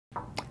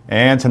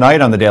And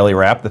tonight on the Daily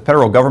Wrap, the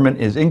federal government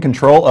is in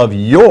control of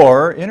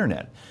your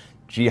internet.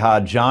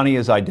 Jihad Johnny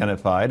is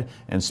identified,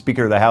 and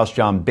Speaker of the House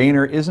John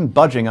Boehner isn't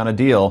budging on a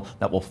deal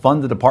that will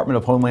fund the Department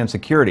of Homeland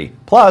Security.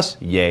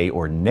 Plus, yay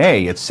or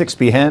nay, it's 6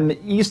 p.m.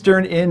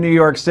 Eastern in New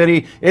York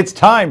City. It's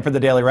time for the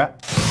Daily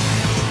Wrap.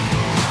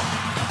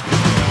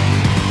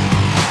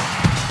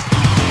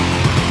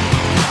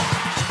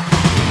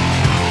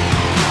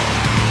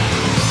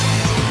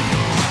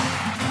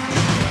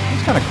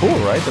 Kind of cool,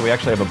 right? That we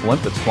actually have a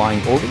blimp that's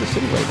flying over the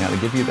city right now to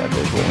give you that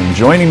visual. And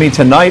joining me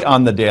tonight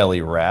on the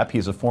Daily Wrap,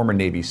 he's a former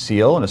Navy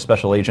SEAL and a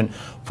special agent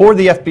for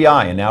the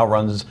FBI and now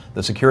runs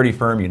the security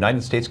firm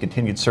United States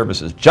Continued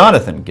Services.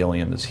 Jonathan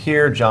Gilliam is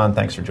here. John,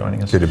 thanks for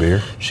joining us. Good to be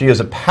here. She is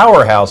a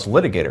powerhouse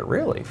litigator,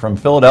 really, from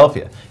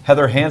Philadelphia.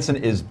 Heather Hansen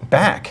is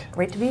back.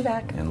 Great to be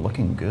back. And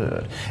looking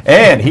good.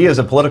 And he is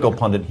a political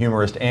pundit,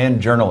 humorist,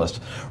 and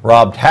journalist.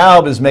 Rob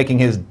Taub is making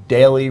his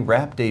Daily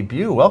Wrap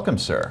debut. Welcome,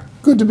 sir.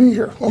 Good to be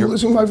here. I'm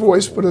losing my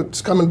voice, but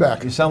it's coming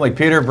back. You sound like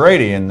Peter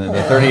Brady in the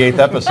 38th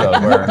episode.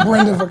 Where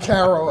Brenda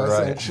Vaccaro,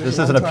 I think. This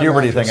isn't a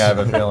puberty thing, I have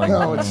a feeling.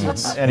 No,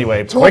 it's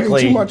anyway, talking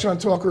quickly. too much on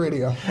talk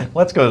radio.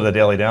 Let's go to the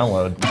Daily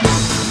Download.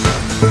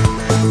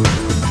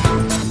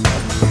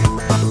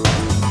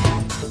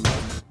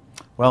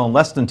 Well, in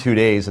less than 2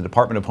 days, the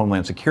Department of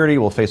Homeland Security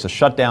will face a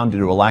shutdown due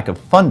to a lack of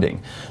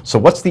funding. So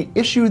what's the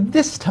issue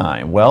this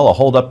time? Well, a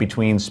holdup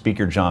between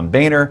Speaker John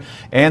Boehner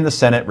and the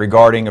Senate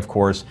regarding, of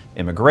course,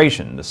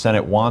 immigration. The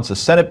Senate wants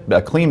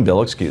a clean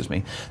bill,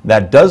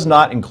 that does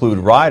not include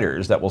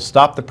riders that will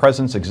stop the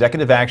president's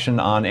executive action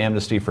on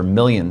amnesty for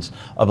millions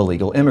of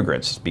illegal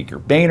immigrants. Speaker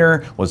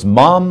Boehner was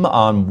mum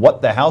on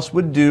what the House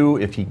would do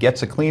if he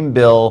gets a clean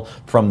bill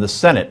from the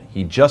Senate.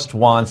 He just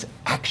wants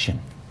action.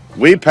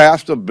 We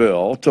passed a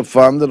bill to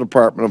fund the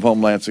Department of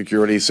Homeland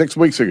Security 6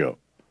 weeks ago.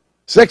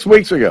 6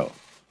 weeks ago.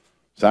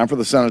 It's time for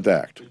the Senate to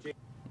act.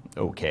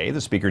 Okay, the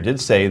Speaker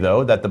did say,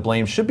 though, that the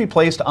blame should be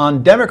placed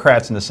on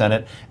Democrats in the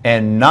Senate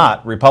and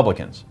not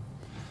Republicans.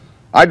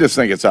 I just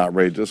think it's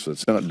outrageous that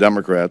Senate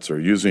Democrats are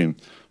using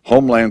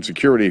Homeland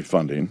Security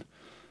funding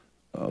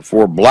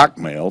for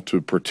blackmail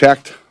to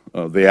protect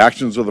the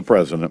actions of the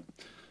president,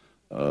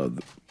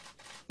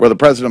 where the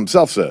president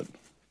himself said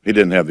he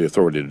didn't have the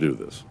authority to do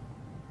this.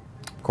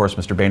 Of course,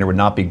 Mr. Boehner would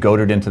not be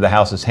goaded into the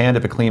House's hand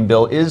if a clean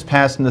bill is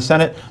passed in the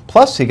Senate.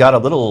 Plus, he got a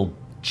little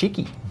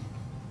cheeky.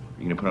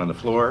 You're going to put it on the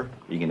floor?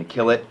 Are you going to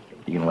kill it?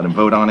 Are you going to let him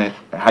vote on it?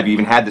 Have you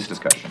even had this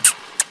discussion?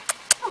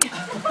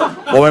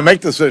 When we make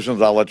decisions,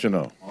 I'll let you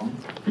know.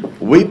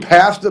 We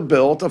passed a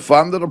bill to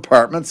fund the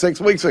department 6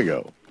 weeks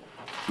ago.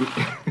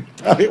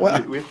 How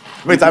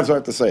many times do I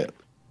have to say it?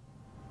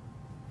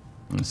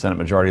 Senate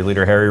Majority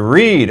Leader Harry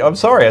Reid, I'm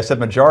sorry, I said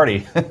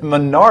majority,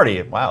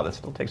 minority, wow, this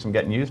still takes some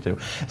getting used to,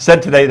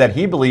 said today that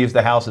he believes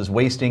the House is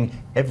wasting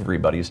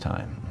everybody's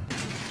time.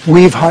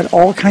 We've had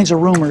all kinds of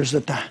rumors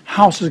that the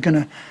House is going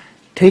to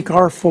take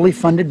our fully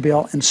funded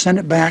bill and send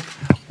it back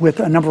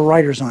with a number of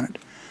riders on it.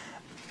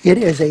 It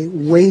is a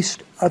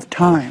waste of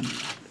time.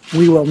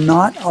 We will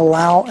not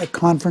allow a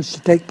conference to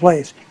take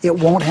place. It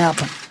won't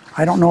happen.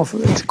 I don't know if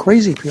it's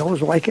crazy people.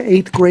 It's like an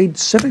 8th grade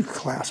civics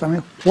class. I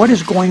mean, what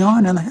is going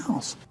on in the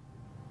House?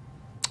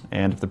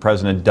 And if the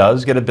president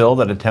does get a bill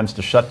that attempts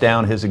to shut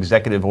down his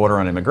executive order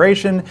on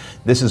immigration,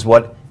 this is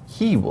what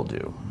he will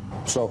do.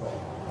 So,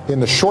 in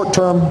the short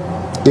term,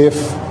 if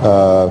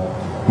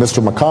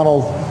Mr.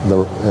 McConnell,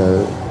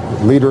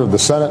 the leader of the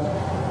Senate,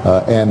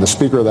 and the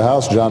Speaker of the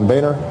House, John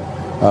Boehner,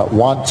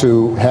 want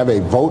to have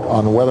a vote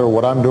on whether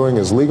what I'm doing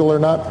is legal or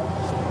not,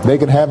 they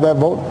can have that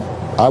vote.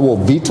 I will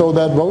veto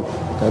that vote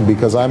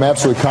because I'm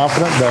absolutely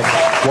confident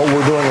that what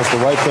we're doing is the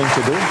right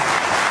thing to do.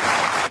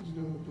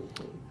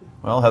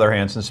 Well, Heather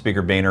Hansen,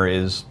 Speaker Boehner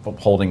is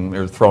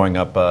throwing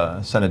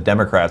up Senate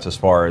Democrats as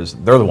far as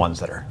they're the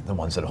ones that are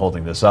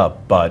holding this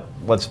up. But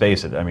let's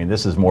face it, I mean,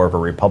 this is more of a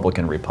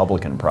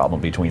Republican problem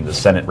between the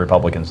Senate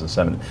Republicans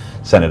and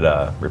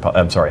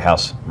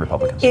House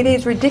Republicans. It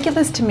is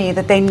ridiculous to me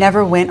that they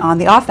never went on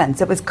the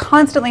offense. It was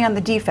constantly on the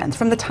defense.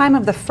 From the time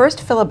of the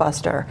first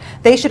filibuster,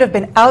 they should have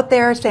been out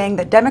there saying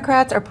that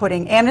Democrats are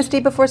putting amnesty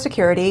before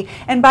security.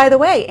 And by the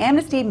way,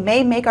 amnesty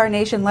may make our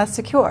nation less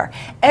secure.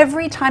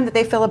 Every time that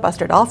they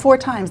filibustered, all 4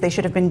 times, they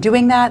should have been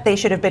doing that. They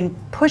should have been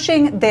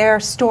pushing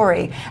their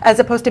story as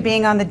opposed to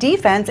being on the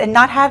defense and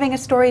not having a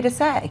story to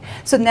say.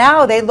 So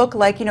now they look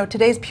like,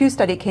 today's Pew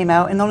study came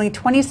out and only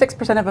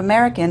 26% of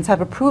Americans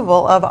have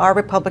approval of our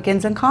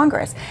Republicans in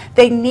Congress.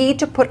 They need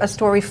to put a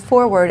story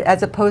forward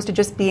as opposed to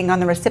just being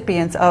on the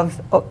recipients of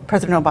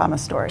President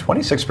Obama's story.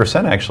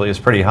 26% actually is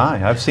pretty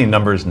high. I've seen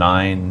numbers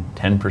 9,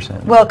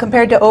 10%. Well,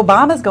 compared to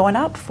Obama's going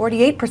up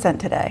 48%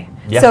 today.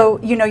 Yeah. So,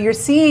 you're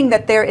seeing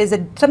that there is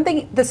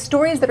the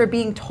stories that are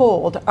being told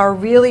are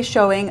really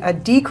showing a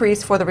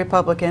decrease for the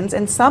Republicans,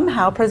 and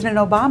somehow President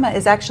Obama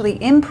is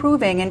actually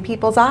improving in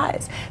people's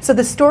eyes. So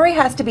the story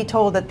has to be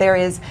told that there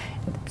is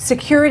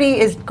security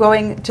is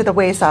going to the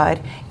wayside,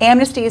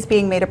 amnesty is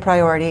being made a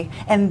priority,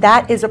 and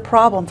that is a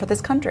problem for this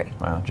country.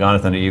 Wow,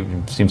 Jonathan,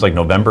 it seems like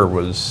November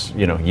was,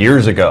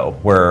 years ago,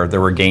 where there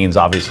were gains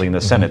obviously in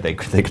the Senate. They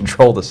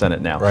control the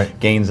Senate now. Right.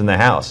 Gains in the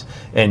House,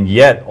 and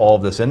yet all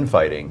of this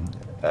infighting.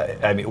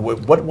 I mean,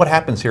 what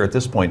happens here at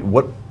this point?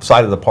 What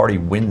side of the party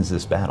wins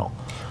this battle?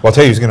 Well, I'll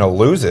tell you who's going to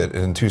lose it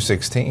in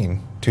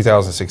 2016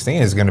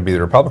 is going to be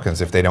the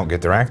Republicans if they don't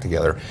get their act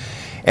together.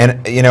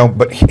 And,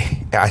 but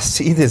I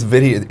see this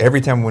video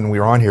every time when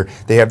we're on here,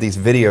 they have these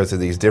videos of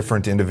these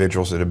different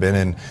individuals that have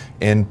been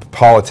in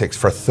politics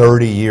for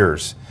 30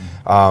 years.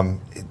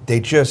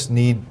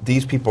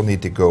 These people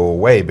need to go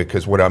away,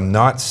 because what I'm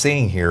not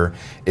seeing here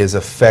is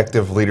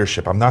effective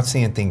leadership. I'm not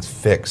seeing things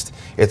fixed.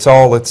 It's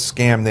all, let's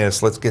scam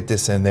this, let's get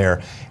this in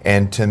there.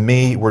 And to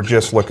me, we're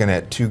just looking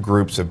at two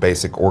groups of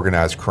basic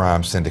organized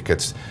crime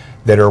syndicates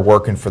that are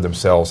working for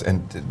themselves.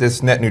 And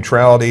this net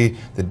neutrality,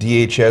 the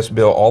DHS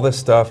bill, all this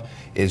stuff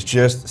is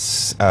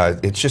just,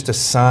 it's just a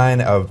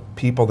sign of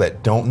people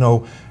that don't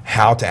know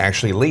how to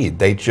actually lead.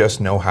 They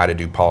just know how to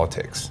do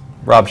politics.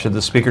 Rob, should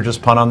the Speaker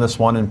just punt on this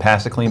one and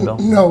pass a clean bill?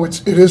 No,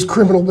 it is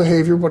criminal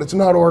behavior, but it's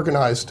not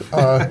organized.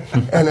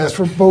 And as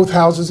for both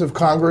houses of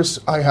Congress,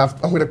 I'm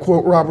going to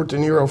quote Robert De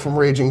Niro from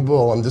Raging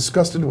Bull. I'm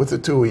disgusted with the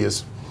two of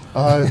yous.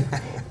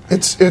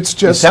 It's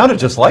just. You sounded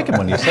just like him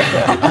when you said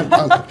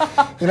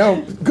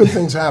that. Good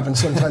things happen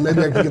sometimes.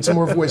 Maybe I can get some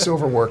more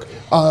voiceover work.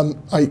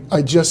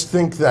 I just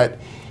think that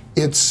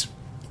it's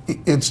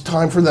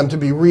time for them to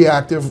be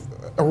reactive,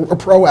 or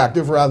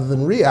proactive rather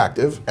than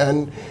reactive,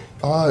 and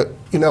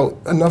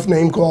enough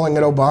name calling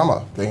at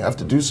Obama. They have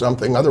to do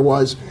something,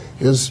 otherwise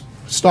his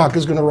stock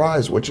is going to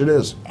rise, which it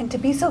is. And to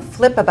be so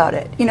flip about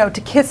it,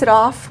 to kiss it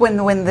off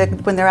when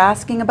they're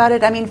asking about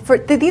it. I mean,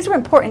 these are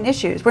important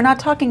issues. We're not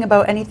talking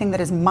about anything that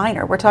is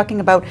minor. We're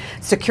talking about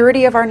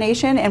security of our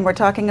nation, and we're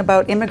talking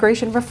about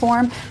immigration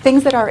reform,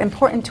 things that are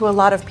important to a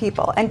lot of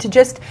people. And to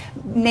just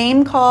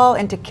name call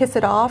and to kiss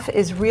it off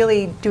is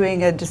really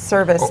doing a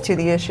disservice to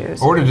the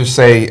issues. Or to just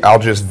say, I'll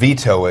just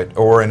veto it.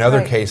 Or in other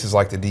Right. cases,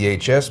 like the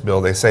DHS bill,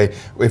 they say,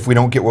 if we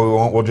don't get what we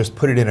want, we'll just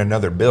put it in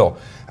another bill.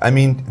 I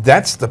mean,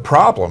 that's the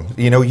problem.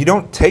 You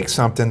don't take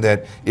something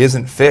that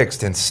isn't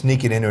fixed and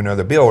sneak it into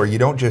another bill, or you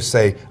don't just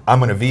say, I'm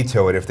going to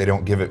veto it if they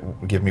don't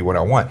give me what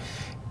I want.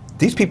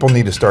 These people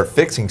need to start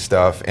fixing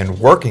stuff and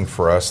working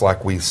for us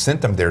like we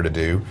sent them there to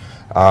do,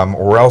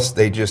 or else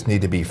they just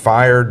need to be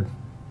fired,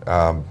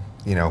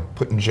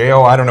 put in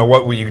jail. I don't know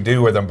what you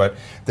do with them, but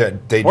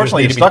they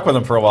Fortunately, you just need stuck with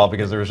them for a while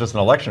because there was just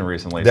an election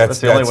recently. So that's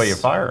the only way you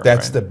fire them.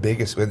 That's right? the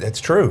biggest. That's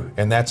true,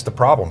 and that's the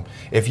problem.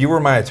 If you were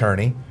my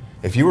attorney,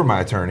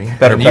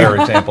 better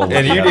example.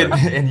 and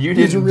you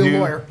He's a didn't real do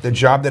lawyer. the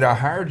job that I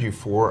hired you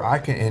for,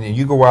 and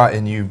you go out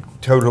and you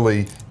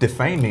totally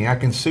defame me, I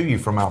can sue you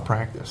for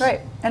malpractice.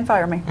 Right, and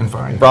fire me. And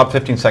fire you. Rob,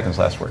 15 seconds,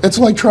 last word. It's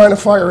like trying to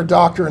fire a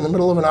doctor in the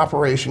middle of an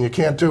operation. You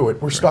can't do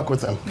it. We're stuck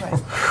with them.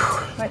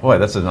 Boy,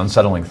 that's an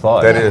unsettling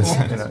thought. That is.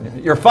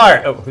 You're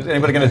fired. Oh, is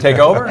anybody going to take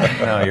over?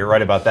 No, you're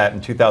right about that. In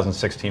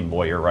 2016,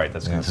 boy, you're right.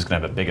 That's just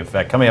going to have a big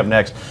effect. Coming up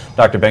next,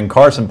 Dr. Ben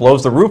Carson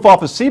blows the roof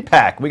off of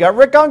CPAC. We got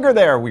Rick Unger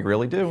there. We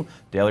really do.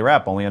 Daily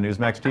Wrap, only on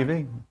Newsmax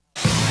TV.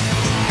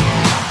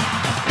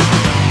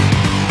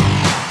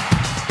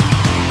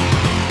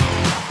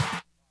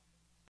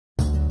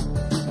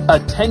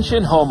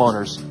 Attention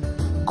homeowners.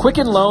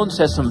 Quicken Loans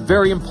has some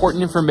very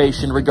important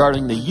information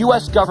regarding the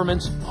U.S.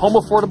 government's Home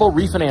Affordable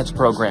Refinance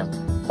Program,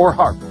 or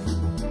HARP.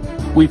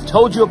 We've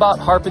told you about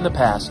HARP in the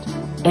past,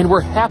 and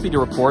we're happy to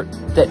report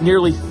that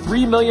nearly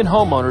 3 million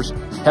homeowners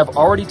have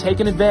already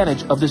taken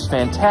advantage of this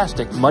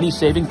fantastic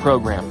money-saving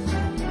program.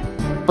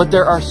 But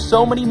there are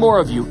so many more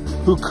of you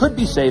who could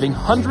be saving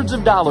hundreds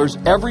of dollars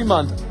every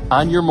month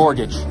on your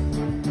mortgage.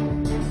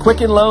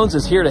 Quicken Loans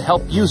is here to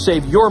help you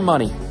save your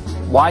money.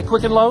 Why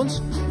Quicken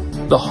Loans?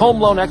 The home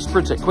loan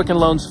experts at Quicken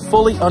Loans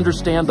fully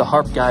understand the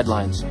HARP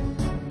guidelines.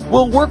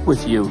 We'll work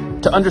with you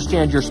to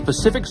understand your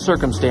specific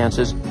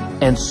circumstances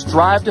and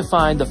strive to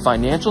find the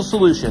financial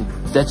solution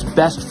that's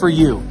best for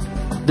you.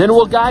 Then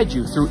we'll guide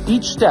you through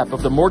each step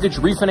of the mortgage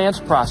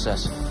refinance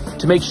process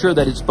to make sure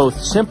that it's both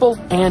simple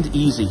and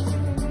easy.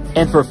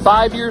 And for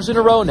 5 years in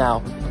a row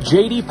now,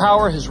 J.D.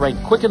 Power has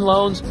ranked Quicken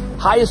Loans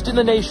highest in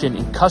the nation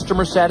in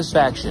customer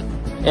satisfaction.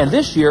 And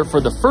this year,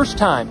 for the first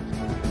time,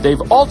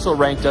 they've also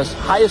ranked us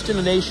highest in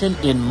the nation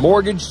in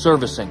mortgage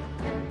servicing.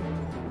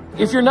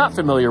 If you're not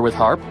familiar with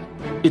HARP,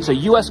 it's a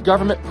U.S.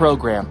 government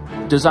program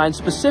designed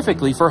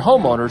specifically for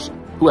homeowners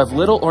who have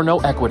little or no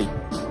equity.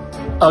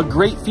 A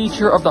great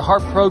feature of the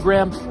HARP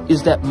program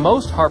is that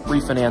most HARP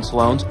refinance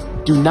loans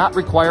do not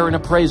require an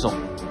appraisal,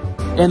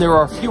 and there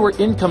are fewer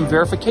income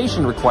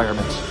verification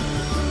requirements.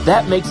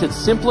 That makes it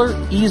simpler,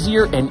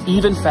 easier, and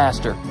even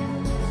faster.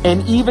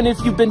 And even if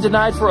you've been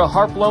denied for a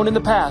HARP loan in the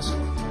past,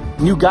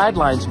 new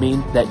guidelines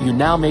mean that you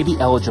now may be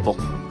eligible.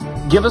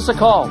 Give us a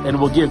call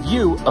and we'll give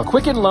you a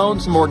Quicken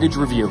Loans mortgage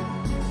review.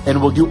 And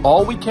we'll do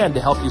all we can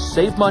to help you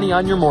save money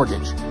on your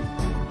mortgage.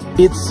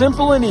 It's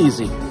simple and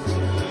easy.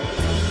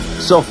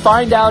 So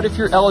find out if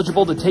you're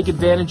eligible to take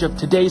advantage of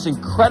today's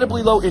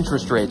incredibly low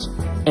interest rates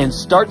and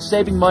start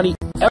saving money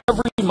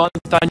every month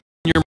on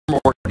your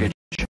mortgage.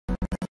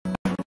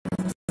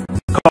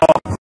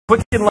 Call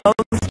Quicken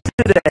Loans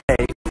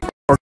today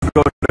or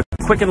go to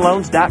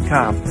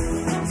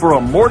QuickenLoans.com for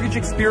a mortgage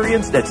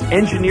experience that's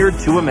engineered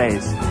to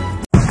amaze.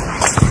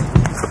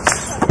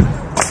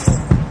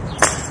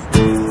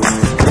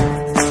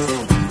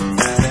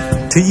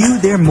 To you,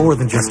 they're more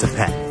than just a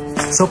pet.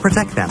 So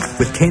protect them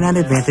with Canine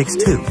Advantix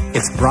 2.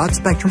 Its broad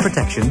spectrum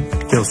protection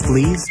kills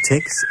fleas,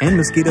 ticks, and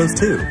mosquitoes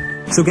too.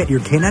 So get your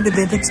Canine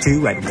Advantix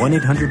 2 at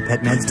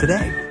 1-800-PET-MEDS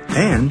today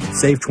and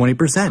save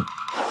 20%.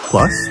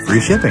 Plus,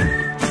 free shipping.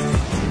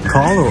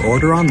 Call or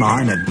order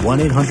online at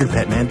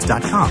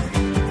 1-800-PETMEDS.com.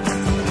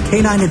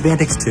 Canine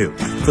Advantix 2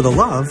 for the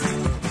love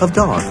of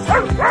dog.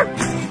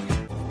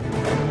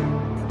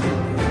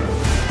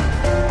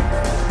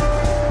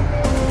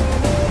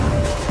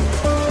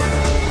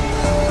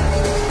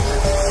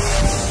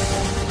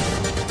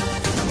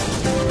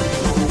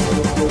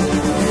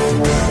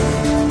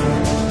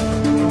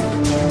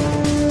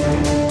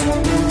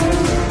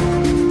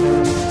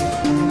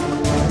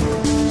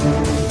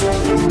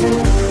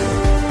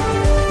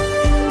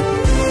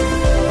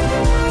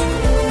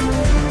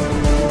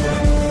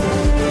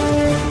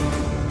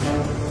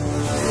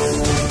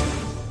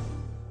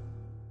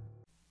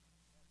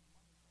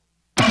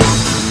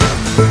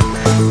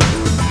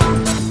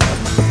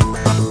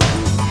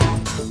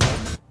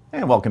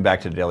 Welcome back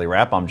to the Daily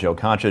Wrap. I'm Joe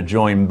Concha,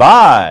 joined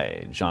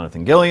by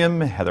Jonathan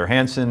Gilliam, Heather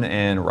Hansen,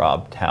 and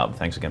Rob Taub.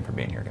 Thanks again for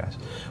being here, guys.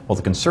 Well,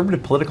 the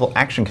Conservative Political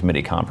Action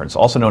Committee Conference,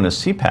 also known as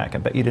CPAC, I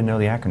bet you didn't know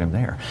the acronym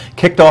there,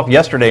 kicked off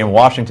yesterday in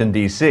Washington,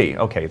 D.C.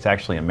 Okay, it's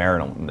actually in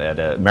Maryland, at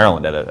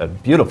a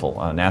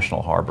beautiful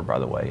national harbor, by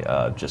the way.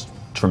 Just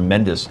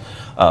tremendous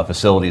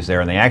facilities there,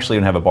 and they actually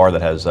even have a bar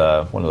that has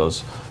one of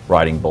those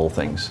riding bull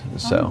things.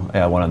 So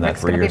I went on that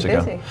 3 years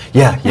ago.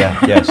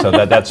 Yeah. So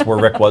that's where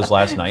Rick was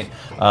last night.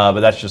 But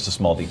that's just a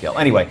small detail.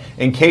 Anyway,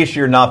 in case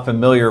you're not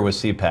familiar with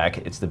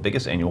CPAC, it's the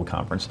biggest annual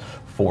conference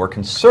for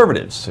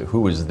conservatives. So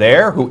who is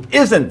there? Who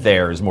isn't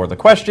there is more the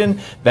question.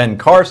 Ben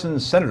Carson,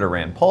 Senator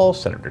Rand Paul,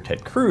 Senator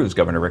Ted Cruz,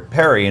 Governor Rick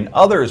Perry, and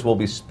others will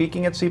be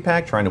speaking at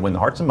CPAC, trying to win the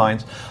hearts and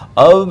minds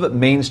of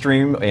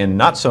mainstream and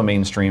not so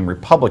mainstream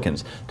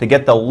Republicans. To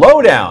get the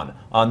lowdown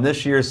on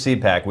this year's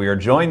CPAC, we are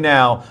joined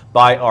now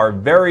by our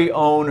very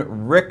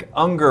own Rick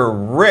Unger.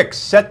 Rick,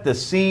 set the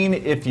scene,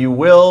 if you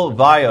will,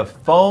 via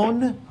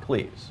phone,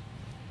 please.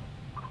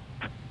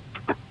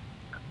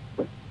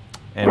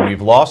 And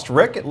we've lost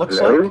Rick, it looks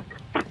like.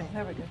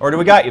 Or do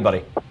we got you,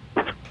 buddy?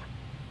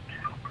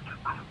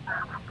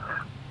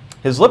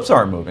 His lips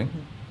aren't moving.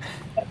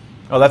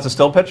 Oh, that's a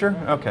still picture?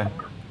 Okay.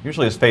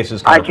 Usually his face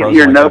is kind of frozen. I can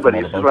hear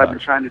nobody. This is what I've been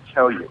trying to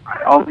tell you.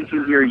 I only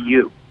can hear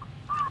you.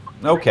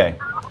 Okay.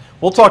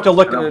 We'll talk to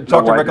Rick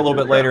a little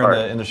bit later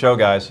in the show,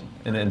 guys,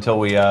 until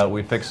we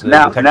fix the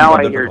technical now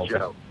I difficulties. Hear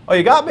Joe. Oh,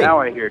 you got me. Now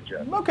I hear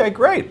Joe. Okay,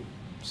 great.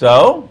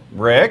 So,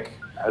 Rick,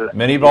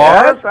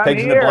 minibar, yes,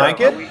 pigs in the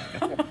blanket.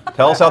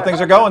 Tell us how things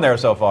are going there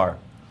so far.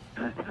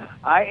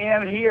 I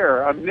am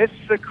here amidst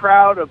the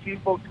crowd of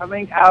people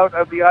coming out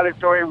of the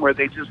auditorium where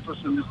they just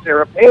listened to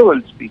Sarah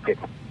Palin speaking.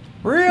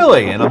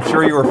 Really? And I'm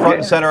sure you were front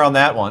and center on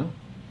that one.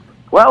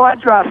 Well, I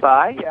dropped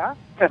by, yeah.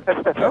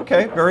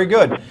 Okay, very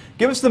good.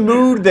 Give us the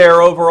mood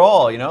there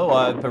overall. You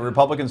know, the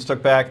Republicans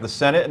took back the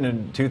Senate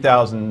in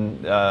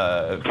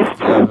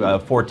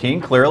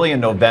 2014, clearly in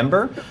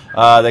November.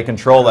 They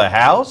control the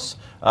House.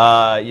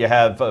 You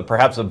have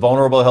perhaps a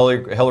vulnerable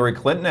Hillary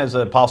Clinton as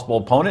a possible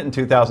opponent in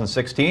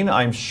 2016.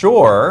 I'm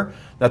sure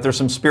that there's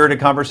some spirited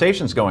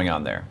conversations going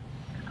on there.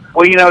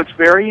 Well, you know, it's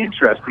very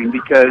interesting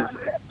because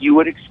you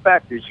would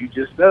expect, as you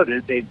just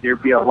noted,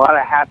 there'd be a lot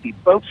of happy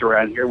folks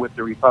around here with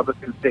the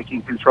Republicans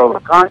taking control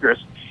of Congress.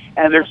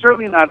 And they're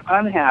certainly not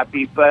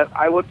unhappy, but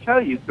I will tell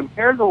you,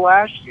 compared to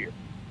last year,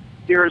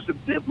 there is a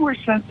bit more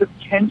sense of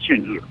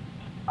tension here.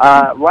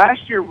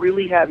 Last year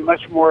really had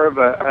much more of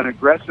an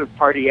aggressive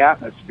party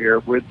atmosphere,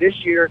 where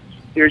this year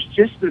there's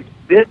just this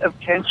bit of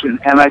tension,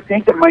 and I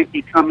think it might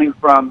be coming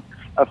from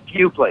a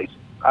few places.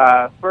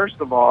 First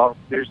of all,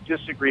 there's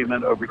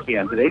disagreement over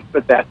candidates,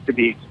 but that's to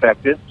be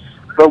expected.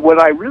 But what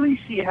I really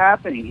see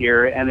happening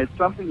here, and it's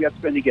something that's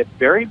going to get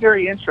very,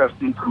 very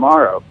interesting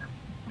tomorrow,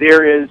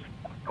 there is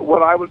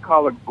what I would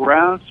call a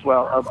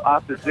groundswell of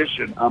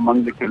opposition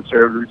among the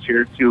conservatives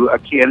here to a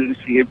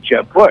candidacy of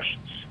Jeb Bush,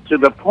 to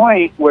the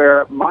point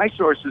where my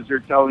sources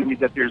are telling me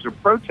that there's a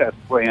protest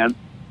plan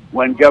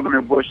when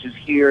Governor Bush is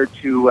here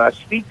to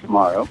speak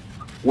tomorrow,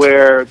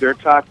 where they're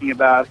talking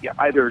about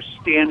either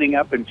standing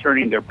up and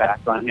turning their back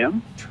on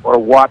him or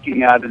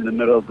walking out in the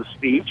middle of the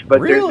speech.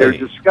 But they're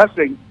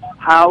discussing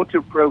how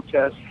to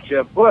protest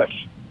Jeb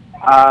Bush.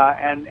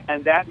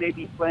 And that may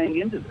be playing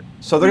into this.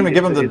 So they're going to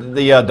give him the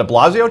de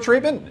Blasio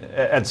treatment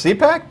at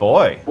CPAC?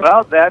 Boy.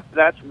 Well,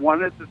 that's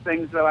one of the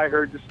things that I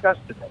heard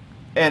discussed today.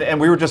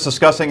 And we were just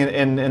discussing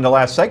in the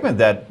last segment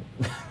that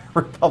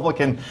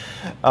Republican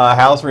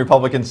House and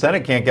Republican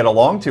Senate can't get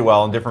along too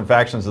well in different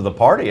factions of the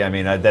party. I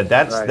mean,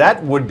 that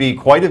would be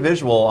quite a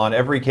visual on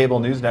every cable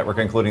news network,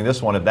 including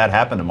this one, if that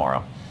happened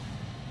tomorrow.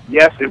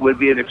 Yes, it would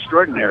be an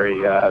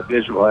extraordinary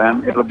visual,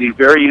 and it'll be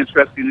very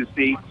interesting to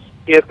see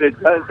if it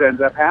does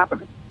end up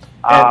happening.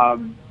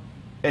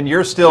 And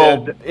you're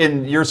still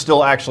you're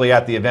still actually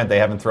at the event. They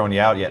haven't thrown you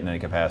out yet in any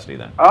capacity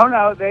then? Oh,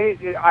 no.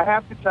 I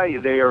have to tell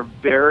you, they are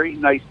very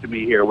nice to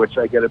me here, which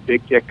I get a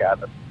big kick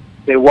out of.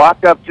 They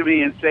walk up to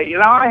me and say, you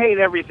know, I hate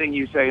everything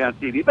you say on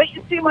TV, but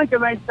you seem like a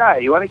nice guy.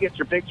 You want to get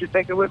your picture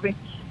taken with me?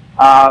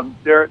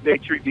 They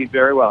treat me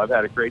very well. I've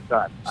had a great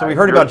time. So we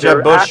heard about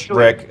Jeb Bush,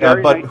 Rick,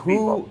 but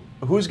nice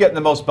who's getting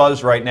the most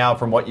buzz right now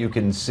from what you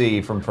can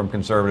see from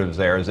conservatives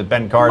there? Is it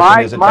Ben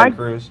Carson? Is it Ted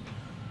Cruz?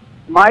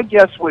 My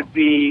guess would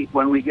be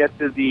when we get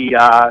to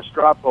the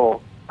straw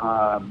poll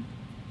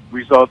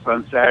results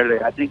on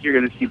Saturday, I think you're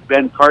going to see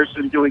Ben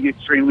Carson doing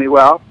extremely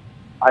well.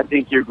 I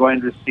think you're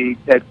going to see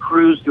Ted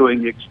Cruz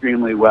doing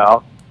extremely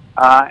well.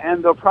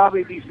 And there'll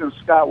probably be some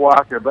Scott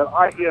Walker. But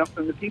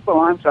from the people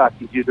I'm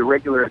talking to, the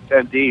regular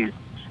attendees,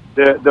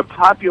 the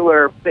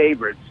popular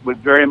favorites would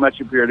very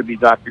much appear to be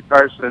Dr.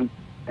 Carson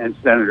and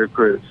Senator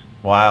Cruz.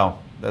 Wow.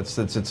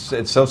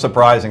 It's so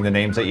surprising, the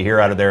names that you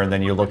hear out of there, and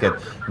then you look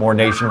at more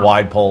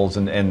nationwide polls,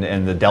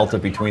 and the delta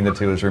between the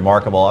two is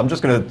remarkable. I'm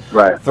just going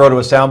to throw to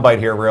a soundbite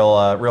here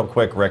real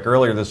quick, Rick.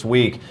 Earlier this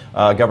week,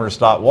 Governor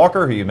Scott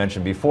Walker, who you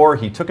mentioned before,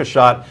 he took a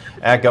shot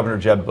at Governor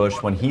Jeb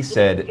Bush when he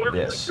said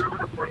this.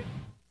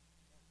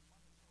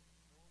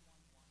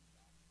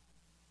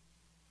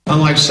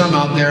 Unlike some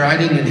out there, I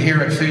didn't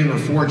inherit fame or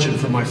fortune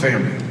from my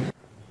family.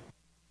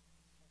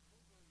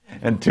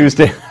 And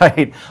Tuesday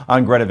night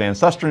on Greta Van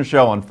Sustren's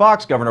show on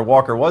Fox, Governor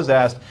Walker was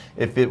asked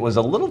if it was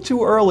a little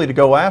too early to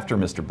go after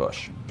Mr.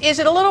 Bush. Is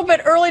it a little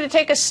bit early to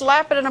take a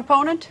slap at an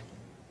opponent?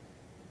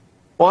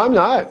 Well, I'm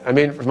not. I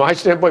mean, from my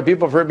standpoint,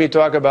 people have heard me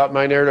talk about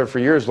my narrative for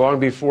years, long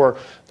before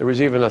there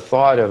was even a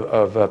thought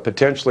of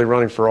potentially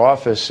running for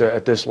office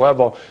at this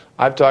level.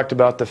 I've talked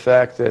about the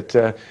fact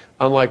that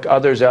unlike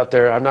others out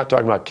there, I'm not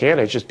talking about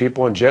candidates, just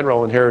people in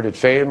general, inherited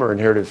fame or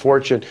inherited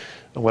fortune.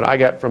 And what I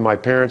got from my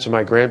parents and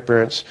my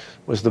grandparents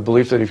was the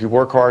belief that if you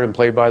work hard and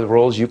play by the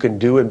rules, you can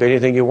do and be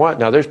anything you want.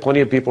 Now, there's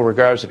plenty of people,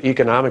 regardless of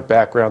economic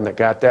background, that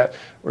got that,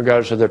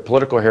 regardless of their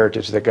political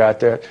heritage, that got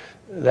that.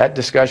 That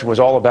discussion was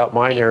all about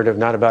my narrative,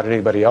 not about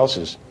anybody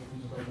else's.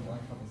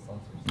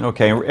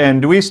 Okay,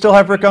 and do we still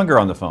have Rick Unger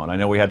on the phone? I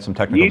know we had some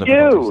technical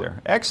difficulties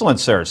there. Excellent,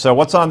 sir. So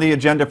what's on the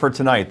agenda for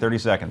tonight? 30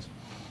 seconds.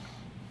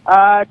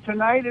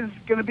 Tonight is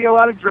going to be a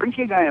lot of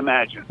drinking, I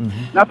imagine.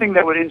 Nothing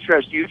that would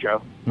interest you,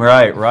 Joe.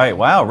 Right.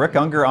 Wow, Rick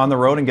Unger on the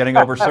road and getting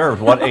overserved.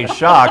 What a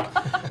shock.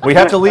 We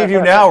have to leave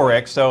you now,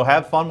 Rick, so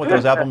have fun with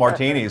those apple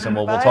martinis, and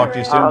we'll talk to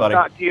you soon, buddy.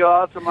 I'll talk to you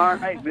all tomorrow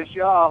night. Miss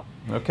you all.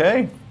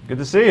 Okay, good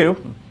to see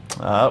you.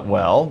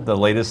 Well, the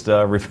latest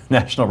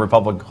National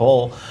Republican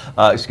poll,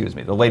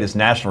 the latest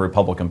National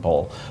Republican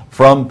poll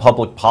from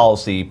Public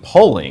Policy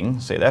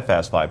Polling, say that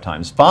fast 5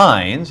 times,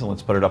 finds, and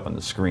let's put it up on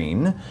the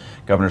screen,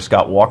 Governor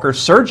Scott Walker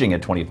surging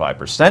at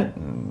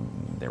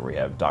 25%. There we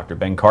have Dr.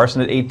 Ben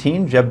Carson at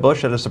 18%, Jeb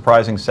Bush at a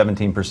surprising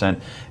 17%,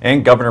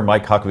 and Governor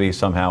Mike Huckabee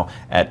somehow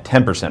at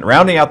 10%.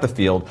 Rounding out the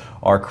field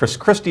are Chris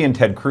Christie and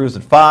Ted Cruz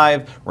at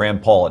 5%,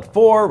 Rand Paul at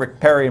 4%, Rick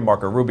Perry and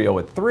Marco Rubio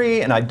at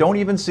 3%, and I don't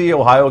even see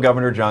Ohio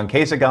Governor John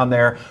Kasich on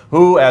there,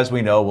 who, as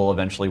we know, will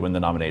eventually win the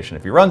nomination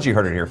if he runs. You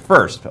heard it here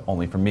first,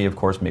 only from me, of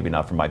course, maybe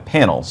not from my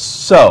panel.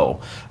 So,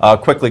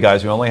 quickly,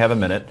 guys, we only have a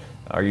minute.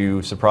 Are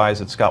you surprised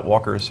that Scott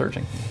Walker is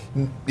surging?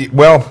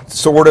 Well,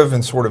 sort of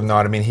and sort of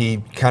not. I mean,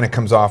 he kind of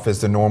comes off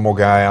as the normal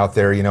guy out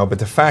there, you know, but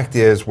the fact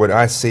is what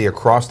I see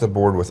across the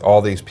board with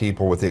all these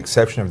people, with the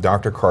exception of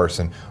Dr.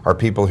 Carson, are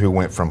people who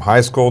went from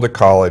high school to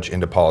college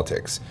into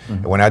politics.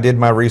 And when I did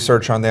my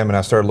research on them and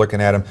I started looking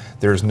at them,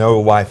 there's no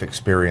life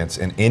experience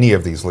in any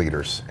of these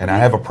leaders, and I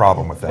have a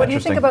problem with that. What do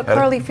you think about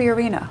Carly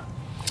Fiorina?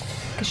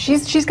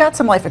 She's got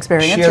some life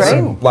experience, she has right?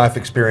 Some life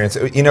experience.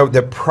 You know,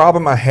 the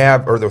problem I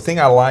have, or the thing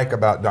I like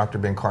about Dr.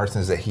 Ben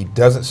Carson, is that he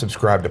doesn't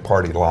subscribe to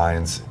party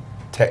lines,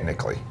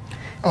 technically.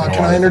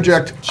 Can I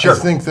interject? Sure. I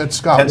think that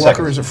Scott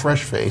Walker is a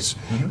fresh face.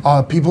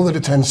 People that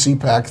attend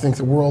CPAC think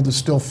the world is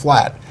still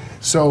flat.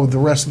 So the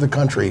rest of the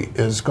country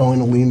is going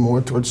to lean more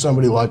towards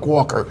somebody like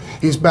Walker.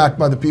 He's backed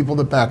by the people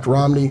that backed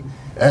Romney,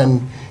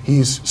 and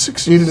he's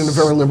succeeded in a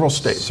very liberal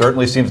state.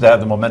 Certainly seems to have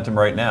the momentum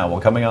right now.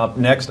 Well, coming up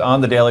next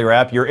on the Daily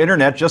Wrap, your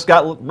internet just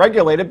got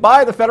regulated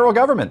by the federal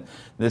government.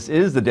 This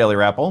is the Daily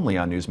Wrap only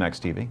on Newsmax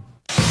TV.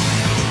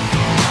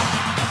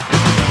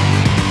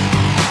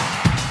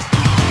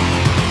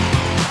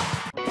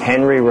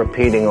 Henry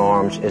Repeating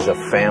Arms is a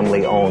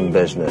family-owned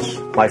business.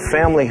 My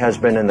family has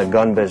been in the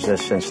gun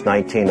business since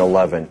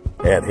 1911.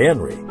 At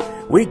Henry,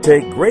 we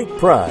take great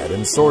pride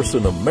in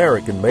sourcing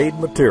American-made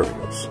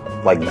materials.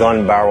 Like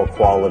gun barrel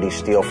quality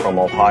steel from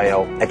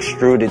Ohio,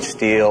 extruded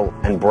steel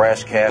and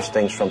brass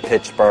castings from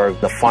Pittsburgh,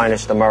 the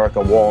finest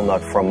American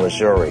walnut from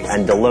Missouri,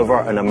 and deliver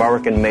an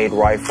American-made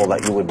rifle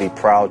that you would be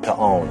proud to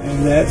own.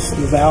 And that's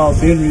the vow of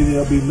Henry,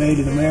 they'll be made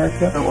in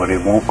America. But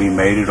it won't be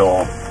made at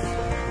all.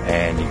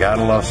 And you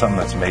gotta love something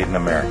that's made in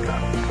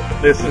America.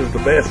 This is the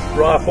best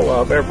rifle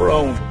I've ever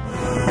owned.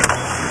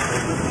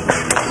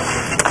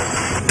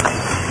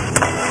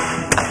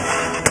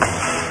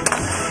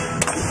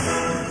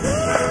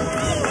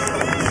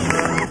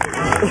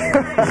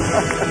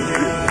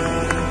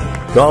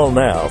 Call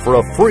now for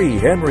a free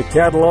Henry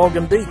catalog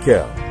and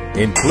decal,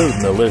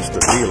 including a list of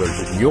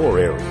dealers in your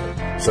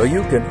area, so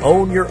you can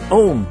own your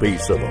own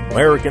piece of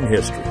American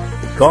history.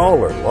 Call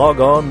or log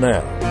on now.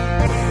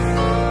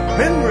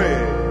 Henry!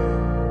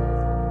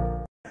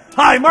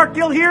 Hi, Mark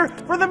Gill here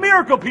for the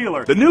Miracle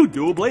Peeler, the new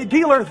dual blade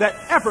peeler that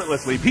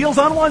effortlessly peels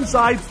on one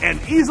side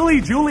and easily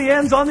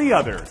juliennes on the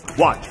other.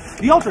 Watch.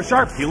 The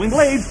ultra-sharp peeling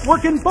blades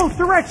work in both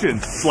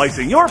directions,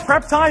 slicing your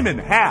prep time in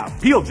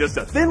half. Peel just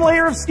a thin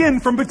layer of skin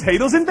from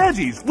potatoes and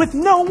veggies with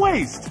no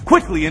waste.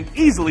 Quickly and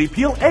easily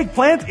peel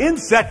eggplant in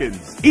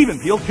seconds.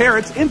 Even peel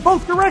carrots in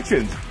both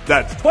directions.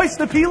 That's twice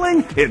the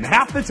peeling in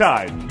half the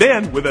time.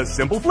 Then, with a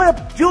simple flip,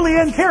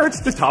 julienne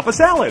carrots to top a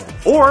salad.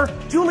 Or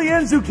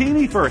julienne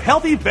zucchini for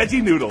healthy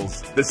veggie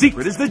noodles. The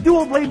secret is the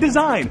dual blade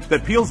design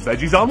that peels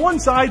veggies on one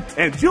side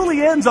and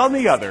juliennes on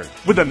the other.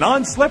 With a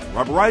non-slip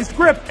rubberized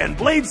grip and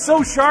blades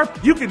so sharp,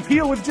 you can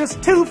peel with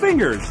just 2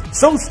 fingers.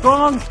 So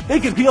strong, they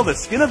can peel the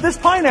skin of this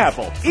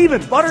pineapple.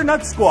 Even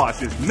butternut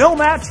squash is no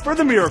match for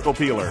the Miracle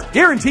Peeler.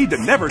 Guaranteed to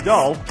never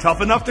dull,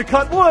 tough enough to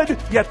cut wood,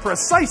 yet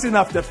precise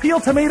enough to peel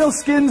tomato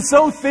skin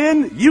so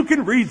thin you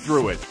can read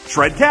through it.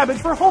 Shred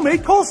cabbage for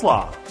homemade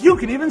coleslaw. You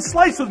can even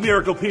slice with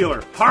Miracle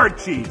Peeler. Hard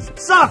cheese,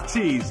 soft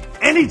cheese,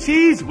 any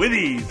cheese with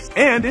ease.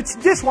 And it's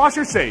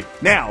dishwasher safe.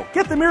 Now,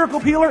 get the Miracle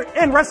Peeler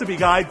and recipe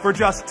guide for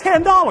just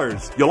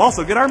 $10. You'll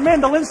also get our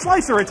mandolin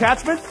slicer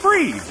attachment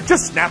free.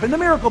 Just snap in the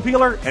Miracle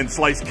Peeler and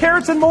slice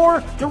carrots and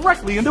more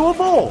directly into a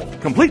bowl.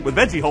 Complete with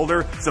veggie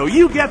holder, so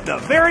you get the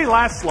very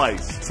last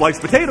slice.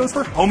 Sliced potatoes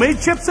for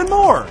homemade chips and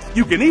more.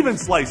 You can even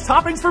slice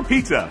toppings for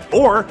pizza.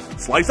 Or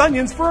slice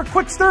onions for a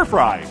quick stir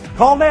fry.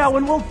 Call now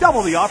and we'll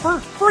double the offer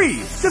free.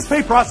 Just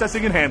pay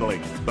processing and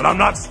handling. But I'm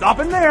not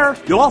stopping there.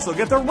 You'll also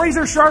get the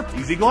razor sharp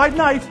Easy Glide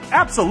knife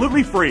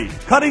absolutely free.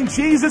 Cutting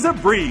cheese is a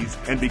breeze.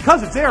 And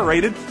because it's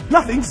aerated,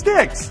 nothing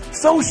sticks.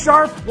 So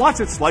sharp, watch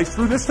it slice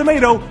through this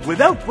tomato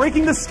without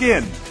breaking the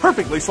skin.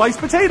 Perfectly sliced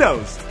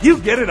potatoes. You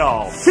get it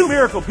all. 2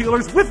 Miracle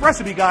Peelers with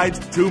recipe guides,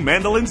 2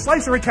 mandolin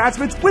slicer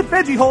attachments with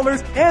veggie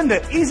holders, and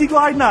the Easy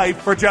Glide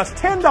knife for just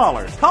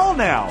 $10. Call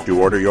now.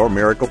 To order your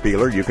Miracle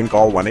Peeler, you can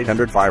call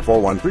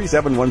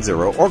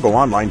 1-800-541-3710 or go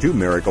online to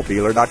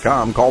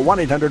miraclepeeler.com. Call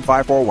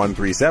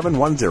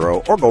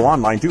 1-800-541-3710 or go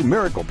online to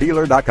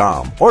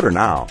miraclepeeler.com. Order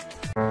now.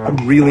 I'm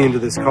really into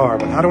this car,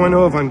 but how do I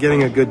know if I'm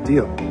getting a good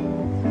deal?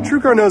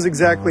 TrueCar knows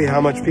exactly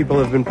how much people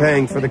have been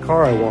paying for the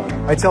car I want.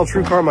 I tell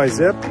TrueCar my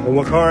zip and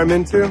what car I'm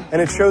into,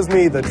 and it shows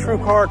me the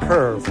TrueCar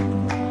curve.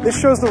 This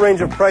shows the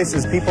range of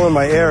prices people in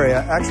my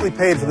area actually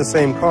paid for the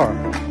same car.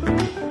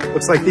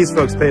 Looks like these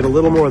folks paid a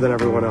little more than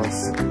everyone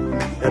else.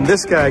 And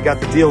this guy got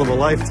the deal of a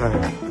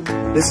lifetime.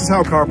 This is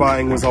how car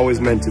buying was always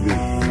meant to be.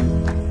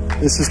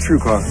 This is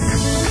TrueCar.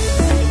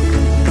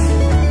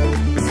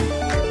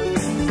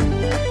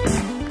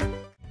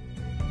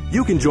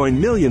 You can join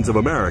millions of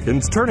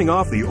Americans turning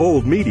off the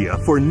old media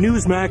for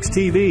Newsmax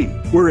TV.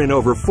 We're in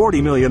over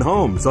 40 million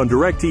homes on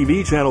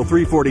DirecTV Channel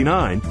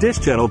 349, Dish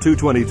Channel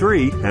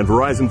 223, and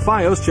Verizon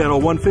Fios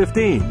Channel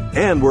 115.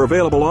 And we're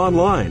available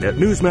online at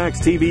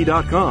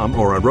NewsmaxTV.com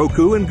or on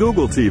Roku and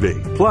Google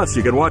TV. Plus,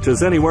 you can watch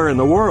us anywhere in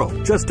the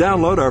world. Just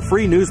download our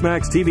free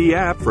Newsmax TV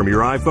app from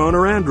your iPhone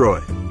or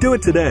Android. Do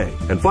it today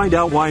and find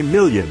out why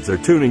millions are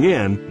tuning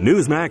in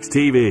Newsmax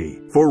TV.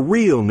 For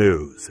real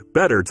news,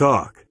 better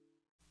talk.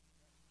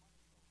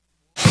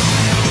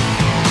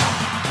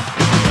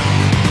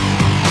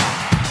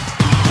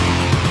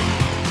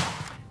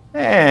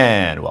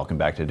 And welcome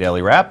back to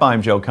Daily Wrap.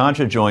 I'm Joe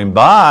Concha, joined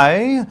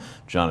by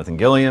Jonathan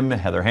Gilliam,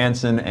 Heather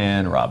Hansen,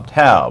 and Rob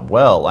Taub.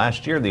 Well,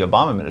 last year the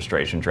Obama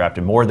administration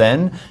drafted more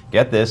than,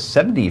 get this,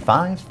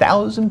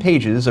 75,000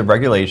 pages of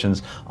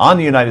regulations on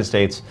the United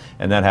States,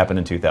 and that happened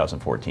in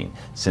 2014.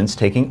 Since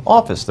taking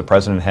office, the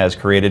president has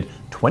created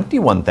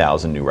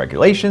 21,000 new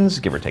regulations,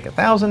 give or take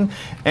 1,000,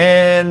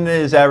 and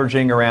is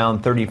averaging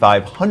around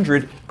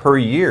 3,500 per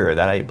year.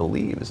 That, I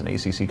believe, is an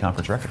ACC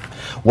conference record.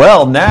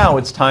 Well, now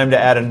it's time to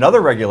add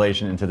another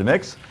regulation into the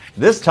mix.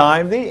 This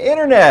time, the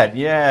internet.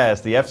 Yes,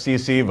 the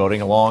FCC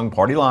voting along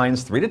party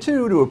lines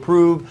 3-2 to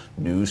approve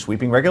new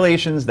sweeping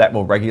regulations that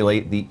will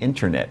regulate the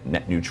internet.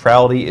 Net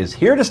neutrality is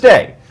here to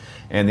stay.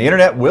 And the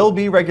internet will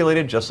be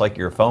regulated just like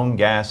your phone,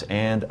 gas,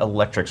 and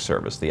electric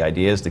service. The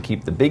idea is to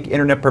keep the big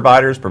internet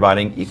providers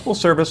providing equal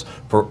service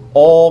for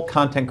all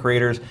content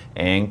creators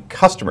and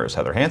customers.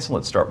 Heather Hansen,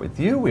 let's start with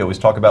you. We always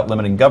talk about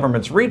limiting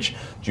government's reach.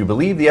 Do you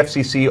believe the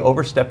FCC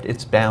overstepped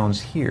its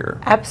bounds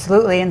here?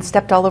 Absolutely, and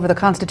stepped all over the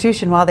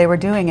Constitution while they were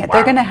doing it. Wow.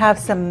 They're going to have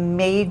some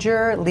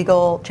major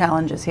legal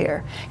challenges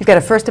here. You've got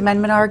a First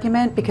Amendment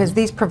argument because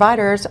these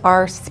providers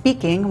are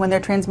speaking when they're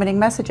transmitting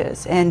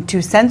messages, and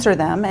to censor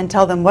them and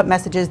tell them what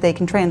messages they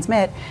can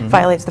transmit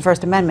violates the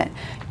First Amendment.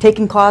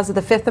 Taking clause of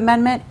the Fifth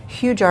Amendment,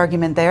 huge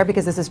argument there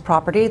because this is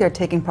property. They're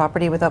taking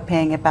property without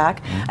paying it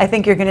back. I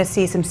think you're going to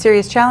see some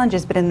serious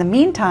challenges, but in the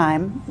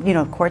meantime, you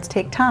know, courts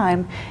take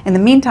time. In the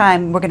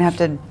meantime, we're going to have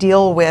to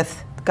deal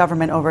with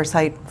government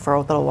oversight for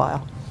a little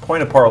while.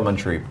 Point of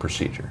parliamentary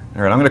procedure.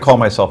 All right, I'm going to call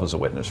myself as a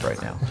witness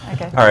right now.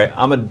 Okay. All right,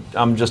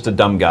 I'm just a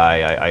dumb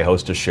guy. I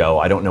host a show.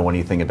 I don't know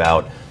anything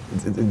about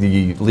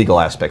the legal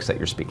aspects that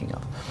you're speaking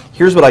of.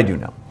 Here's what I do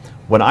know.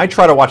 When I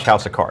try to watch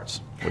House of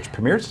Cards, which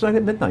premieres tonight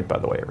at midnight, by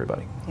the way,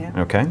 everybody.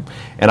 Yeah. Okay?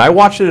 And I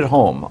watch it at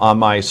home on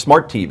my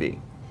smart TV.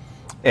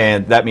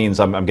 And that means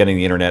I'm getting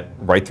the internet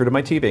right through to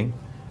my TV.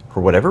 For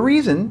whatever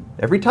reason,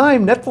 every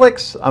time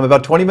Netflix, I'm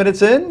about 20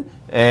 minutes in,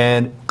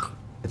 and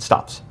it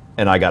stops.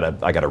 And I gotta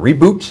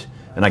reboot,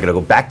 and I gotta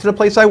go back to the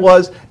place I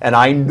was, and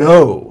I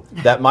know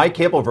that my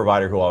cable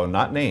provider, who I will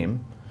not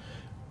name,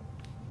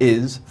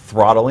 is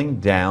throttling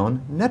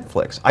down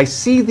Netflix. I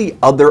see the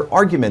other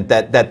argument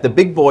that the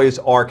big boys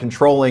are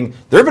controlling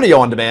their video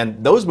on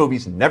demand. Those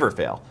movies never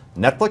fail.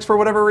 Netflix, for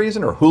whatever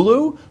reason, or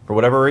Hulu, for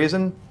whatever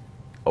reason,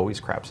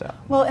 always craps out.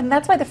 Well, and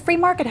that's why the free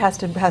market has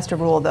to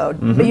rule, though.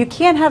 Mm-hmm. But you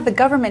can't have the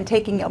government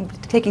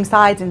taking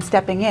sides and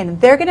stepping in.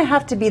 They're going to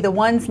have to be the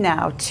ones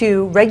now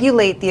to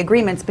regulate the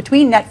agreements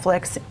between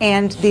Netflix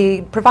and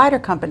the provider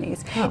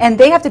companies. Oh. And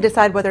they have to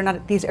decide whether or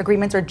not these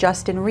agreements are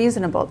just and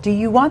reasonable. Do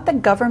you want the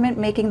government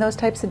making those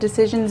types of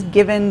decisions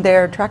given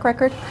their track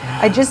record?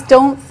 I just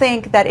don't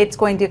think that it's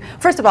going to.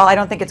 First of all, I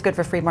don't think it's good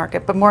for free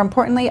market. But more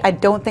importantly, I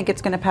don't think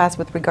it's going to pass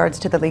with regards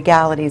to the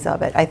legalities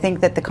of it. I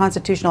think that the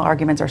constitutional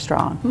arguments are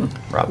strong.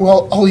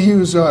 Well, I'll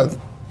use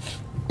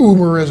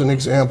Uber as an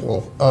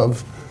example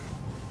of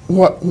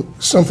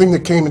something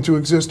that came into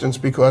existence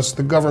because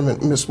the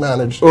government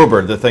mismanaged.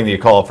 Uber, the thing that you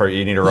call for,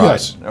 you need a ride.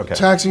 Yes. Okay.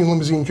 Taxi and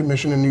Limousine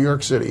Commission in New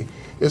York City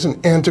is an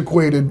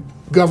antiquated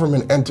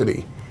government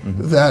entity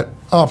that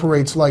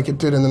operates like it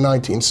did in the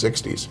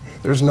 1960s.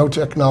 There's no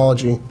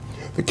technology.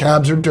 The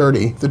cabs are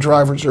dirty. The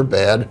drivers are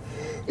bad.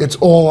 It's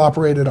all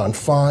operated on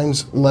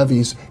fines,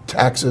 levies,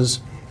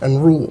 taxes,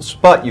 and rules.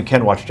 But you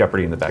can watch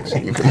Jeopardy in the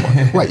backseat.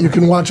 You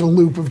can watch a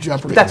loop of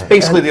Jeopardy. That's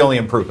basically the only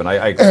improvement.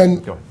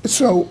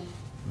 So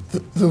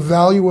the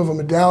value of a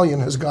medallion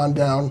has gone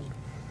down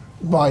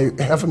by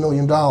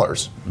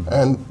 $500,000,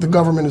 and the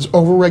government has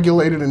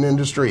overregulated an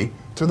industry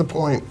to the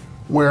point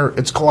where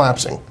it's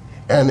collapsing.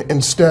 And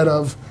instead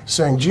of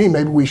saying, gee,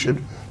 maybe we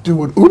should do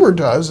what Uber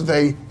does,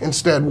 they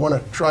instead want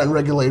to try and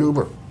regulate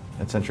Uber.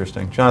 That's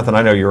interesting. Jonathan,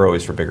 I know you're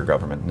always for bigger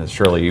government, and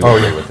surely you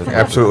agree with the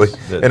absolutely.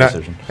 the And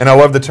decision. I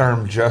love the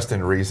term just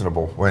and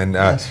reasonable. When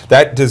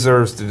that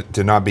deserves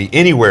to not be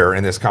anywhere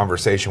in this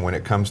conversation when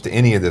it comes to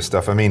any of this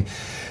stuff. I mean,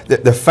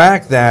 the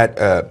fact that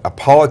a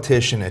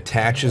politician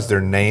attaches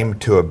their name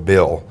to a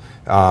bill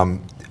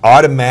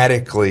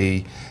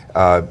automatically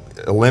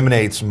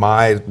eliminates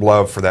my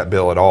love for that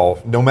bill at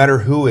all, no matter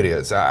who it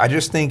is. I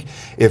just think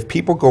if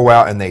people go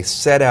out and they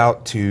set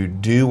out to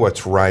do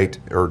what's right,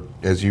 or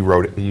as you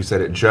wrote it, you said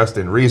it, just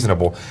and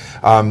reasonable,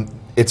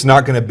 it's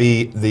not going to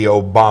be the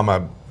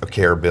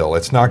Obamacare bill.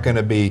 It's not going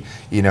to be,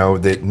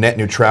 the net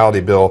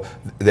neutrality bill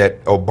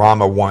that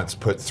Obama once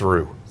put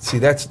through. See,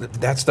 that's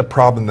the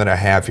problem that I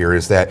have here,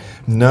 is that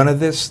none of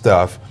this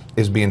stuff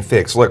is being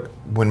fixed. Look,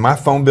 when my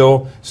phone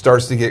bill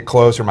starts to get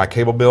close, or my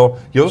cable bill,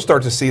 you'll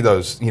start to see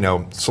those,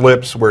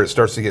 slips where it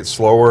starts to get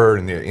slower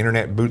and the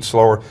internet boots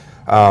slower.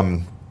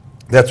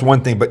 That's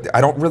one thing, but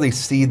I don't really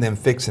see them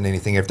fixing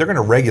anything. If they're going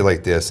to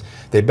regulate this,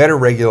 they better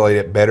regulate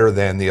it better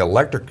than the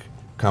electric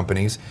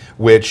companies,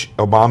 which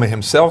Obama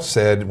himself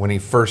said when he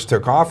first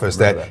took office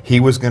that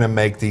he was going to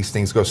make these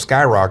things go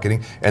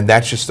skyrocketing, and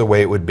that's just the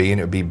way it would be, and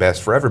it would be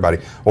best for everybody.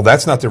 Well,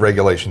 that's not the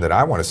regulation that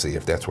I want to see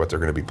if that's what they're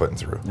going to be putting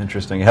through.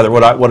 Interesting. Heather,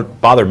 what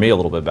bothered me a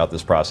little bit about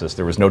this process,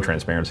 there was no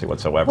transparency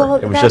whatsoever. Well,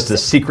 it was just a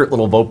secret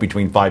little vote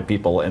between 5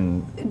 people,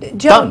 and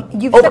Joe, done.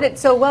 you've Over. said it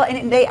so well,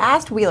 and they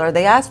asked Wheeler,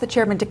 they asked the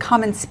chairman to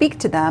come and speak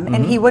to them,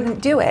 and he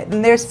wouldn't do it.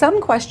 And there's some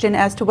question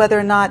as to whether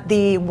or not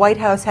the White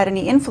House had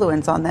any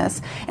influence on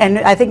this, and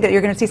I think that you're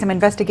going to see some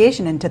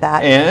investigation into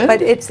that. And?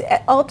 But it's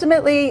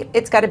ultimately,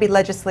 it's got to be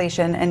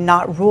legislation and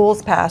not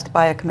rules passed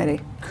by a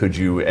committee. Could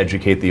you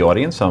educate the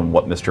audience on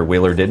what Mr.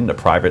 Wheeler did in a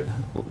private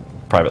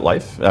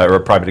life, or a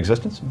private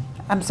existence?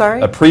 I'm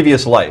sorry? A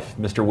previous life,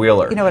 Mr.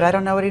 Wheeler. You know what, I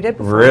don't know what he did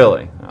before.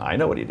 Really? I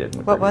know what he did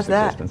in a What was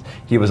previous that? existence.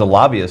 He was a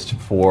lobbyist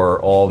for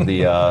all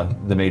the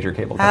major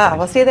cable companies.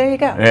 Well, see, there you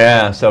go.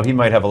 Yeah, so he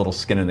might have a little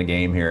skin in the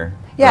game here.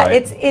 Yeah,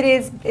 right?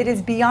 it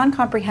is beyond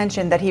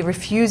comprehension that he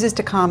refuses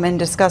to come and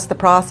discuss the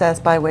process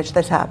by which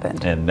this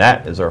happened. And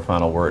that is our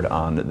final word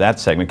on that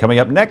segment. Coming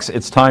up next,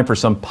 it's time for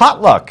some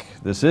potluck.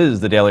 This is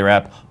the Daily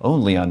Wrap,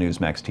 only on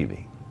Newsmax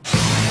TV.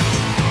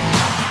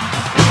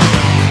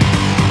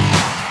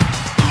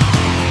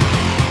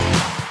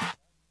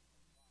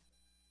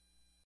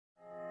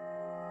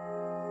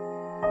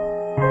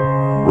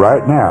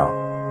 Right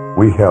now,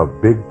 we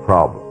have big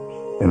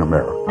problems in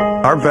America.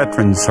 Our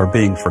veterans are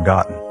being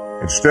forgotten.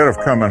 Instead of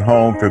coming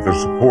home to the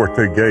support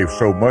they gave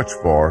so much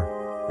for,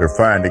 they're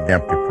finding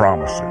empty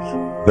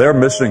promises. They're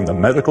missing the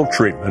medical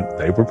treatment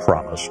they were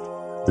promised,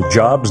 the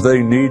jobs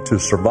they need to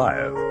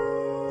survive,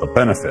 the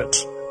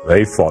benefits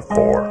they fought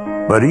for.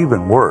 But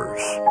even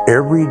worse,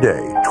 every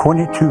day,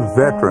 22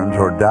 veterans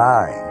are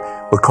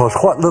dying because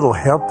what little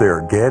help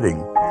they're getting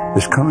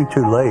is coming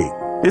too late.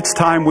 It's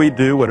time we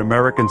do what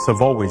Americans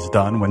have always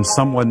done when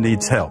someone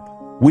needs help.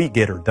 We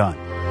get her done.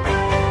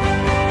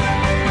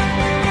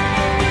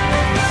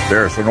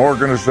 There's an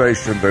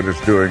organization that is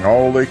doing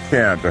all they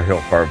can to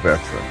help our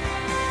veterans.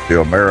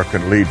 the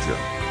American Legion.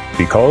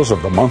 Because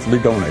of the monthly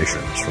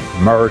donations from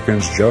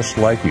Americans just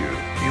like you,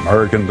 the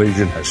American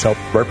Legion has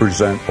helped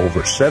represent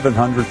over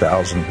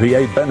 700,000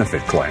 VA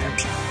benefit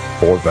claims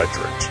for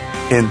veterans.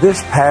 In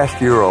this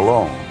past year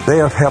alone, they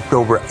have helped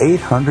over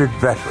 800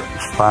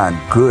 veterans find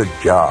good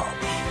jobs.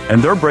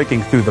 And they're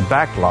breaking through the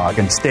backlog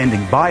and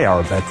standing by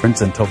our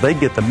veterans until they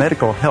get the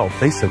medical help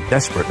they so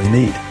desperately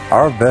need.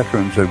 Our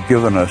veterans have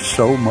given us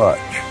so much.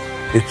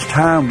 It's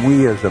time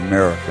we as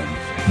Americans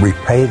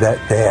repay that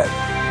debt.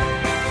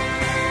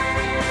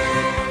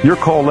 Your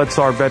call lets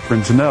our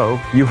veterans know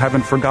you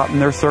haven't forgotten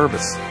their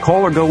service.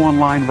 Call or go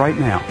online right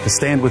now to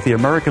stand with the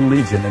American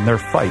Legion in their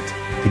fight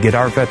to get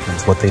our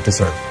veterans what they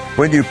deserve.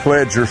 When you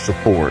pledge your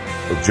support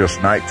of just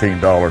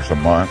 $19 a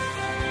month,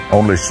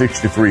 only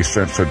 63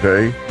 cents a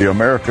day, the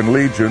American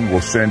Legion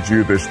will send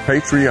you this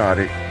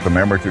patriotic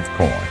commemorative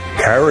coin.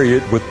 Carry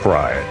it with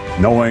pride,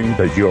 knowing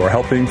that you are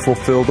helping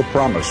fulfill the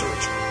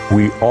promises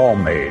we all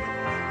made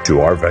to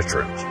our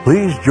veterans.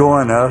 Please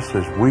join us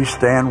as we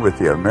stand with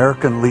the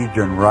American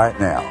Legion right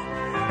now,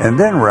 and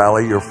then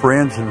rally your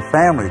friends and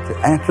family to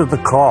answer the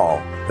call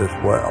as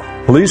well.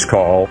 Please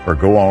call or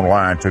go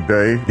online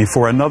today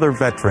before another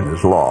veteran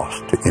is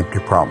lost to empty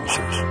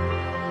promises.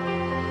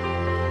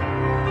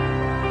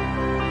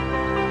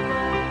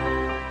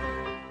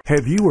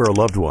 Have you or a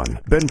loved one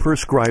been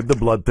prescribed the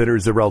blood thinner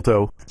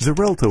Xarelto?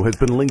 Xarelto has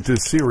been linked to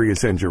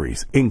serious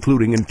injuries,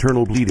 including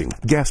internal bleeding,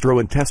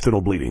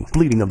 gastrointestinal bleeding,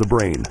 bleeding of the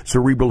brain,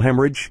 cerebral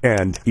hemorrhage,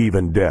 and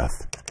even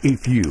death.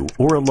 If you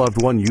or a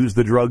loved one use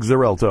the drug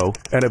Xarelto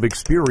and have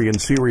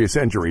experienced serious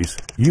injuries,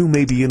 you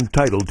may be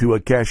entitled to a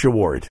cash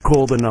award.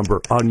 Call the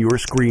number on your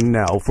screen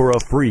now for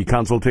a free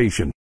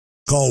consultation.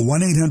 Call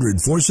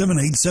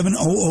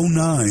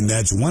 1-800-478-7009.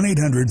 That's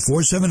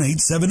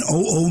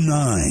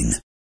 1-800-478-7009.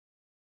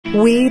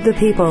 We, the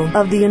people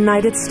of the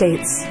United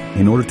States,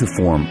 in order to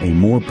form a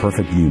more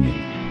perfect union,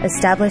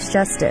 establish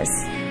justice,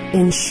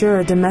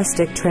 ensure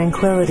domestic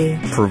tranquility,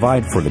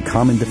 provide for the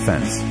common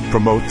defense,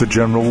 promote the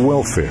general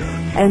welfare,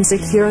 and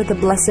secure the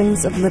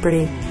blessings of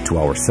liberty to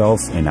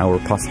ourselves and our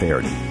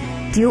posterity.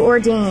 Do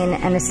ordain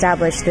and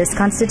establish this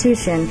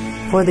Constitution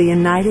for the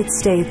United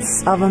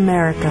States of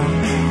America.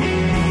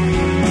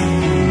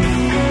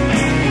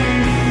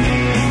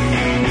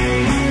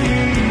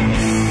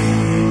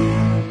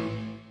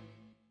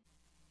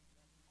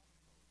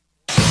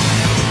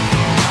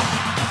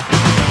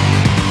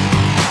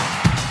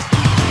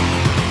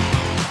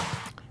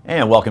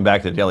 And welcome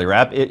back to the Daily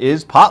Wrap. It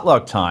is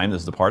potluck time.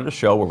 This is the part of the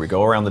show where we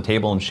go around the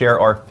table and share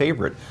our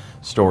favorite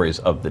stories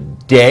of the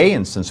day.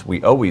 And since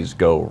we always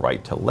go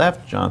right to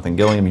left, Jonathan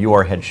Gilliam, you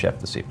are head chef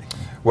this evening.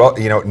 Well,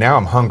 you know, now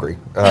I'm hungry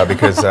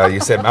because you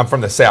said I'm from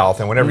the South,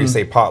 and whenever you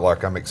say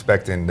potluck, I'm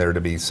expecting there to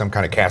be some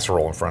kind of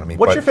casserole in front of me.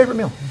 What's your favorite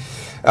meal?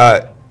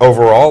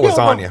 Overall,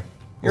 lasagna.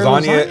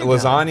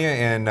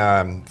 Lasagna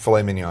and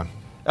filet mignon.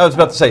 I was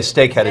about to say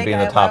steak had to be in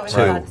the top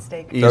two,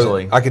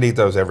 easily. I could eat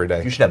those every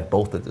day. You should have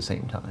both at the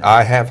same time.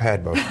 I have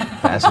had both.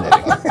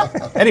 Fascinating.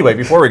 Anyway,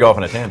 before we go off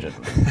on a tangent,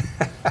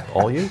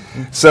 all you?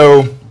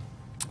 So,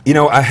 you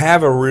know, I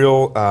have a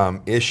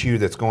real issue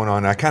that's going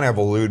on. I kind of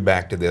allude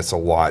back to this a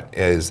lot,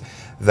 is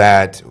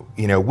that,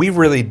 you know, we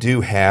really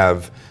do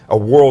have a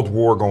world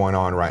war going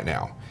on right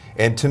now.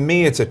 And to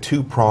me, it's a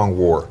two-pronged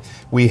war.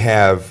 We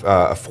have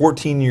a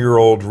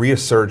 14-year-old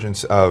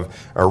reemergence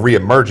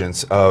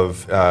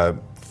of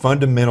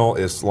fundamental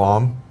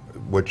Islam,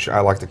 which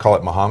I like to call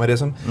it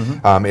Mohammedism.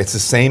 It's the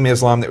same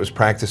Islam that was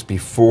practiced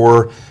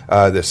before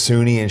the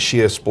Sunni and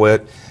Shia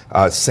split.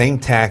 Same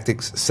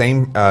tactics,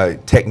 same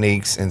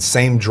techniques, and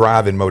same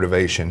drive and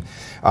motivation.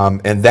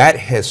 And that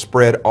has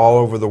spread all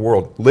over the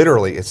world.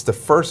 Literally, it's the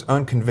first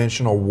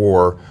unconventional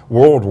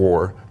world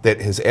war that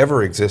has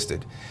ever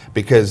existed.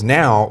 Because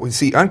now, we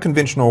see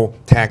unconventional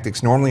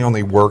tactics normally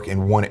only work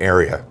in one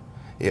area.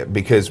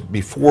 Because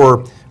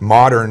before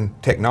modern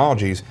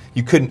technologies,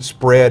 you couldn't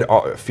spread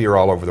fear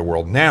all over the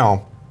world.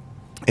 Now,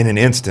 in an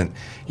instant,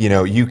 you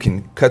know, you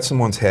can cut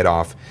someone's head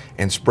off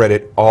and spread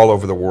it all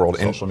over the world.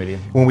 Social media.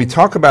 When we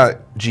talk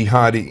about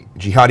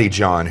Jihadi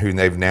John, who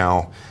they've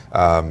now,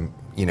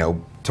 you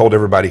know, told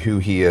everybody who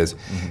he is,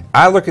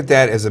 I look at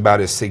that as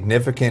about as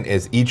significant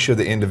as each of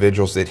the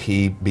individuals that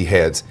he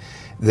beheads.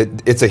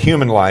 That it's a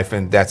human life,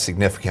 and that's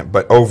significant.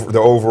 But over the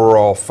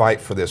overall fight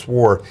for this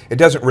war, it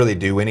doesn't really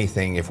do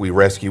anything if we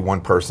rescue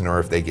one person or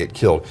if they get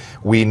killed.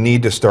 We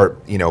need to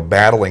start, you know,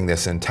 battling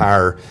this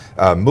entire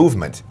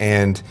movement.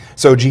 And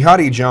so,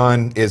 Jihadi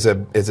John is a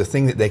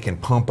thing that they can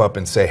pump up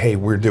and say, "Hey,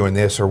 we're doing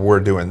this or we're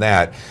doing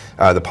that."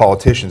 The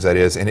politicians, that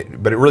is,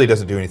 but it really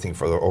doesn't do anything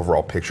for the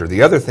overall picture.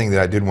 The other thing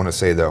that I did want to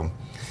say, though,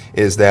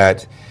 is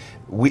that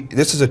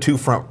this is a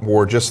two-front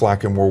war, just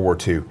like in World War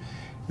II.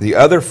 The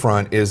other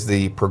front is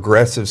the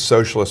progressive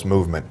socialist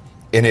movement,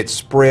 and it's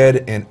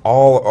spread in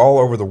all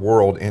over the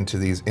world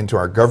into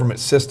our government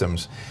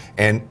systems,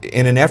 and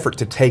in an effort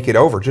to take it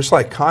over, just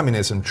like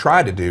communism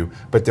tried to do,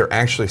 but they're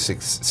actually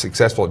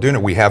successful at doing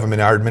it. We have them in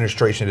our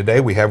administration today.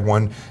 We have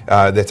one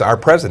that's our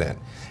president,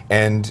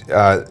 and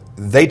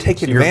they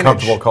take advantage. You're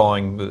comfortable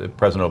calling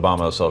President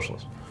Obama a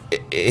socialist?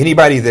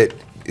 Anybody that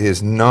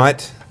is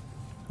not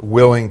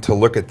willing to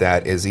look at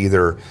that as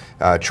either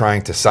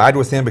trying to side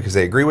with him because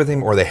they agree with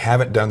him or they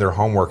haven't done their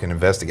homework and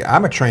investigate.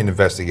 I'm a trained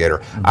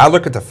investigator. I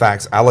look at the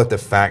facts. I let the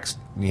facts,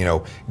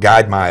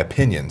 guide my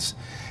opinions.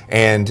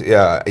 And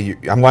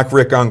I'm like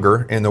Rick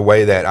Unger in the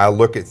way that I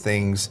look at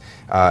things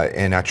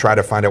and I try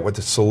to find out what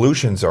the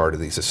solutions are to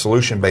these, a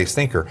solution-based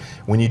thinker.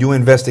 When you do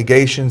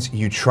investigations,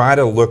 you try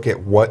to look at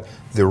what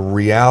the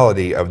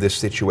reality of this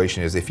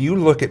situation is. If you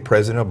look at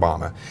President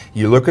Obama,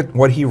 you look at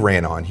what he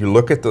ran on, you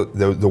look at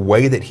the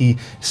way that he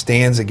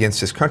stands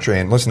against his country,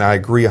 and listen, I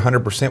agree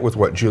 100% with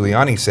what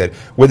Giuliani said,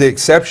 with the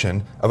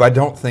exception of I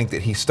don't think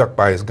that he stuck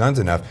by his guns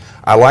enough.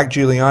 I like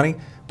Giuliani,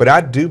 but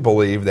I do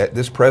believe that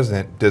this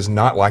president does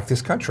not like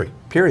this country,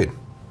 period.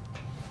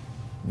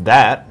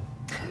 That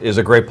is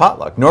a great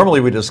potluck. Normally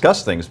we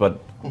discuss things, but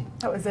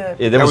that was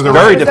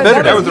very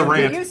definitive. That was a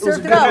rant. You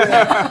served it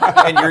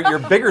up. And you're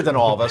bigger than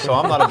all of us, so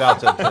I'm not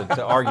about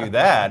to argue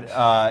that.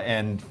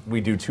 And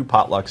we do 2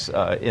 potlucks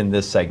in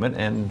this segment,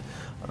 and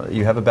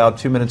you have about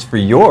 2 minutes for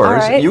yours.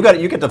 Right. You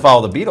get to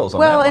follow the Beatles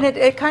on that one. And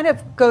it kind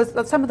of goes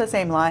some of the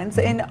same lines.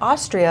 In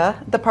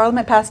Austria, the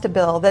parliament passed a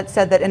bill that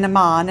said that an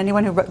imam,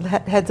 anyone who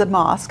heads a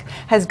mosque,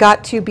 has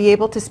got to be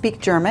able to speak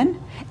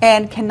German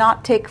and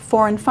cannot take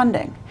foreign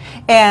funding.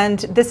 And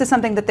this is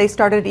something that they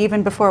started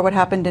even before what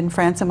happened in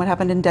France and what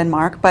happened in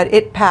Denmark, but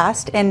it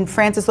passed, and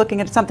France is looking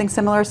at something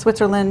similar,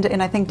 Switzerland,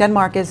 and I think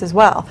Denmark is as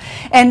well.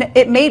 And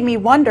it made me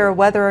wonder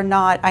whether or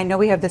not, I know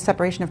we have the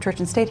separation of church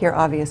and state here,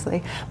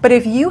 obviously, but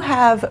if you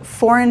have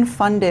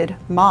foreign-funded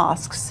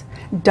mosques,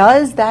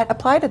 does that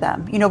apply to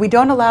them? We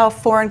don't allow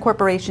foreign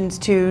corporations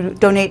to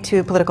donate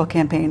to political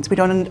campaigns. We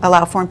don't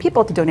allow foreign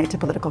people to donate to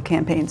political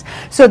campaigns.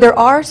 So there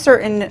are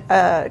certain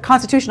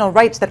constitutional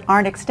rights that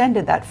aren't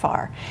extended that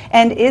far.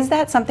 And is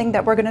that something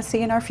that we're going to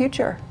see in our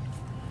future?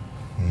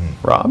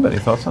 Rob, any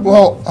thoughts on that?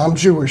 Well, I'm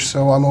Jewish,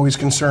 so I'm always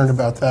concerned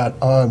about that.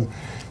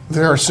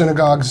 There are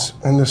synagogues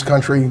in this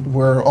country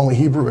where only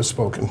Hebrew is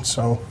spoken,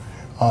 so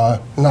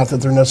not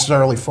that they're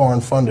necessarily foreign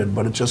funded,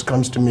 but it just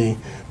comes to me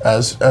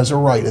as a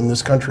right in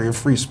this country of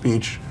free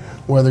speech,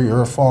 whether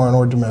you're a foreign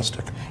or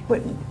domestic.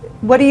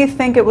 What do you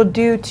think it will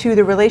do to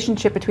the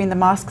relationship between the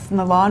mosques and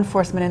the law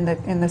enforcement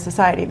in the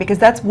society? Because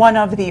that's one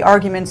of the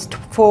arguments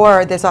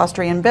for this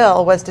Austrian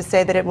bill, was to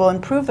say that it will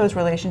improve those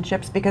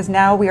relationships because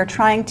now we are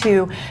trying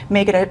to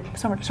make it a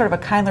sort of a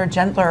kinder,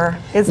 gentler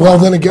Islam. Well,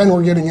 then again,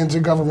 we're getting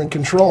into government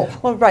control.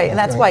 Well, right, and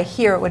that's why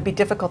here it would be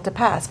difficult to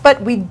pass.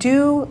 But we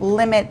do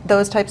limit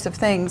those types of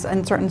things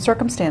in certain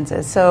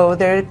circumstances, so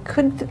there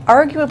could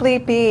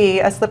arguably be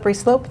a slippery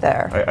slope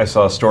there. I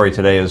saw a story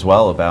today as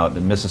well about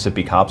the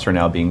Mississippi cops are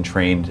now being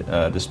trained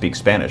to speak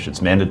Spanish.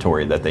 It's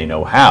mandatory that they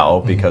know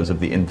how because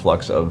of the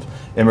influx of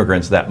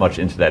immigrants that much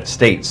into that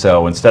state.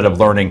 So instead of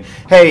learning,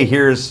 hey,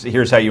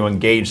 here's how you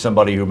engage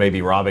somebody who may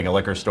be robbing a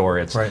liquor store,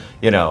 it's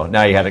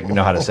now you have to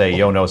know how to say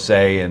yo no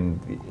say and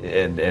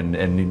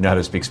you know how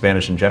to speak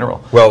Spanish in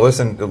general. Well,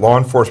 listen, law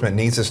enforcement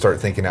needs to start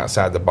thinking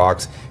outside the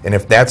box, and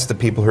if that's the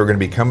people who are going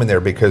to be coming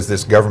there because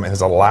this government has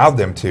allowed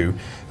them to,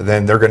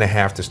 then they're going to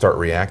have to start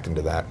reacting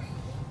to that.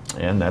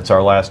 And that's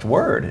our last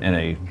word in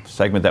a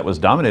segment that was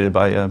dominated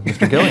by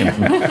Mr. Gilliam.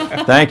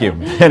 Thank you.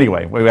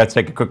 Anyway, we have to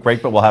take a quick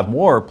break, but we'll have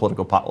more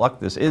political potluck.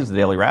 This is the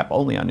Daily Wrap,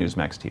 only on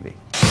Newsmax TV.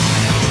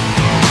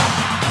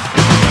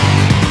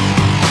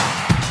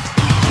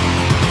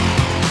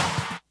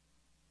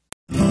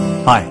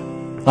 Hi,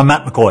 I'm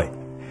Matt McCoy.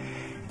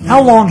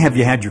 How long have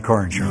you had your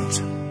car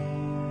insurance?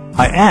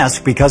 I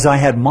ask because I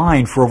had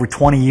mine for over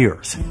 20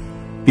 years.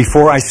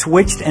 Before I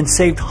switched and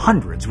saved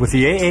hundreds with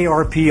the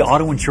AARP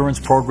auto insurance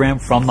program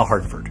from the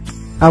Hartford.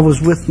 I was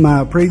with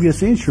my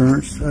previous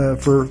insurance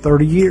for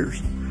 30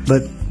 years,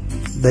 but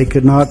they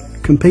could not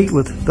compete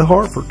with the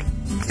Hartford.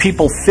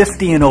 People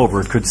 50 and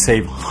over could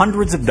save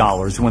hundreds of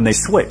dollars when they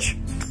switch.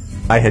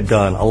 I had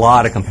done a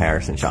lot of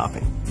comparison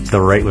shopping. The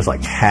rate was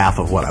like half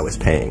of what I was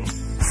paying.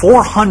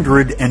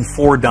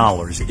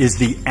 $404 is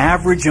the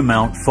average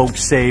amount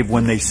folks save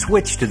when they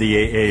switch to the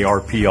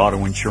AARP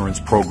auto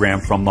insurance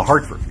program from the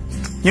Hartford.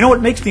 You know,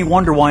 it makes me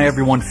wonder why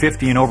everyone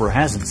 50 and over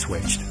hasn't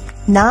switched.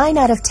 9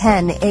 out of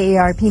 10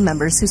 AARP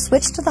members who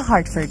switch to the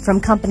Hartford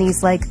from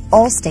companies like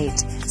Allstate,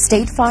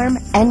 State Farm,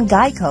 and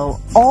Geico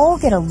all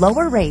get a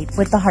lower rate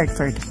with the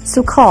Hartford.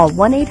 So call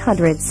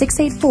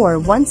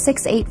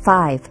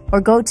 1-800-684-1685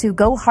 or go to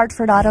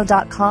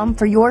gohartfordauto.com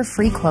for your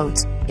free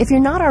quote. If you're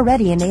not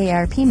already an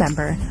AARP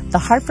member, the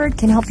Hartford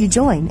can help you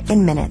join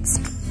in minutes.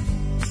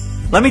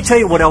 Let me tell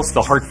you what else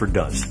the Hartford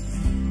does.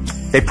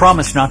 They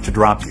promise not to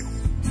drop you,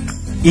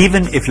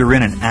 even if you're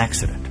in an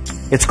accident.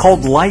 It's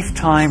called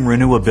lifetime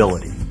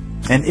renewability,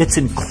 and it's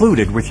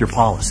included with your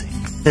policy.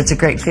 It's a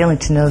great feeling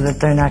to know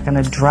that they're not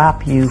going to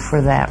drop you for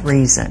that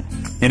reason.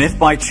 And if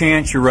by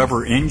chance you're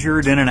ever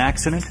injured in an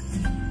accident,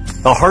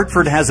 the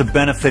Hartford has a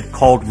benefit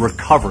called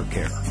Recover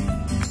Care.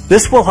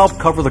 This will help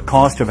cover the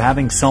cost of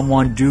having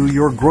someone do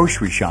your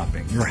grocery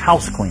shopping, your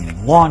house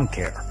cleaning, lawn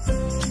care,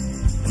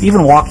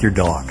 even walk your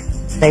dog.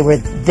 They were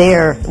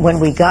there when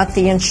we got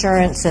the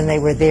insurance, and they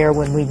were there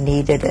when we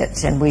needed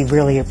it, and we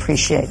really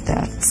appreciate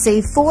that.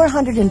 Save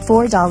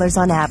 $404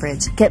 on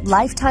average, get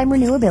lifetime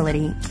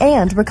renewability,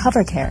 and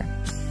Recover Care.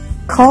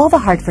 Call the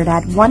Hartford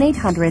at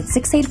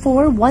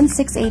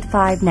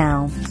 1-800-684-1685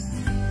 now.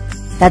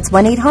 That's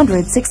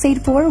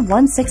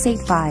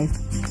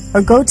 1-800-684-1685.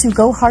 Or go to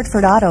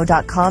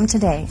GoHartfordAuto.com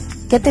today.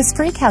 Get this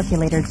free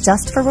calculator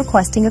just for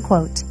requesting a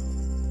quote.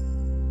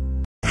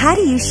 How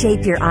do you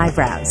shape your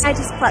eyebrows? I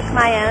just pluck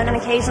my own, and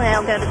occasionally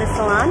I'll go to the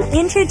salon.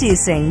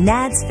 Introducing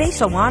Nad's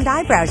Facial Wand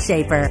Eyebrow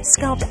Shaper.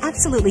 Sculpt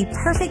absolutely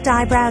perfect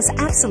eyebrows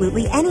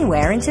absolutely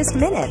anywhere in just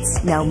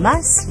minutes. No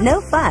muss, no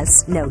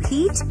fuss, no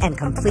heat, and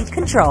complete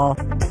control.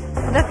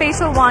 The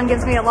facial wand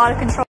gives me a lot of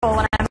control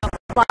when I'm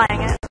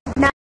applying it.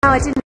 No,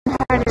 it didn't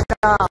hurt at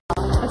all.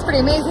 That's pretty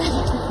amazing.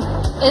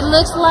 It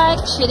looks like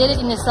she did it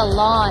in the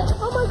salon.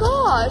 Oh my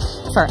gosh.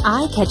 For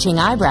eye-catching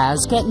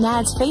eyebrows, get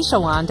Nad's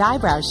Facial Wand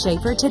Eyebrow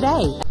Shaper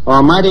today.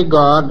 Almighty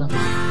God,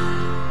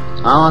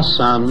 our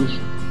sons,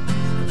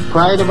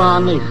 pride of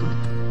our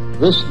nation,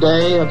 this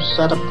day have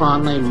set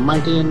upon a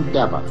mighty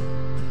endeavor,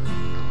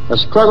 a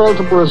struggle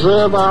to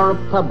preserve our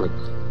republic.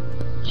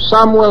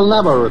 Some will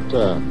never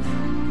return.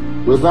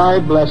 With thy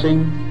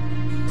blessing,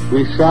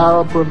 we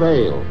shall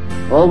prevail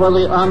over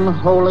the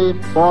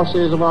unholy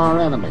forces of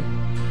our enemy.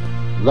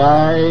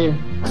 Thy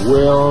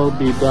will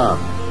be done,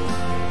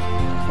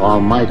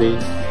 Almighty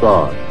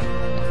God.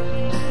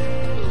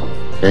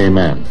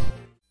 Amen.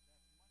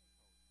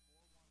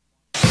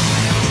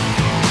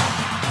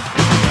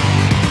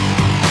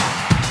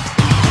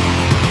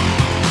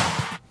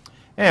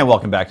 And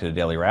welcome back to the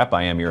Daily Wrap.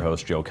 I am your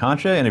host, Joe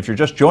Concha, and if you're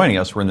just joining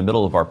us, we're in the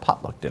middle of our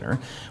potluck dinner,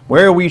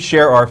 where we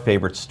share our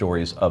favorite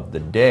stories of the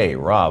day.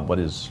 Rob, what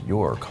is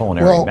your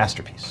culinary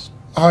masterpiece?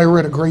 I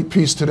read a great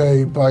piece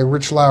today by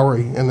Rich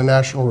Lowry in the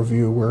National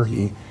Review where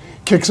he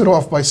kicks it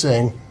off by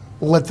saying,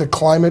 "Let the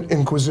climate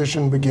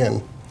inquisition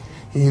begin."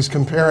 He's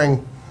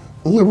comparing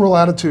liberal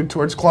attitude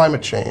towards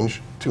climate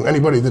change to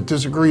anybody that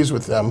disagrees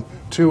with them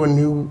to a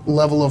new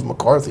level of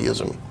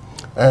McCarthyism.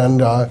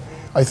 And I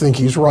think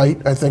he's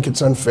right. I think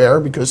it's unfair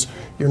because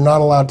you're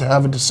not allowed to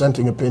have a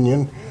dissenting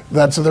opinion.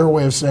 That's their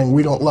way of saying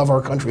we don't love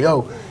our country.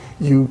 Oh,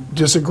 you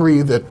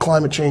disagree that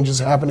climate change is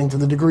happening to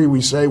the degree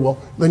we say, well,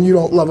 then you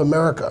don't love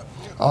America.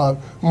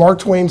 Mark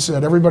Twain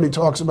said, everybody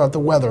talks about the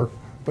weather,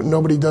 but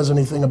nobody does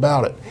anything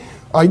about it.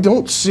 I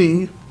don't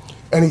see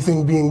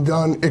anything being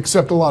done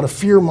except a lot of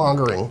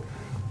fear-mongering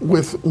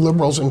with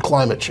liberals and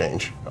climate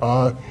change.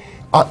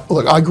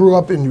 Look, I grew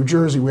up in New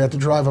Jersey. We had to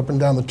drive up and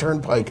down the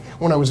turnpike.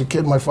 When I was a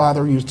kid, my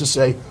father used to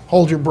say,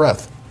 hold your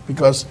breath,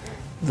 because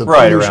the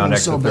pollution around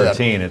is so exit bad.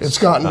 13, It's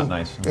gotten, not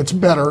nice. It's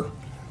better.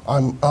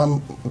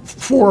 I'm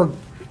for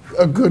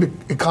a good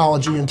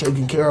ecology and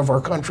taking care of our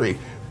country,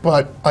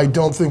 but I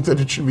don't think that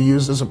it should be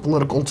used as a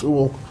political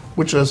tool,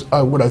 which is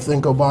what I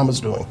think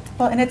Obama's doing.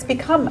 Well, and it's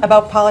become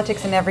about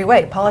politics in every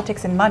way,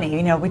 politics and money.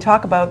 You know, we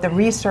talk about the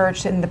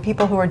research, and the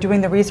people who are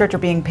doing the research are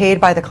being paid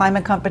by the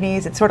climate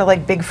companies. It's sort of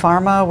like big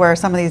pharma, where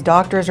some of these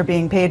doctors are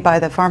being paid by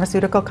the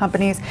pharmaceutical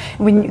companies.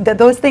 When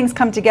those things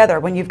come together,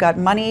 when you've got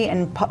money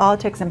and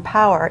politics and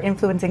power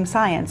influencing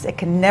science, it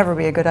can never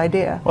be a good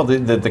idea. Well,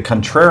 the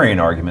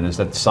contrarian argument is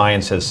that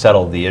science has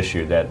settled the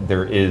issue, that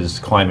there is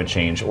climate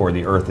change or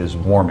the Earth is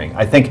warming.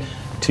 I think,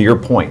 to your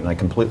point, and I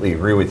completely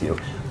agree with you,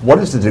 what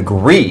is the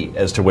degree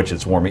as to which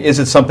it's warming? Is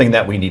it something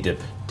that we need to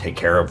take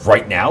care of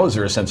right now? Is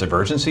there a sense of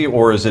urgency,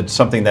 or is it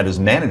something that is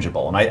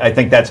manageable? And I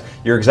think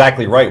you're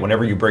exactly right.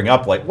 Whenever you bring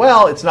up, like,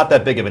 well, it's not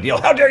that big of a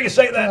deal. How dare you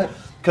say that?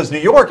 Because New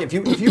York, if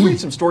you read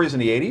some stories in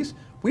the 80s,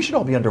 we should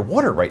all be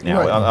underwater right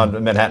now.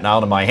 On Manhattan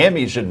Island and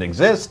Miami shouldn't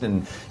exist.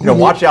 And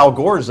watch Al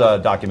Gore's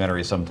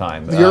documentary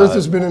sometime. The Earth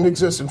has been in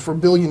existence for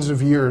billions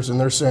of years, and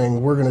they're saying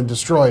we're going to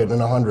destroy it in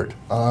 100.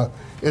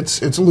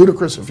 It's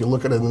ludicrous if you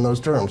look at it in those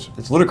terms.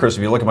 It's ludicrous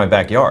if you look at my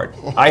backyard.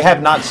 I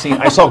have not seen,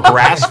 I saw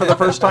grass for the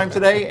first time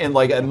today in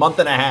like a month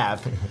and a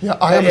half. Yeah,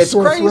 I have a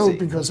sore throat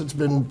because it's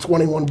been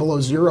 21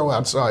 below zero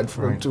outside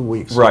for 2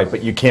 weeks. Right,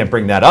 but you can't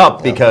bring that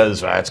up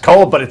because it's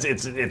cold, but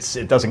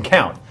it doesn't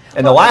count.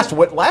 And the last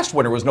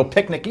winter was no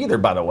picnic either,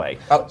 by the way.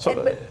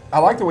 I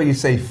like the way you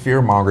say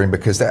fear-mongering,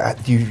 because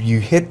you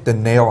hit the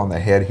nail on the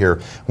head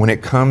here when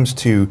it comes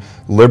to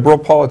liberal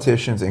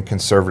politicians and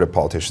conservative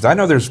politicians. I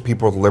know there's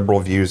people with liberal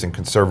views and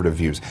conservative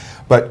views,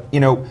 but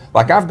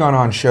like I've gone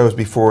on shows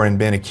before and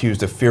been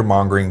accused of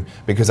fear-mongering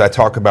because I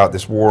talk about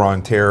this war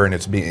on terror and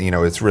it's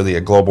really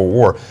a global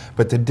war.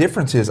 But the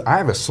difference is I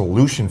have a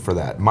solution for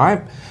that.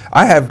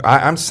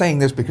 I'm saying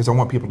this because I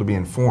want people to be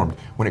informed.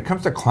 When it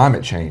comes to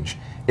climate change,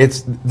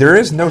 there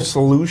is no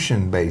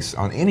solution based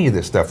on any of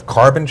this stuff.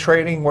 Carbon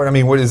trading,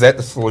 what is that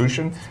the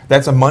solution?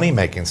 That's a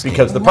money-making scheme.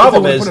 Because the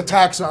problem is, put a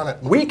tax on it.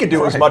 We can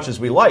do as much as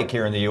we like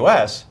here in the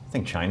U.S. I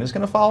think China's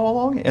going to follow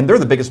along, and they're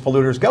the biggest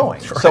polluters going.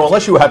 Right. So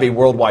unless you have a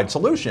worldwide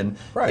solution,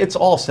 it's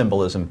all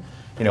symbolism,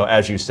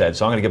 as you said.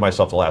 So I'm going to give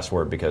myself the last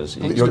word, because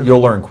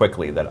you'll learn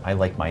quickly that I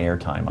like my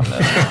airtime on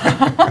this.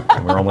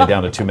 And we're only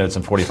down to 2 minutes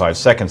and 45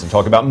 seconds to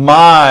talk about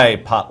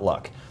my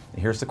potluck.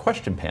 Here's the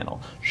question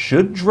panel.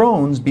 Should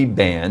drones be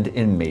banned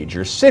in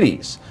major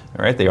cities?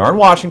 All right, they are in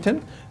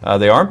Washington,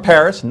 they are in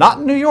Paris, not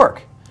in New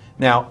York.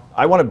 Now,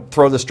 I want to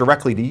throw this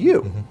directly to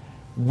you.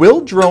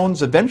 Will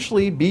drones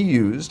eventually be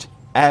used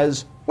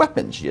as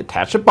weapons? You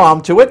attach a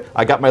bomb to it.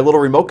 I got my little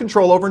remote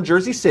control over in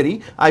Jersey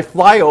City. I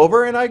fly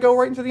over and I go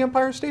right into the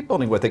Empire State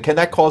Building with it. Can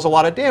that cause a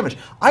lot of damage?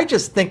 I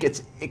just think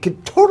it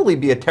could totally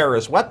be a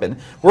terrorist weapon.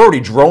 We're already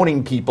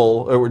droning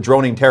people, or we're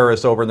droning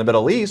terrorists over in the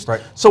Middle East.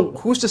 Right. So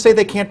who's to say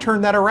they can't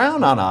turn that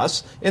around on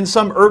us in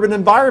some urban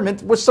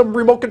environment with some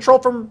remote control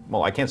from,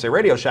 well, I can't say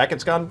Radio Shack,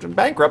 it's gone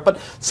bankrupt, but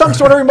some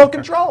sort of remote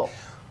control.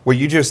 Well,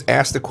 you just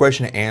asked the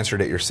question and answered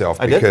it yourself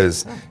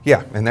because,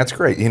 yeah, and that's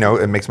great. You know,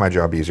 it makes my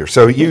job easier.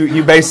 So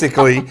you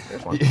basically,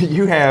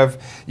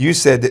 you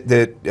said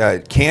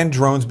that can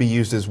drones be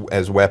used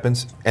as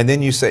weapons? And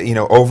then you say, you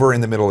know, over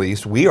in the Middle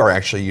East, we are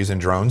actually using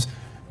drones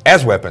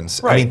as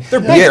weapons. Right. I mean, they're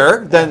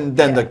bigger than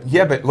the...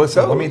 Yeah, but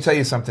listen, let me tell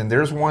you something.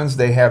 There's ones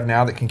they have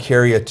now that can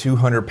carry a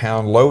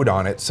 200-pound load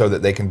on it so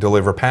that they can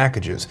deliver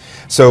packages.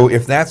 So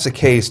if that's the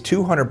case,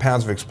 200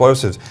 pounds of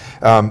explosives.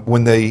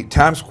 When the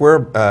Times Square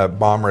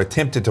bomber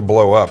attempted to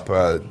blow up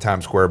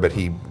Times Square, but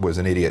he was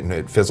an idiot and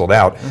it fizzled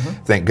out,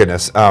 thank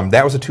goodness,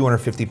 that was a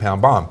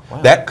 250-pound bomb.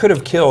 Wow. That could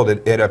have killed,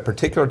 at a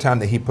particular time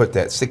that he put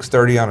that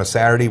 6:30 on a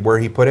Saturday where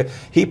he put it,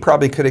 he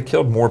probably could have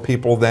killed more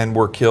people than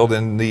were killed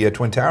in the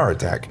Twin Tower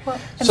attack. Well,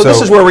 so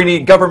this is where we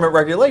need government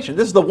regulation.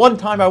 This is the one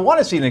time I want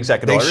to see an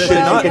executive order. Should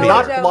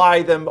not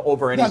fly them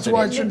over any That's city.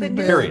 why it should be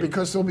banned,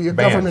 because there'll be a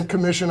government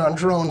commission on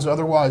drones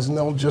otherwise, and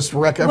they'll just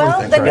wreck everything.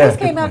 Well, the news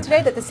came out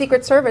today that the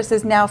Secret Service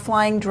is now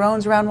flying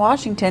drones around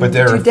Washington but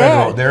they're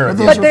today.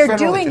 They're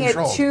doing it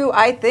to,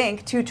 I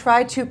think, to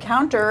try to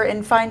counter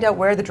and find out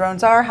where the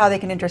drones are, how they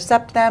can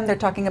intercept them. They're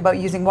talking about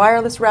using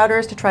wireless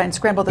routers to try and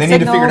scramble the signals.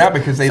 They need to figure it out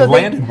because they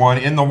landed one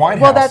in the White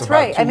House. Well, that's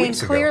right. I mean,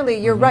 clearly,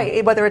 you're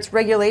right. Whether it's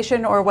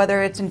regulation or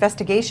whether it's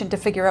investigation to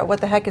figure out what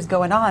the heck is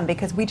going on,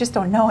 because we just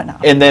don't know enough.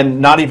 And then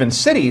not even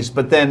cities,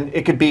 but then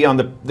it could be on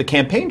the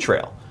campaign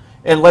trail.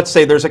 And let's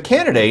say there's a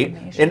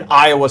candidate in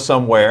Iowa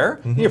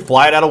somewhere, you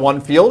fly it out of one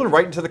field and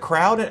right into the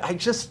crowd, and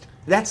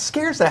that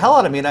scares the hell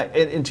out of me.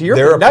 And to your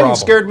point, now you've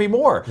scared me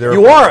more.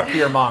 You are a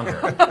fear monger.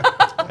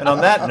 And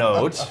on that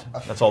note,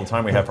 that's all the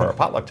time we have for our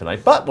potluck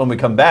tonight. But when we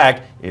come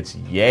back, it's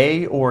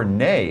yay or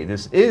nay.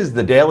 This is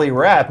the Daily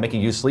Wrap,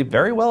 making you sleep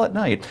very well at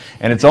night.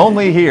 And it's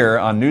only here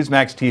on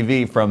Newsmax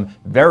TV from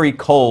very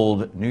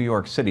cold New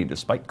York City,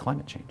 despite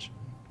climate change.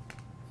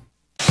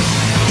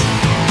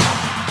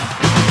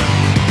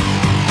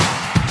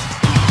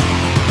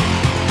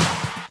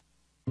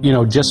 You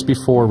know, just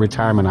before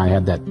retirement, I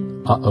had that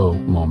uh-oh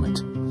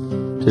moment.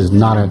 It is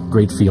not a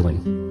great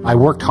feeling. I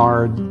worked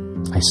hard,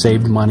 I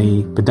saved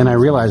money, but then I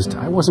realized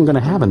I wasn't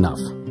going to have enough.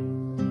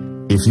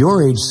 If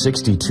you're age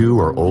 62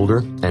 or older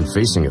and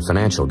facing a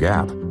financial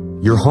gap,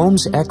 your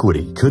home's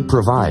equity could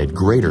provide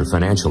greater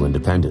financial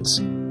independence.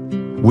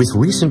 With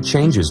recent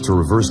changes to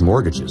reverse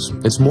mortgages,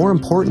 it's more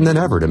important than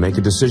ever to make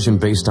a decision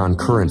based on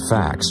current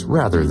facts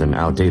rather than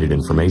outdated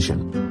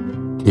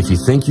information. If you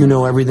think you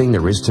know everything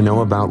there is to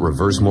know about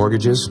reverse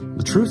mortgages,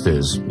 the truth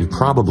is, you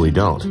probably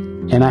don't.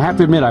 And I have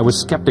to admit, I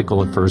was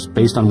skeptical at first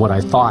based on what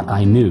I thought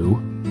I knew,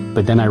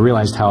 but then I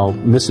realized how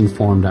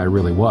misinformed I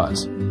really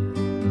was.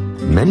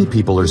 Many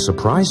people are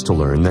surprised to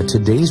learn that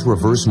today's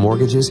reverse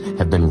mortgages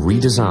have been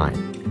redesigned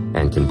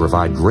and can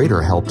provide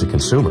greater help to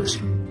consumers.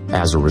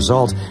 As a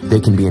result, they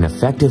can be an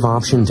effective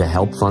option to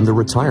help fund the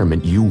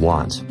retirement you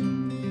want.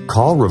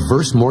 Call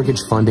Reverse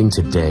Mortgage Funding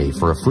today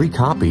for a free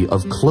copy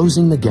of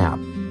Closing the Gap.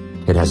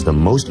 It has the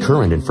most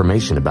current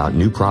information about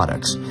new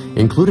products,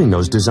 including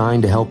those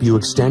designed to help you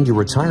extend your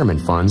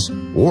retirement funds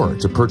or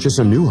to purchase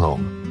a new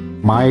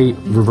home. My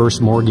reverse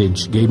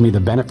mortgage gave me the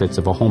benefits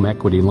of a home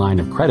equity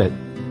line of credit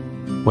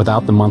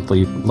without the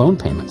monthly loan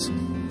payments,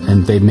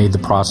 and they've made the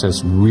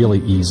process really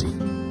easy.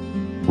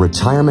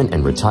 Retirement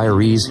and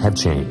retirees have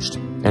changed,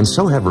 and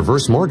so have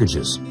reverse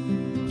mortgages.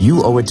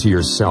 You owe it to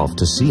yourself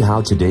to see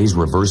how today's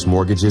reverse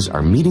mortgages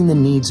are meeting the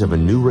needs of a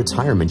new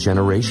retirement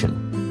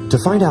generation. To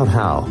find out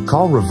how,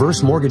 call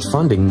Reverse Mortgage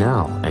Funding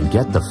now and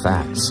get the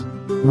facts.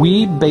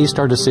 We based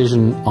our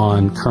decision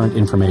on current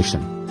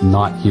information,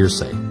 not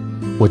hearsay,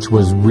 which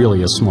was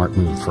really a smart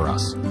move for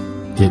us.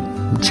 It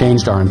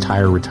changed our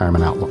entire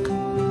retirement outlook.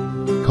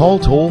 Call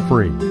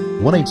toll-free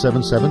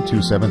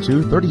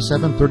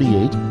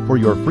 1-877-272-3738 for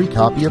your free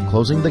copy of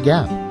Closing the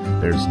Gap.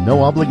 There's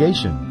no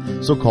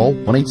obligation, so call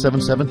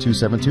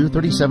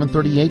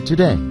 1-877-272-3738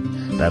 today.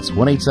 That's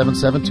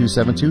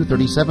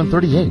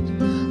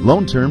 1-877-272-3738.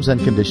 Loan terms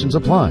and conditions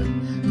apply.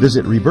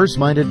 Visit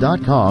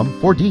reverseminded.com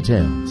for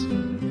details.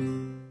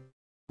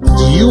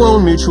 Do you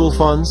own mutual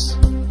funds?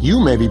 You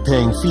may be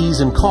paying fees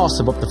and costs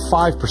of up to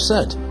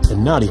 5%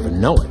 and not even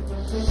know it.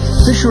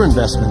 Fisher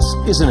Investments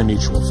isn't a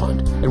mutual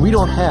fund, and we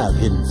don't have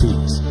hidden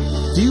fees.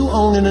 Do you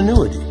own an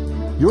annuity?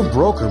 Your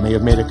broker may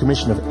have made a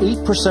commission of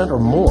 8% or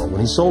more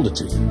when he sold it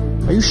to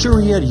you. Are you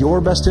sure he had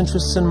your best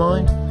interests in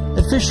mind?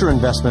 At Fisher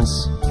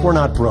Investments, we're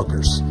not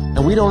brokers,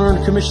 and we don't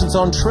earn commissions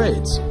on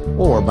trades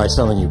or by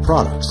selling you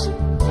products.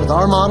 With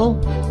our model,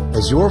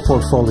 as your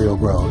portfolio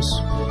grows,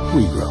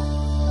 we grow.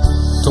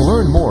 To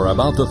learn more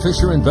about the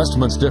Fisher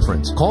Investments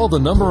difference, call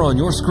the number on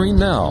your screen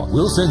now.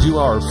 We'll send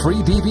you our free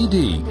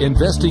DVD,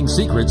 Investing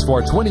Secrets for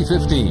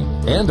 2015,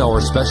 and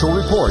our special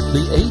report,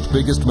 The 8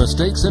 Biggest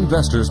Mistakes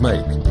Investors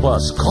Make.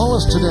 Plus, call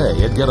us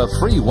today and get a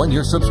free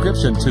 1-year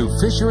subscription to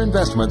Fisher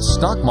Investments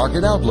Stock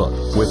Market Outlook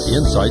with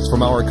insights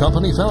from our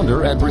company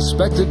founder and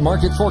respected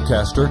market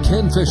forecaster,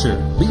 Ken Fisher.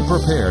 Be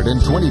prepared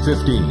in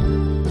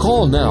 2015.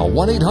 Call now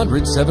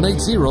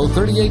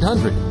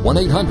 1-800-780-3800.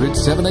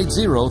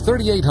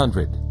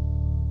 1-800-780-3800.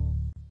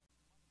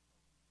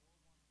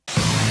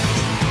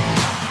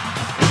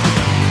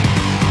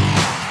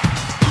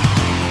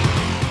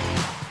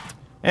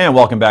 And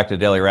welcome back to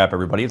Daily Wrap,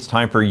 everybody. It's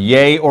time for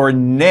Yay or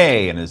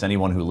Nay. And as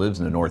anyone who lives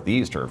in the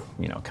Northeast or,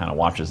 kind of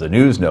watches the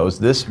news knows,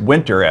 this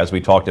winter, as we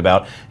talked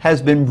about,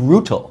 has been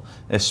brutal,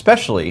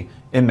 especially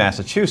in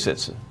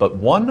Massachusetts. But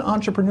one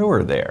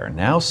entrepreneur there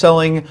now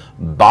selling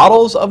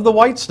bottles of the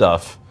white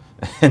stuff.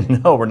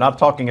 And no, we're not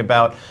talking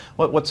about,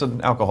 what's an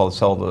alcohol that's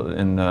sold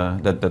in,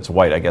 that's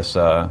white, I guess,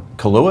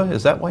 Kahlua,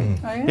 is that white?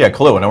 Oh, yeah. Yeah,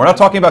 Kahlua. Now, we're not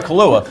talking about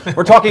Kahlua.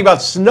 We're talking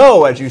about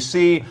snow, as you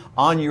see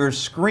on your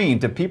screen,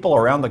 to people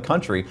around the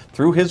country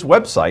through his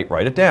website.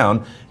 Write it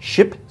down,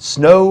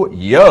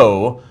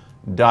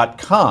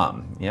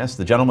 ShipSnowYo.com. Yes,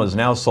 the gentleman has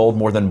now sold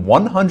more than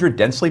 100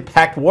 densely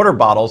packed water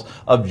bottles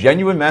of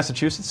genuine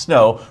Massachusetts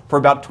snow for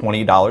about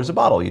 $20 a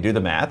bottle. You do the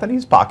math, and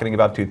he's pocketing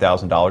about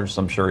 $2,000.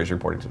 I'm sure he's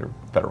reporting to the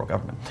federal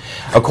government.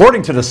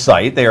 According to the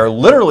site, they are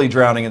literally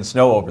drowning in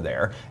snow over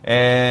there,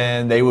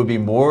 and they would be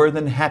more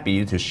than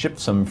happy to ship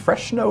some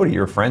fresh snow to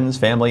your friends,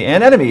 family,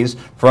 and enemies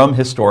from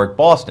historic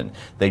Boston.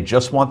 They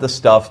just want the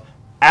stuff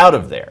out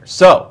of there.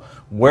 So,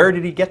 where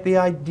did he get the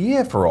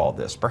idea for all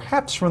this?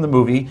 Perhaps from the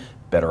movie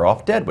Better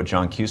Off Dead with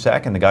John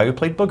Cusack and the guy who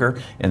played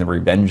Booger in the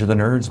Revenge of the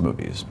Nerds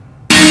movies.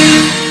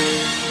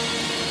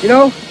 You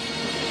know,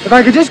 if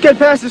I could just get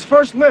past this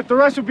first lift, the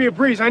rest would be a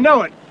breeze. I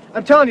know it.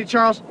 I'm telling you,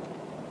 Charles.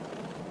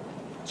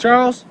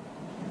 Charles?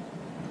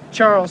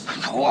 Charles.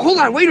 Oh, hold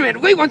on, wait a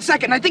minute. Wait 1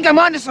 second. I think I'm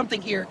onto something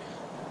here.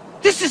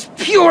 This is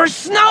pure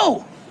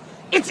snow.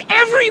 It's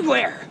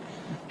everywhere.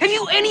 Have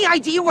you any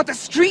idea what the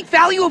street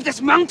value of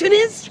this mountain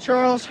is?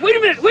 Charles. Wait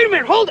a minute,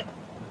 hold it.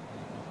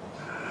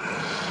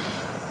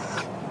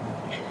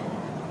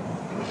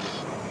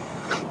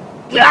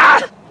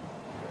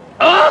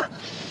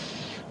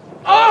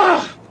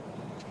 Ah!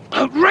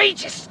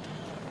 Outrageous!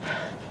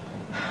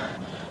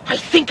 I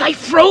think I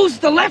froze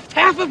the left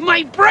half of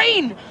my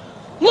brain!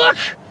 Look!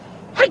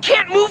 I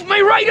can't move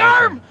my right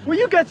arm! Will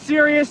you get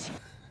serious?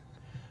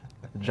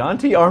 John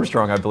T.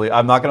 Armstrong, I believe.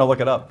 I'm not going to look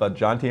it up, but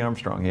John T.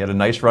 Armstrong. He had a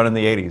nice run in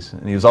the 80s.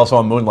 And he was also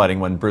on Moonlighting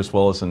when Bruce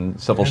Willis and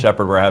Sybil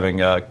Shepherd were having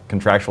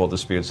contractual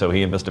disputes, so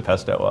he and Mr.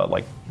 Pesto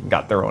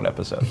got their own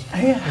episodes.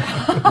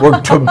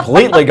 We're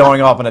completely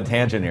going off on a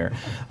tangent here.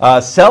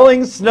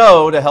 Selling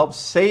snow to help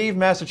save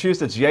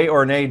Massachusetts, yay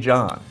or nay,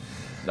 John?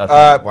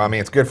 Well, I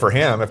mean, it's good for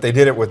him. If they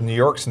did it with New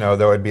York snow,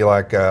 though, it'd be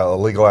like a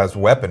legalized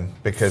weapon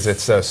because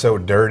it's so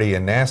dirty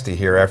and nasty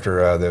here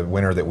after the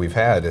winter that we've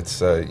had.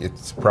 It's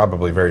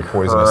probably very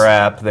poisonous.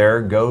 Crap,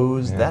 there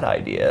goes that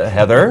idea.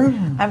 Heather?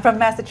 I'm from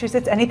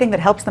Massachusetts. Anything that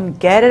helps them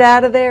get it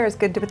out of there is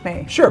good with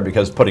me. Sure,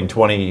 because putting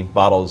 20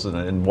 bottles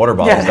in water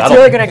bottles, that's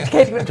really going to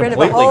get rid of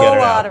a whole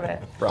lot of it.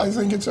 I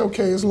think it's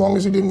okay as long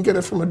as he didn't get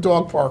it from a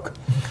dog park.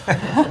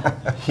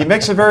 He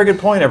makes a very good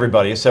point,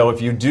 everybody. So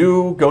if you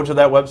do go to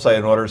that website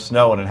and order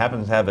snow and it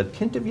happens to have a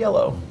tint of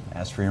yellow,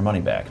 ask for your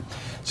money back.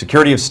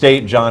 Secretary of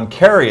State John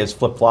Kerry has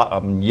flip-flopped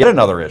on yet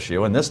another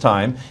issue, and this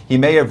time he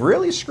may have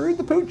really screwed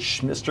the pooch.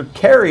 Mr.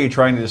 Kerry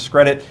trying to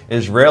discredit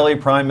Israeli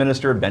Prime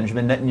Minister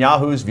Benjamin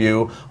Netanyahu's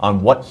view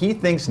on what he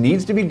thinks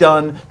needs to be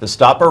done to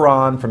stop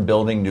Iran from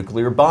building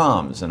nuclear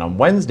bombs. And on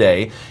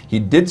Wednesday, he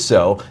did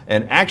so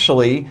and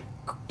actually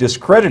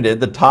discredited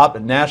the top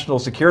national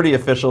security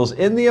officials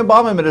in the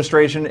Obama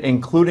administration,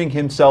 including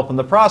himself in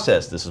the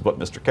process. This is what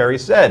Mr. Kerry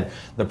said.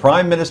 The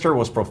Prime Minister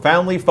was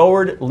profoundly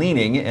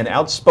forward-leaning and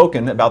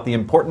outspoken about the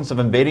importance of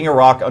invading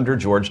Iraq under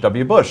George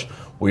W. Bush.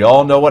 We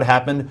all know what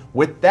happened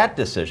with that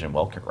decision.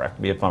 Well,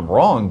 correct me if I'm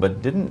wrong,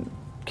 but didn't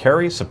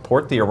Kerry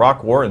support the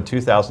Iraq War in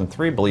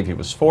 2003? I believe he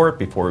was for it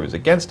before he was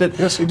against it.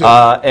 Yes, he did.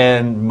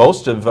 And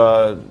most of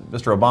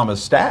Mr.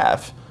 Obama's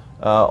staff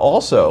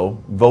also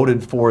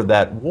voted for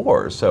that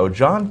war. So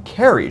John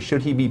Kerry,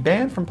 should he be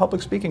banned from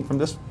public speaking from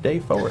this day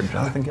forward?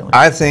 Jonathan Gilliam.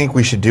 I think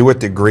we should do what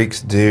the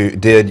Greeks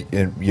did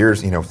in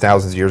years,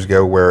 thousands of years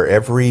ago, where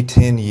every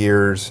 10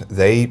 years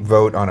they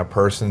vote on a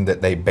person that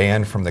they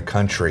ban from the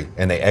country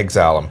and they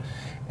exile them.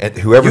 And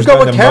whoever's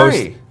done the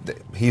most,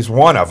 he's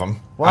one of them.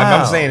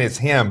 Wow. I'm saying it's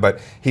him, but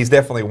he's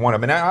definitely one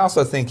of them. And I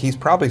also think he's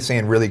probably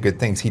saying really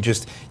good things.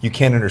 You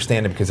can't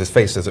understand him because his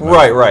face doesn't move.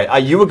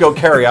 Right. You would go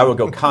Kerry, I would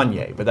go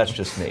Kanye, but that's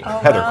just me.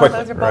 Heather, quickly.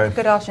 Those are both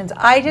good options.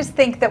 I just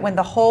think that when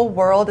the whole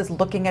world is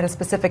looking at a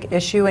specific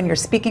issue and you're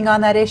speaking on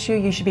that issue,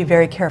 you should be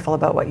very careful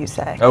about what you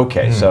say.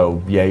 Okay,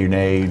 so yay or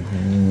nay?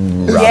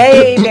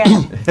 Yay,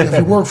 man. If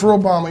you work for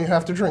Obama, you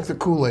have to drink the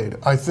Kool-Aid.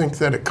 I think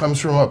that it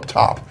comes from up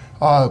top.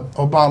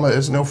 Obama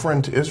is no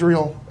friend to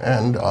Israel,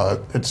 and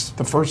it's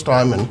the first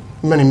time in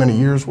many, many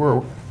years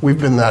where we've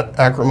been that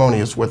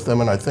acrimonious with them,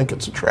 and I think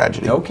it's a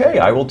tragedy. Okay,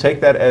 I will take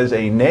that as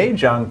a nay.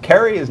 John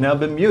Kerry has now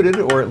been muted,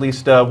 or at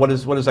least what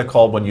is that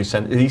called when you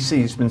send?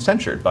 He's been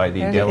censured by the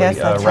Daily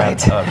Wrap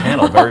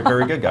panel. Very,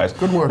 very good, guys.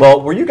 Good work.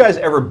 Well, were you guys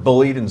ever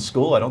bullied in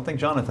school? I don't think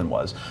Jonathan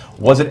was.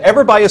 Was it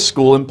ever by a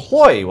school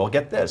employee? Well,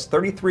 get this: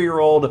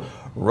 33-year-old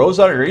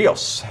Rosa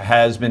Rios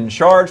has been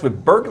charged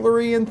with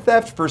burglary and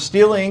theft for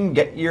stealing,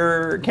 get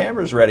your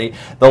cameras ready,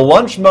 the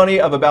lunch money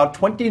of about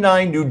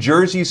 29 New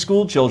Jersey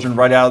school children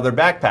right out of their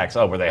backpacks.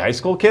 Oh, were they high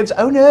school kids?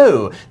 Oh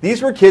no,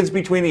 these were kids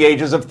between the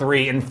ages of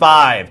 3 and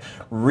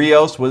 5.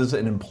 Rios was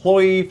an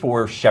employee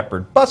for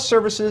Shepherd Bus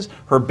Services.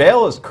 Her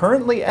bail is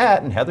currently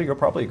at, and Heather, you'll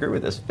probably agree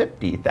with this,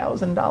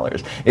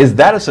 $50,000. Is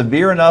that a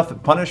severe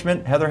enough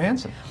punishment, Heather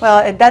Hansen?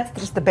 Well, that's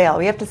just the bail.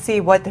 We have to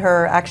see what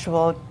her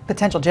actual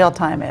potential jail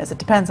time is. It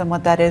depends on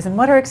what that is and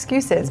what her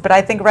excuse is. But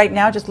I think right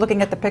now, just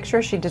looking at the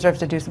picture, she deserves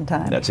to do some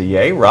time. That's a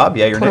yay. Rob,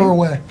 yay or nay? Put her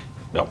away.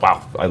 Oh,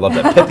 wow, I love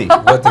that. Pithy.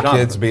 Let the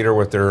kids beat her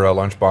with their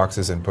lunch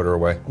boxes and put her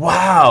away.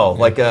 Wow,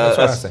 like that's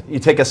what I say. you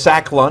take a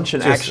sack lunch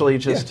and actually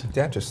just...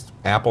 Yeah, just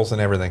apples and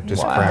everything,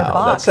 just wow, crap.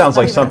 that sounds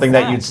like something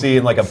that you'd see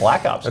in like a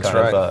Black Ops kind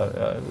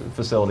of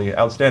facility.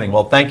 Outstanding.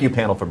 Well, thank you,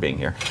 panel, for being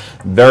here.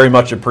 Very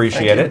much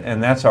appreciate it.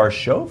 And that's our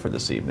show for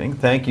this evening.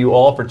 Thank you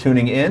all for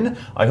tuning in.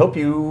 I hope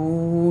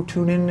you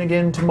tune in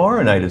again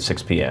tomorrow night at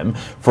 6 p.m.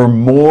 for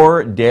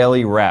more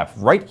Daily Wrap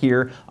right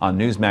here on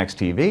Newsmax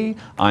TV.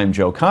 I'm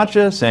Joe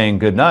Concha saying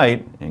good night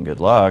and good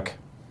luck.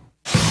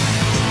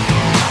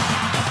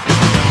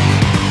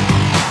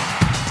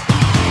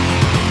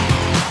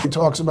 He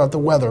talks about the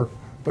weather,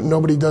 but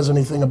nobody does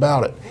anything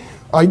about it.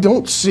 I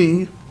don't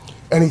see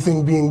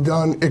anything being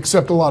done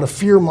except a lot of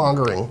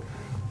fear-mongering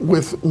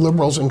with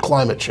liberals and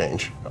climate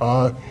change.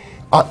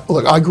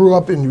 Look, I grew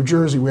up in New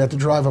Jersey. We had to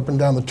drive up and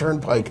down the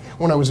turnpike.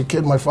 When I was a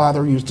kid, my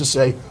father used to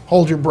say,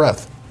 "Hold your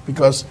breath,"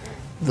 because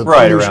the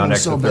pollution around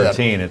was so exit bad.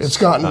 13, It's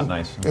gotten, not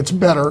nice. It's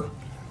better.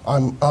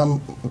 I'm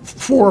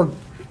for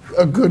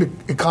a good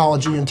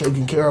ecology and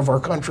taking care of our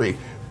country,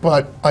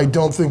 but I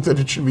don't think that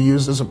it should be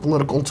used as a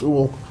political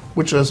tool,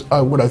 which is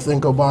what I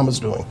think Obama's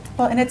doing.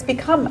 Well, and it's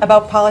become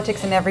about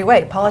politics in every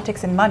way,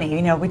 politics and money.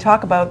 You know, we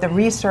talk about the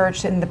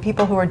research, and the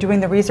people who are doing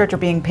the research are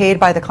being paid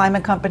by the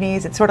climate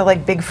companies. It's sort of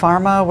like big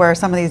pharma, where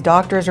some of these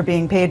doctors are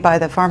being paid by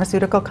the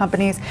pharmaceutical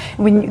companies.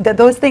 When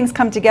those things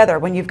come together,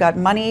 when you've got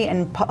money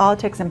and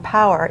politics and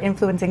power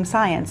influencing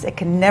science, it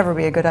can never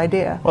be a good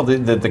idea. Well,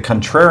 the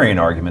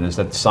contrarian argument is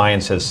that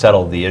science has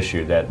settled the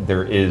issue that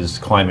there is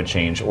climate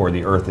change or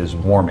the Earth is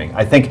warming.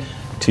 I think,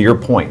 to your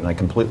point, and I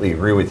completely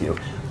agree with you,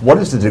 what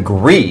is the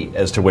degree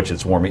as to which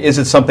it's warming? Is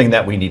it something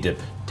that we need to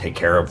take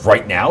care of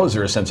right now? Is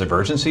there a sense of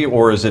urgency,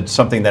 or is it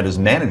something that is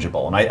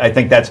manageable? And I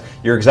think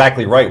you're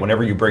exactly right.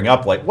 Whenever you bring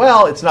up like,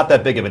 well, it's not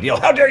that big of a deal.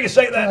 How dare you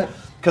say that?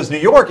 Because New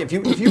York, if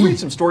you read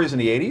some stories in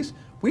the 80s,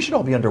 we should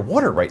all be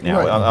underwater right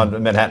now.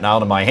 On Manhattan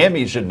Island and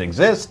Miami shouldn't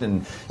exist.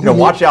 And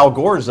watch Al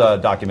Gore's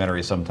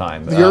documentary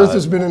sometime. The Earth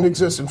has been in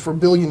existence for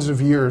billions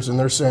of years, and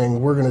they're saying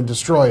we're going to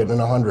destroy it in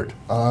 100.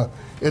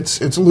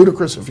 It's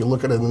ludicrous if you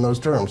look at it in those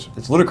terms.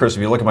 It's ludicrous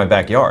if you look at my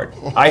backyard.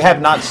 I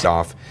have not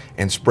off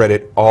and spread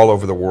it all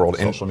over the world.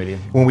 Social media.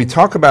 When we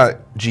talk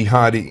about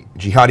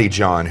Jihadi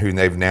John, who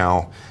they've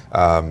now,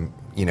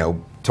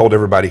 told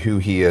everybody who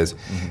he is,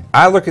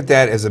 I look at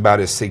that as about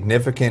as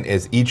significant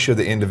as each of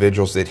the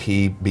individuals that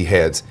he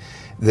beheads.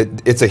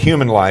 That it's a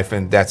human life,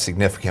 and that's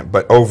significant.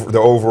 But over the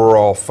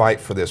overall fight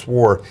for this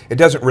war, it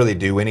doesn't really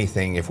do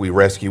anything if we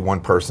rescue one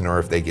person or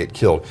if they get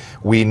killed.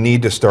 We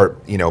need to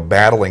start,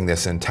 battling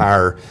this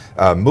entire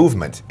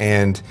movement.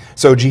 And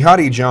so,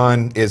 Jihadi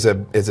John is a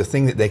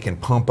thing that they can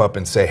pump up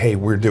and say, "Hey,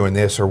 we're doing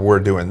this" or "We're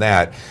doing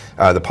that."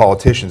 The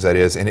politicians, that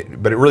is.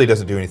 But it really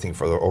doesn't do anything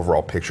for the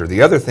overall picture.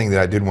 The other thing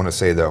that I did want to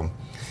say, though,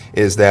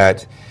 is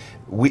that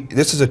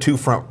this is a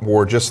two-front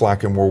war, just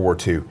like in World War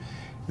II.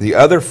 The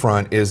other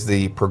front is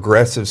the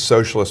progressive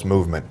socialist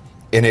movement,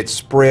 and it's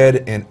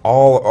spread in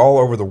all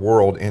over the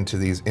world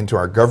into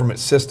our government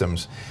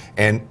systems,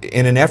 and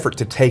in an effort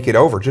to take it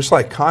over, just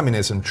like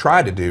communism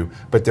tried to do,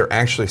 but they're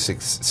actually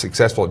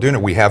successful at doing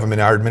it. We have them in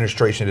our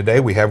administration today.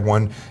 We have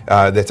one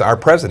that's our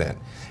president,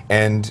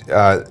 and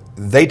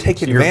they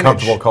take advantage. You're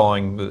comfortable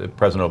calling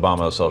President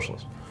Obama a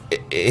socialist?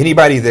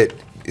 Anybody that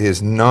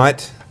is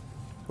not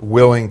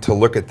willing to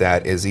look at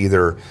that is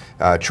either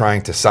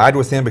trying to side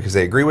with him because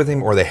they agree with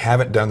him, or they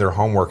haven't done their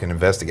homework and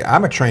investigate.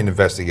 I'm a trained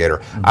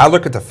investigator. I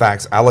look at the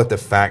facts. I let the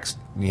facts,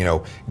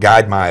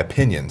 guide my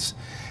opinions.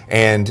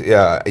 And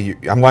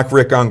I'm like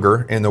Rick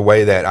Unger in the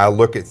way that I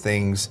look at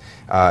things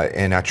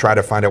and I try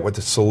to find out what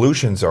the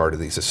solutions are to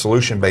these, a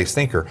solution-based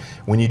thinker.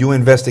 When you do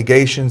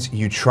investigations,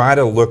 you try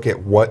to look at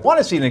what... I want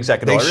to see an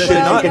executive order. They should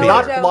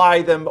not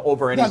fly them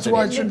over any That's city.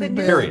 why it should be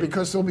banned,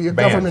 because there'll be a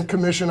government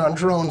commission on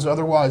drones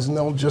otherwise, and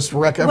they'll just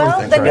wreck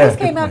everything. Well, the news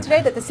came out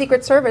today that the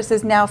Secret Service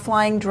is now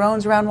flying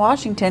drones around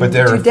Washington but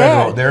they're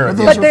today.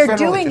 They're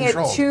doing it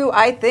to,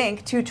 I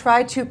think, to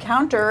try to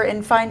counter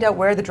and find out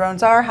where the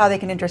drones are, how they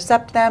can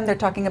intercept them. They're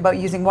talking about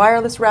using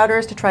wireless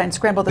routers to try and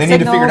scramble the They signals.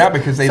 need to figure it out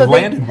because they So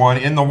landed one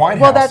in the White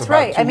House. Well, that's about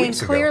right. 2 I mean,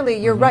 weeks ago. clearly,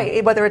 you're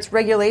right. Whether it's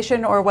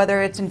regulation or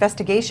whether it's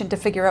investigation to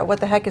figure out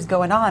what the heck is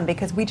going on,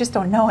 because we just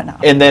don't know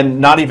enough. And then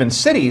not even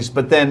cities,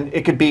 but then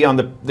it could be on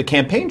the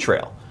campaign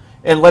trail.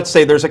 And let's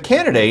say there's a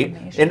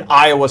candidate in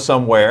Iowa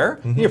somewhere.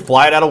 You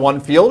fly it out of one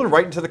field and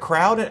right into the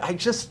crowd. And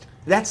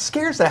that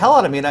scares the hell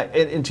out of me.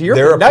 And to your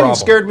point, now you've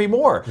scared me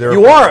more.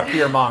 You are a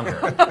fear monger.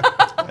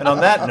 And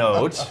on that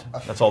note,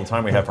 that's all the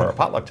time we have for our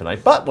potluck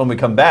tonight. But when we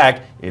come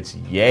back, it's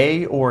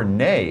yay or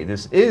nay.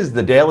 This is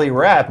the Daily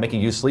Wrap, making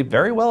you sleep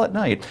very well at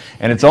night.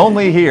 And it's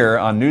only here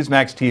on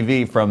Newsmax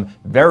TV from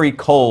very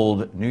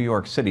cold New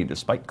York City,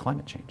 despite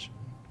climate change.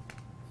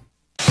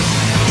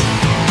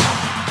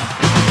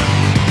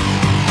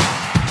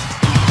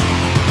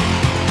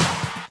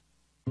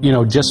 You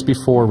know, just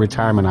before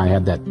retirement, I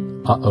had that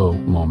uh-oh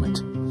moment.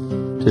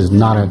 It is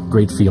not a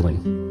great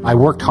feeling. I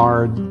worked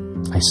hard,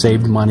 I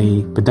saved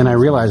money, but then I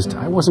realized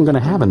I wasn't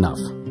going to have enough.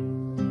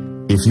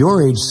 If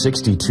you're age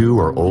 62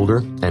 or older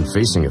and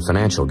facing a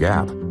financial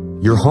gap,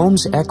 your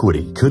home's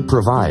equity could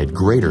provide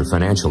greater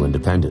financial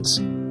independence.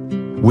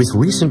 With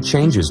recent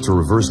changes to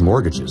reverse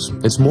mortgages,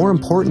 it's more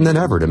important than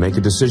ever to make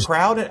a decision.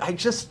 Crowd,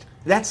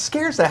 that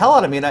scares the hell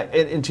out of me.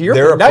 And to your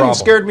They're a point, now problem. you've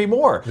scared me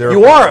more. They're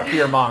You are a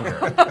fear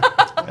monger.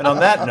 And on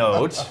that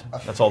note,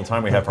 that's all the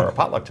time we have for our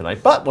potluck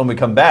tonight. But when we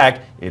come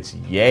back, it's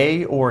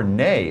yay or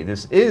nay.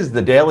 This is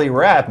the Daily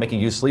Wrap, making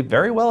you sleep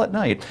very well at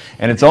night.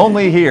 And it's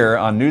only here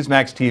on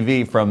Newsmax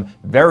TV from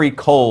very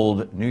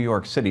cold New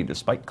York City,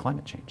 despite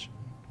climate change.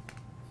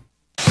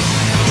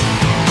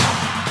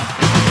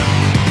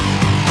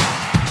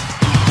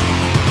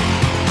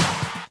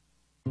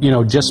 You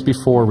know, just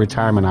before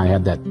retirement, I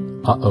had that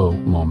uh-oh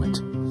moment.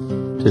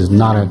 It is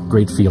not a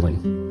great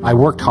feeling. I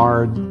worked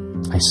hard,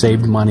 I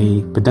saved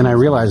money, but then I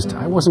realized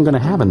I wasn't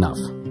going to have enough.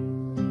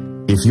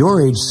 If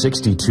you're age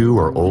 62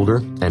 or older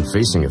and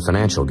facing a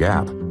financial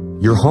gap,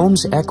 your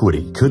home's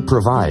equity could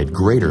provide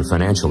greater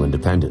financial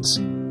independence.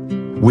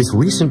 With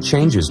recent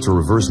changes to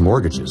reverse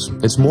mortgages,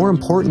 it's more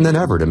important than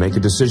ever to make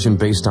a decision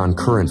based on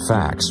current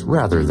facts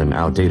rather than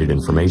outdated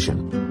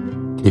information.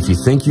 If you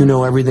think you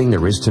know everything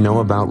there is to know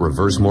about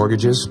reverse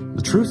mortgages,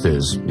 the truth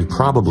is, you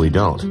probably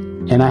don't.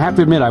 And I have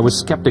to admit, I was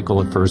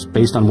skeptical at first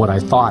based on what I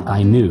thought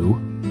I knew,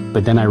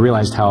 but then I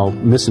realized how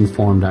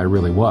misinformed I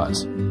really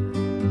was.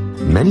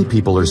 Many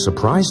people are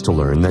surprised to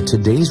learn that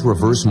today's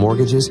reverse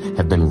mortgages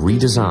have been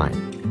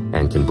redesigned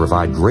and can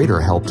provide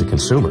greater help to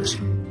consumers.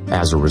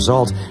 As a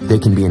result, they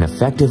can be an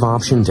effective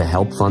option to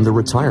help fund the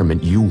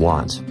retirement you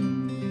want.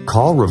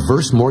 Call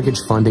Reverse Mortgage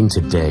Funding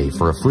today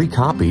for a free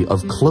copy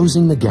of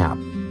Closing the Gap.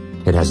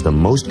 It has the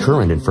most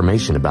current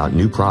information about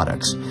new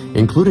products,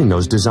 including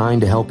those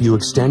designed to help you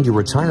extend your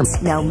retirement.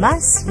 No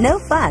muss, no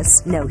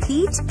fuss, no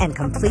heat, and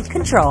complete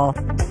control.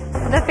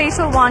 The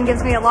facial wand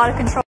gives me a lot of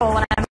control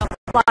when I'm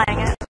applying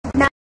it.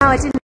 No,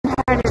 it didn't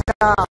hurt at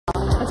all.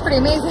 That's pretty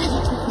amazing.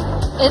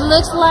 It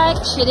looks like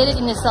she did it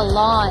in a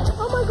salon.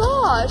 Oh my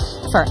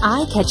gosh. For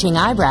eye-catching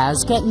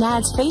eyebrows, get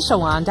Nad's Facial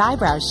Wand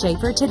Eyebrow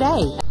Shaper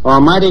today.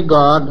 Almighty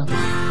God,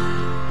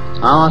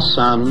 our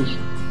sons,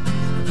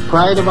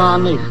 pride of our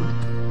nation,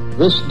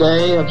 this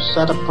day have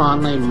set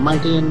upon a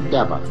mighty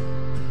endeavor,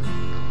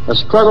 a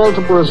struggle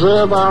to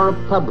preserve our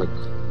republic.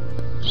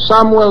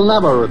 Some will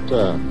never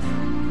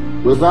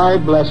return. With thy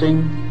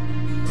blessing,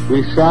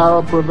 we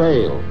shall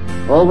prevail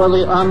over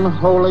the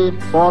unholy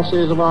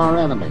forces of our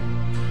enemy.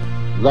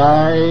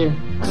 Thy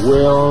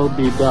will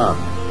be done,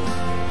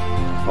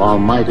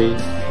 Almighty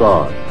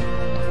God.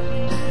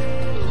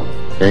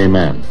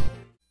 Amen.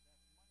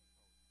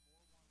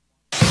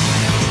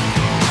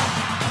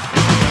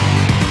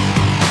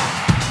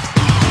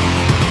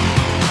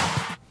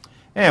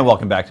 And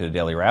welcome back to the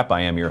Daily Wrap.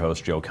 I am your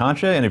host, Joe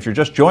Concha, and if you're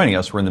just joining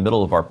us, we're in the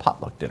middle of our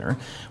potluck dinner,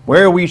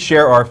 where we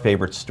share our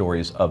favorite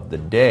stories of the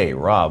day.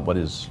 Rob, what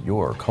is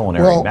your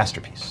culinary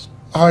masterpiece?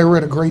 I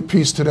read a great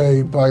piece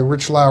today by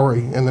Rich Lowry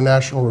in the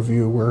National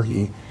Review where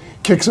he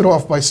kicks it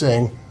off by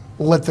saying,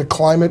 "Let the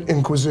climate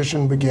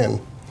inquisition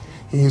begin."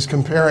 He is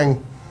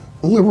comparing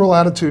liberal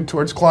attitude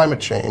towards climate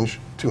change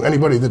to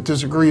anybody that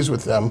disagrees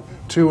with them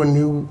to a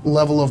new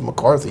level of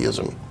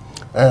McCarthyism.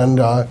 And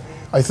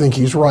I think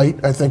he's right.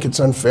 I think it's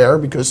unfair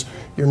because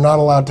you're not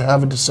allowed to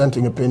have a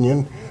dissenting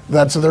opinion.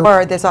 That's their...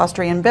 Or this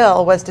Austrian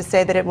bill was to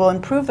say that it will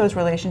improve those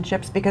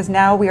relationships because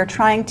now we are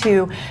trying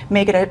to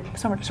make it a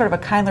sort of a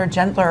kinder,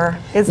 gentler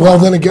Islam. Well,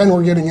 then again,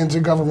 we're getting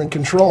into government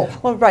control.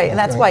 Well, right, and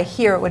that's why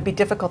here it would be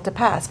difficult to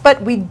pass.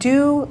 But we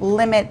do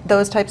limit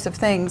those types of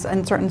things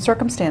in certain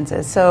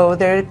circumstances, so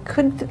there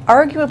could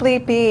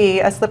arguably be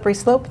a slippery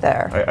slope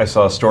there. I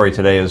saw a story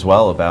today as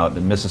well about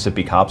the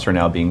Mississippi cops are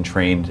now being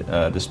trained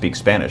to speak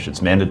Spanish.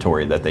 It's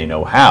mandatory that they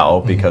know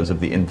how because of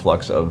the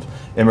influx of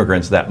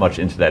immigrants that much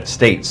into that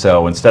state.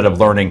 So instead of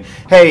learning,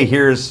 hey,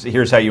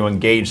 here's how you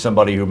engage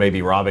somebody who may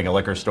be robbing a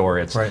liquor store,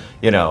 it's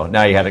you know,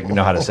 now you have to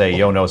know how to say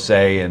yo no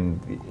say and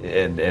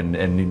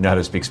you know how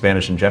to speak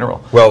Spanish in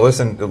general. Well,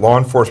 listen, law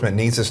enforcement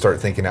needs to start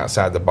thinking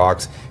outside the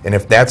box, and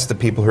if that's the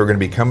people who are going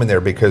to be coming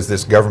there because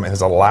this government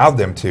has allowed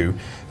them to,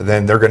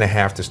 then they're going to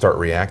have to start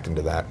reacting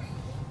to that.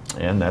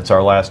 And that's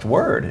our last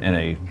word in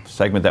a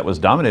segment that was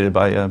dominated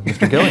by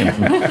Mr. Gilliam.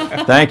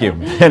 Thank you.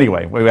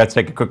 Anyway, we have to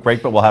take a quick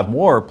break, but we'll have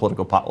more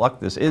political potluck.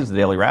 This is the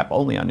Daily Wrap,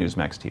 only on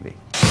Newsmax TV.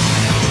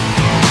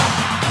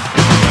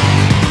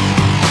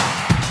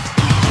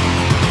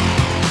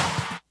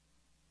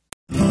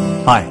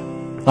 Hi,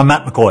 I'm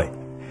Matt McCoy.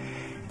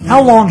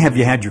 How long have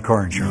you had your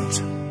car insurance?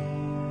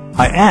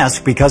 I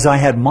ask because I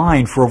had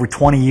mine for over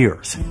 20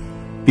 years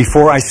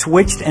before I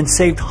switched and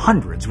saved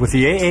hundreds with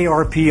the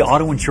AARP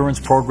auto insurance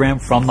program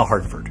from the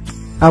Hartford.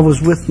 I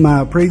was with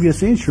my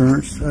previous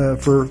insurance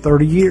for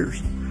 30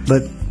 years,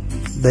 but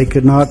they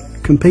could not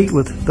compete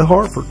with the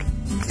Hartford.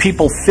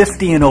 People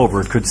 50 and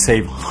over could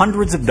save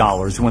hundreds of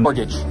dollars when...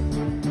 Mortgage.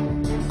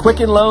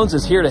 Quicken Loans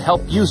is here to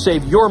help you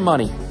save your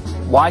money.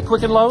 Why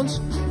Quicken Loans?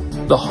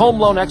 The home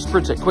loan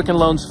experts at Quicken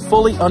Loans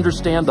fully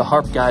understand the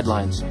HARP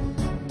guidelines.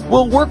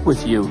 We'll work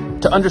with you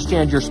to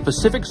understand your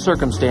specific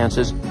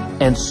circumstances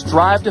and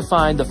strive to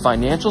find the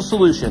financial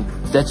solution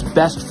that's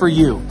best for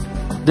you.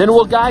 Then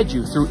we'll guide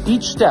you through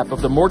each step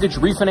of the mortgage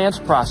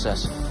refinance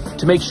process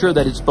to make sure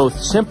that it's both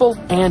simple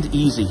and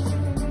easy.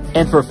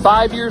 And for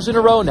 5 years in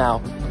a row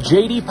now,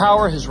 J.D.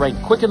 Power has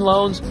ranked Quicken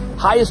Loans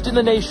highest in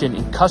the nation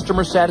in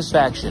customer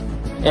satisfaction.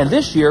 And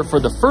this year, for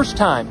the first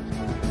time,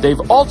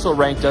 they've also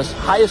ranked us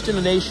highest in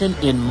the nation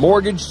in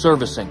mortgage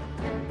servicing.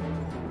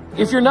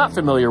 If you're not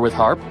familiar with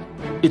HARP,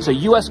 it's a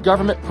U.S.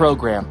 government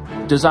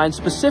program designed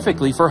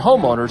specifically for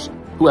homeowners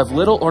who have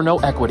little or no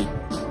equity.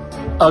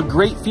 A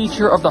great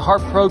feature of the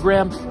HARP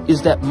program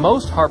is that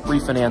most HARP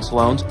refinance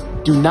loans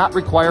do not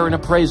require an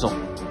appraisal,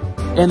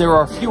 and there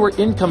are fewer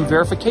income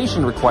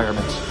verification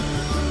requirements.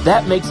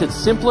 That makes it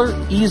simpler,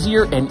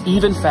 easier, and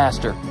even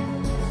faster.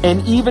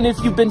 And even if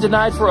you've been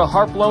denied for a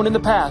HARP loan in the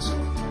past,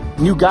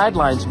 new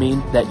guidelines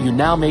mean that you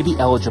now may be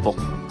eligible.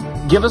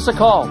 Give us a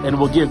call and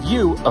we'll give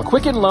you a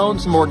Quicken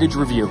Loans mortgage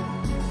review.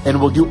 And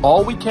we'll do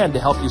all we can to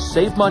help you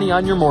save money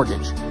on your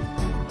mortgage.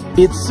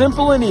 It's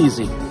simple and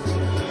easy.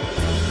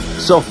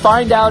 So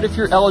find out if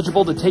you're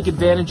eligible to take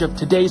advantage of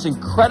today's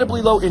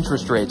incredibly low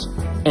interest rates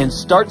and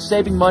start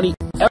saving money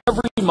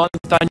every month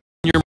on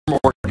your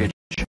mortgage.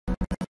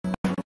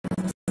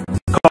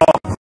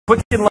 Call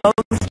Quicken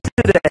Loans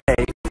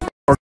today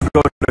or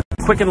go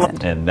to Quicken Loans.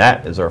 And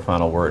that is our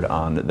final word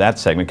on that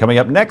segment. Coming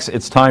up next,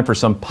 it's time for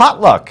some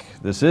potluck.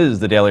 This is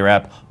the Daily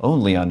Wrap,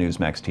 only on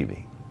Newsmax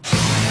TV.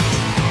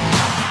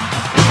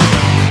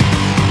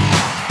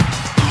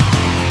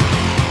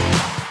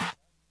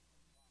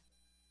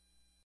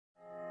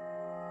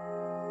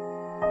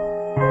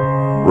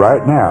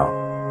 Right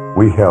now,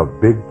 we have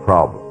big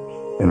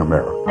problems in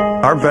America.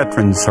 Our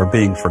veterans are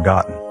being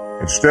forgotten.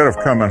 Instead of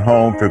coming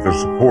home to the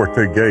support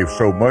they gave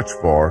so much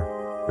for,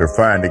 they're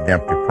finding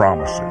empty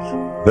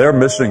promises. They're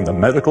missing the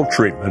medical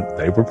treatment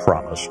they were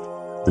promised,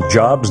 the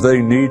jobs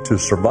they need to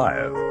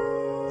survive,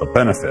 the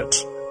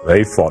benefits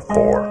they fought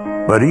for.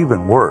 But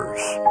even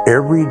worse,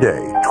 every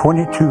day,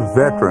 22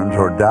 veterans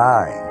are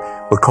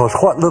dying because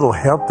what little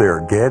help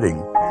they're getting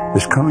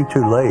is coming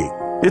too late.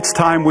 It's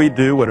time we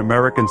do what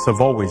Americans have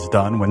always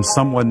done when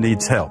someone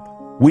needs help.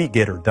 We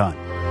get her done.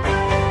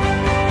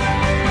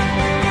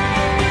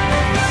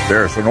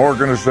 There's an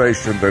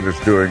organization that is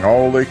doing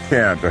all they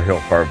can to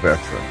help our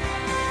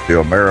veterans, the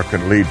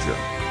American Legion.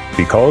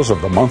 Because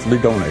of the monthly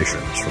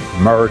donations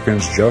from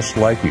Americans just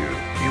like you,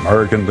 the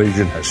American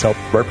Legion has helped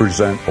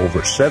represent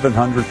over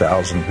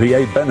 700,000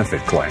 VA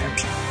benefit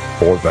claims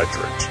for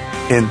veterans.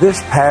 In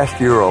this past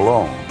year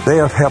alone, they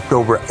have helped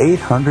over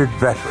 800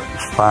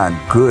 veterans find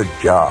good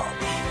jobs.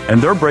 And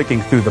they're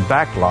breaking through the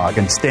backlog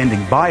and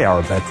standing by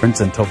our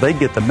veterans until they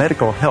get the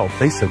medical help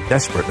they so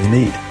desperately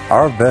need.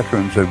 Our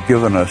veterans have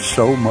given us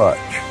so much.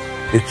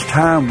 It's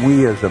time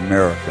we as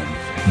Americans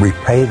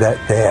repay that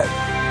debt.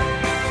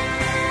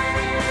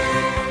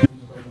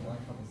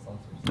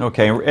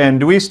 Okay, and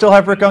do we still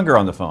have Rick Unger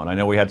on the phone? I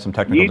know we had some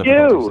technical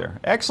difficulties there.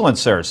 Excellent,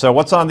 sir. So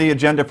what's on the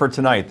agenda for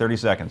tonight? 30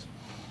 seconds.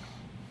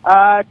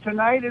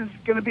 Tonight is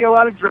going to be a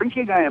lot of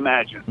drinking, I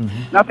imagine.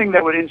 Nothing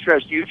that would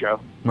interest you,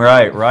 Joe.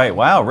 Right, right.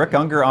 Wow, Rick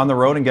Unger on the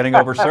road and getting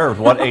overserved.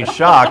 What a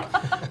shock.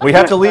 We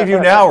have to leave you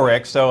now,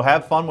 Rick, so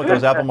have fun with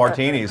those apple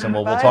martinis, and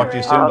we'll talk to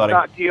you soon, buddy.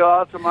 I'll talk to you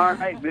all tomorrow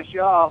night. Miss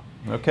you all.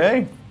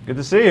 Okay, good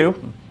to see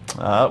you.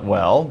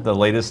 Well, the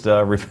latest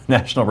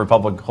National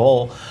Republican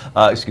poll,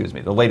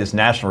 the latest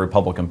National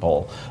Republican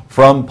poll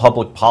from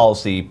Public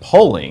Policy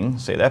Polling,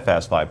 say that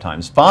fast 5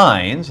 times,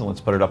 finds, and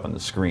let's put it up on the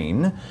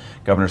screen,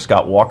 Governor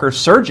Scott Walker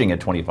surging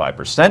at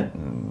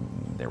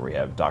 25%. There we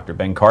have Dr.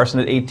 Ben Carson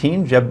at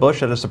 18%, Jeb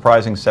Bush at a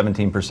surprising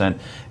 17%,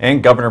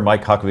 and Governor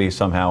Mike Huckabee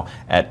somehow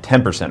at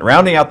 10%.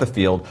 Rounding out the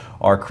field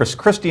are Chris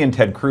Christie and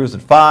Ted Cruz at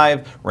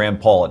 5%,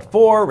 Rand Paul at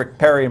 4%, Rick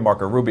Perry and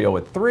Marco Rubio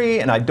at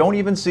 3%, and I don't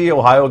even see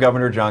Ohio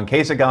Governor John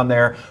Kasich on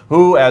there,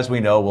 who, as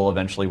we know, will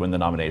eventually win the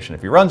nomination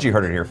if he runs. You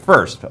heard it here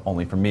first,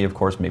 only from me, of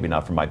course, maybe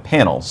not from my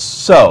panel.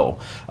 So,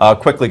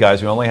 quickly,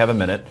 guys, we only have a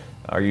minute.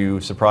 Are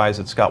you surprised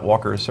that Scott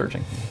Walker is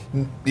surging?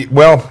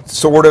 Well,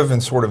 sort of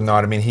and sort of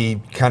not. I mean,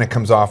 he kind of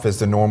comes off as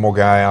the normal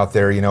guy out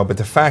there, you know, but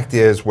the fact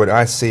is what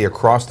I see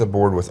across the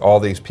board with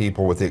all these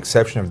people, with the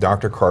exception of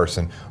Dr.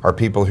 Carson, are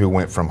people who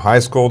went from high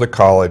school to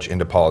college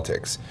into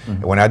politics.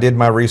 Mm-hmm. When I did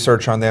my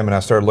research on them and I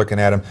started looking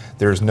at them,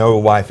 there's no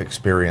life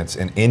experience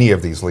in any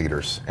of these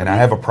leaders, and I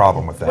have a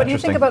problem with that. What do you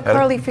think about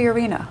Carly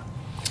Fiorina?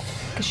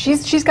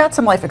 She's got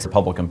some life experience.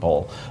 Republican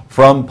poll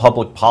from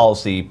Public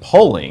Policy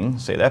Polling,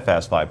 say that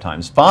fast 5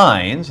 times,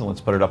 finds, and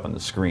let's put it up on the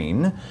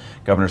screen,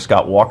 Governor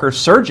Scott Walker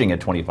surging at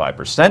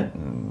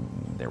 25%.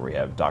 There we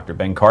have Dr.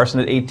 Ben Carson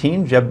at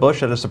 18%, Jeb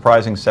Bush at a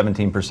surprising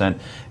 17%,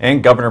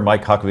 and Governor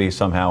Mike Huckabee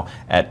somehow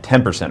at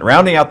 10%.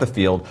 Rounding out the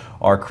field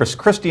are Chris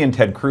Christie and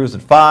Ted Cruz at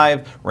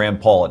 5%,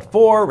 Rand Paul at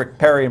 4%, Rick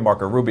Perry and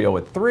Marco Rubio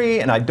at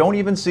 3%, and I don't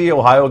even see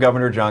Ohio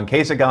Governor John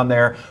Kasich on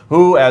there,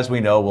 who, as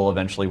we know, will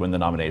eventually win the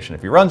nomination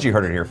if he runs. You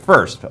heard it here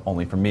first,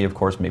 only from me, of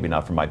course, maybe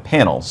not from my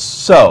panel.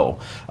 So,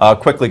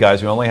 quickly,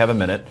 guys, we only have a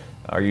minute.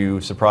 Are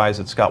you surprised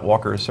that Scott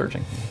Walker is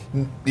surging?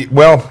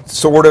 Well,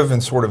 sort of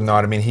and sort of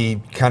not. I mean, he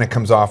kind of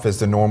comes off as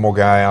the normal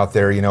guy out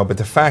there, you know, but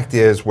the fact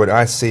is what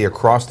I see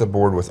across the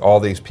board with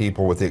all these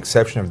people, with the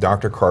exception of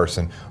Dr.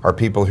 Carson, are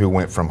people who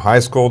went from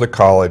high school to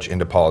college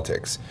into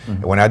politics.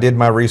 Mm-hmm. When I did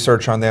my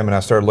research on them and I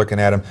started looking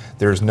at them,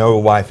 there's no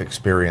life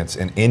experience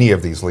in any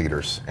of these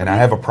leaders, and I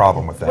have a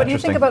problem with that. What do you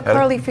think about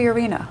Carly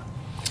Fiorina?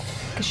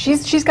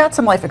 She's got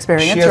some life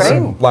experience, right? She has right?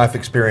 some life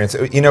experience.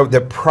 You know, the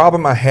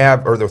problem I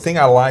have, or the thing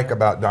I like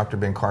about Dr.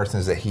 Ben Carson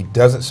is that he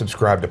doesn't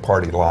subscribe to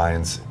party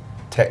lines,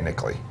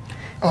 technically.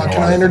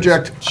 Can I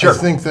interject? Sure. I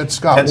think that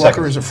Scott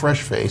Walker is a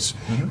fresh face.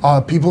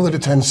 Mm-hmm. People that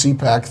attend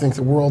CPAC think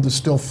the world is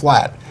still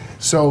flat.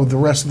 So the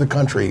rest of the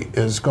country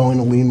is going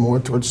to lean more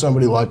towards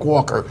somebody like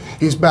Walker.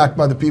 He's backed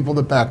by the people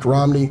that backed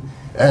Romney,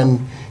 and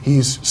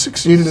he's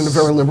succeeded in a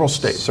very liberal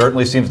state.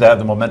 Certainly seems to have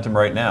the momentum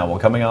right now. Well,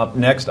 coming up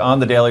next on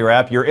the Daily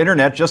Wrap, your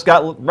internet just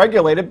got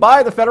regulated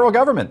by the federal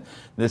government.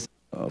 This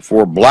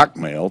for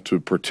blackmail to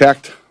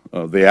protect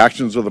the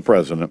actions of the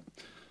president,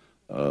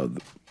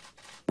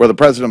 where the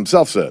president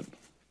himself said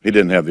he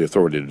didn't have the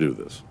authority to do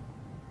this.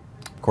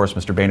 Of course,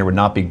 Mr. Boehner would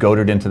not be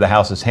goaded into the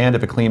House's hand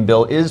if a clean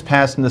bill is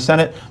passed in the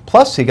Senate.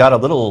 Plus, he got a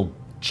little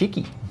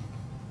cheeky.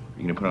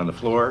 You're going to put it on the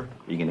floor?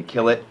 Are you going to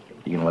kill it?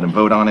 Are you going to let him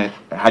vote on it?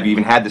 Have you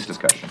even had this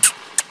discussion?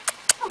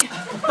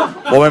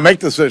 When we make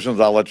decisions,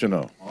 I'll let you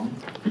know.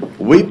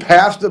 We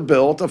passed a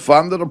bill to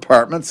fund the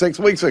department 6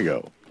 weeks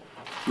ago.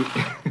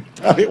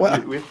 I mean,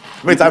 how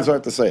many times do I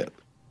have to say it?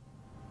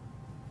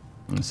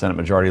 Senate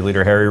Majority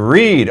Leader Harry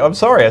Reid, I'm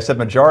sorry, I said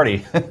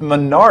majority,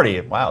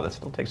 minority, wow, this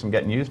still takes some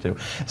getting used to,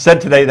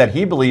 said today that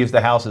he believes the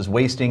House is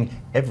wasting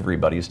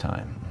everybody's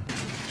time.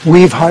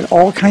 We've had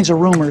all kinds of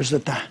rumors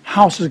that the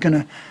House is going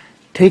to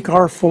take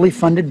our fully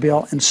funded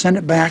bill and send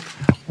it back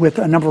with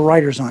a number of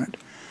writers on it.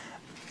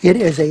 It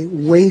is a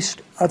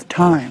waste of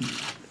time.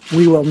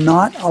 We will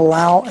not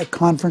allow a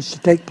conference to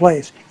take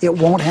place. It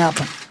won't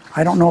happen.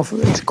 I don't know if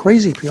it's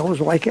crazy people. It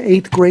was like an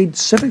 8th grade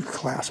civics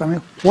class. I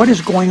mean, what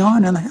is going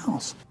on in the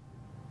House?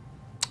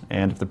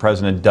 And if the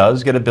president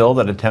does get a bill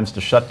that attempts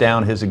to shut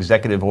down his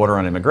executive order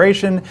on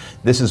immigration,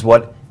 this is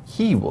what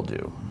he will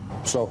do.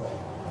 So,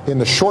 in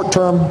the short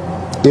term,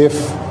 if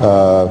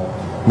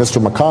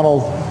Mr.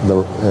 McConnell,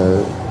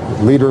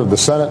 the leader of the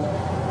Senate,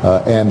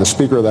 and the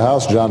Speaker of the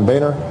House, John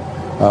Boehner,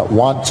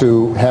 want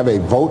to have a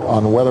vote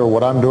on whether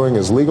what I'm doing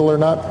is legal or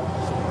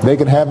not, they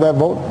can have that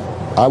vote.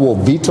 I will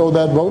veto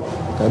that vote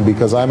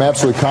because I'm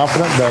absolutely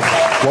confident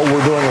that what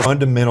we're doing is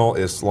fundamental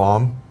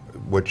Islam,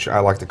 which I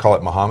like to call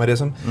it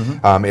Mohammedism.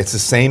 Mm-hmm. It's the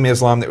same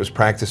Islam that was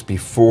practiced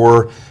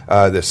before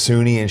the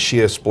Sunni and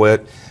Shia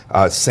split.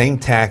 Same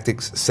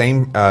tactics,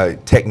 same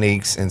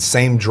techniques, and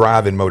same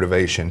drive and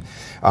motivation.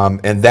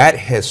 And that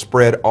has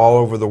spread all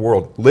over the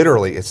world.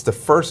 Literally, it's the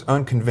first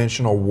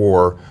unconventional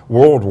war,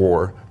 world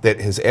war,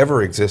 that has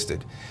ever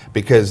existed.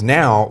 Because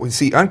now, we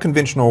see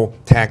unconventional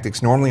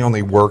tactics normally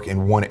only work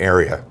in one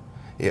area.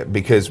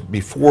 Because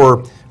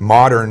before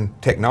modern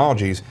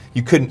technologies,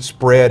 you couldn't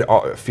spread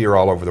fear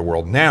all over the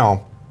world.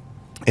 Now,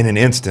 in an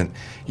instant,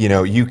 you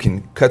know, you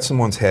can cut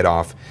someone's head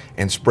off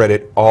and spread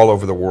it all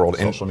over the world.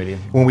 Social media.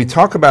 When we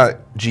talk about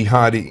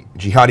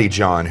Jihadi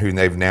John, who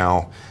they've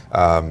now,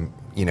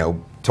 you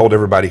know, told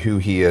everybody who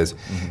he is,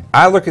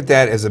 I look at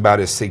that as about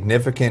as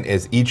significant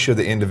as each of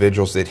the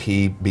individuals that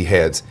he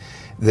beheads.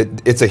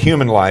 That it's a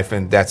human life,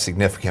 and that's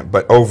significant.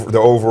 But over the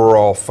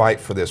overall fight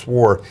for this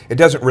war, it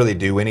doesn't really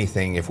do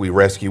anything if we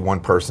rescue one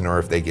person or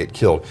if they get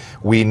killed.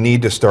 We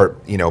need to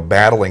start, you know,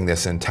 battling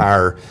this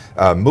entire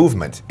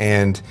movement.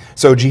 And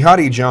so,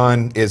 Jihadi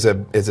John is a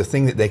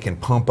thing that they can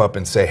pump up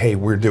and say, "Hey,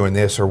 we're doing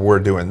this or we're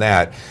doing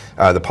that."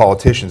 The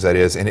politicians, that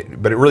is,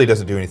 but it really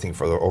doesn't do anything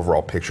for the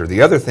overall picture.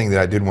 The other thing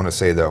that I did want to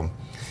say, though,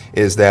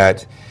 is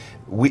that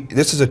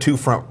this is a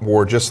two-front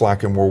war, just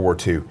like in World War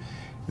II.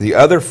 The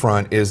other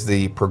front is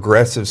the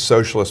progressive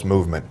socialist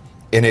movement.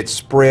 and it's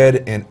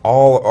spread in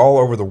all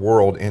over the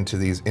world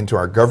into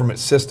our government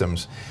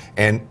systems,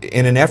 and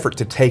in an effort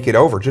to take it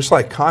over, just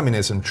like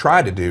communism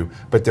tried to do,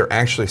 but they're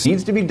actually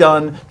needs to be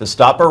done to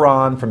stop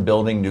Iran from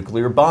building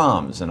nuclear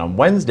bombs. And on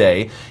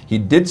Wednesday, he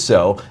did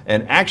so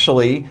and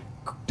actually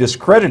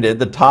discredited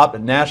the top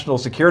national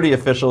security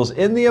officials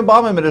in the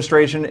Obama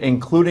administration,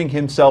 including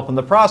himself in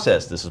the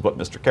process. This is what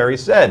Mr. Kerry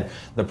said.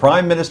 The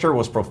Prime Minister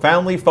was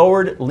profoundly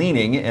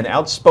forward-leaning and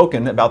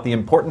outspoken about the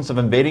importance of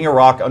invading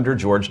Iraq under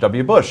George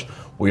W. Bush.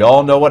 We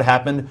all know what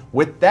happened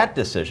with that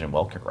decision.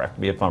 Well, correct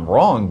me if I'm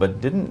wrong,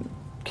 but didn't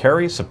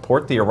Kerry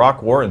support the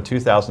Iraq War in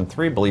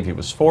 2003? Believe he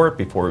was for it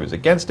before he was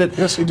against it.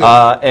 Yes, he did.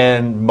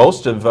 And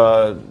most of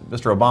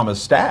Mr.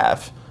 Obama's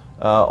staff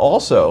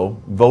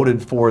also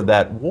voted for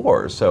that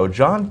war. So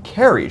John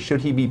Kerry,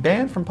 should he be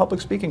banned from public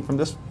speaking from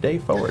this day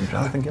forward?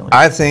 Jonathan Gilliam.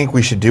 I think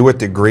we should do what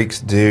the Greeks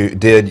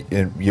did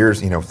in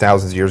years,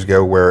 thousands of years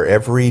ago, where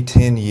every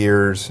 10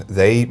 years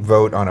they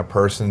vote on a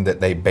person that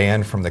they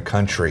ban from the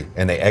country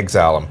and they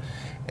exile them.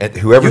 And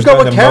whoever's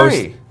done the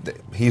most,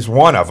 he's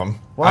one of them.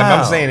 Wow.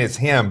 I'm saying it's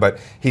him, but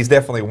he's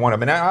definitely one of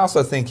them. And I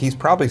also think he's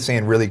probably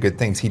saying really good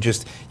things.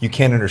 You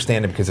can't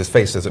understand him because his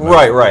face doesn't move.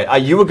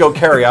 Right. You would go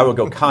Kerry, I would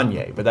go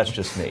Kanye, but that's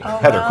just me. Oh,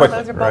 Heather, well, quickly.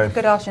 those are both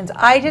good options.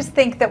 I just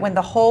think that when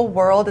the whole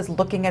world is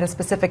looking at a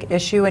specific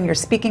issue and you're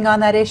speaking on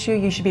that issue,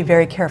 you should be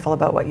very careful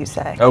about what you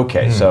say.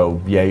 Okay,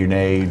 so yay or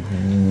nay?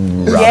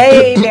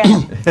 Yay,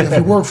 ban. If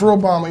you work for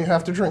Obama, you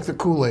have to drink the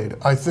Kool-Aid.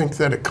 I think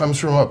that it comes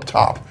from up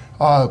top.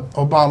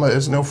 Obama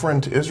is no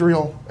friend to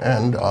Israel,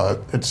 and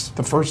it's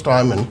the first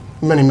time in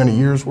many, many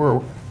years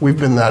where we've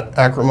been that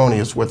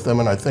acrimonious with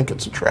them, and I think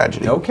it's a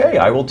tragedy. Okay,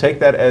 I will take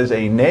that as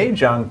a nay,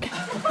 John.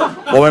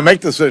 When we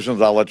make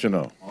decisions, I'll let you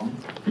know.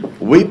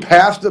 We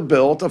passed a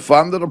bill to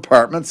fund the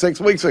department 6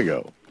 weeks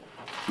ago.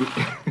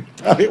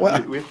 How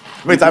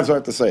many times do I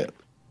have to say it?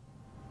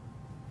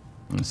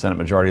 Senate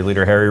Majority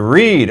Leader Harry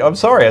Reid, I'm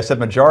sorry, I said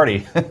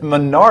majority,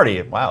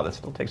 minority, wow, this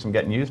still takes some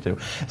getting used to,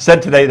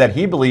 said today that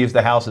he believes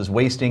the House is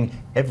wasting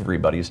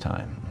everybody's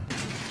time.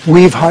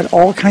 We've had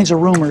all kinds of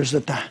rumors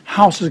that the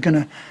House is going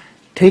to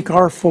take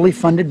our fully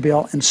funded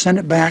bill and send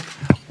it back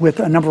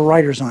with a number of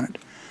writers on it.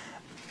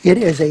 It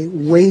is a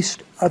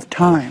waste of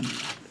time.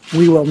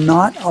 We will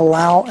not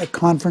allow a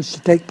conference to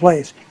take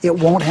place. It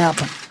won't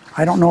happen.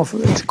 I don't know if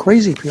it's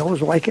crazy people. It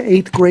was like an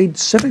 8th grade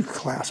civics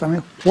class. I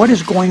mean, what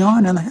is going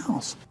on in the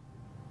House?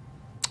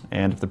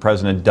 And if the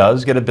president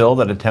does get a bill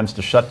that attempts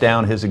to shut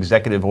down his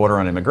executive order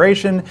on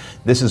immigration,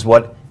 this is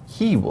what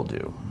he will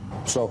do.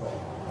 So,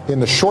 in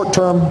the short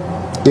term,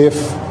 if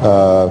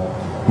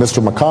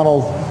Mr.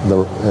 McConnell,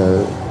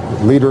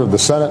 the leader of the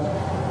Senate,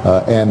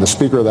 and the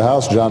Speaker of the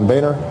House, John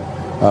Boehner,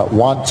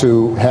 want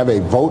to have a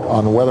vote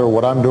on whether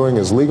what I'm doing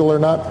is legal or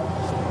not,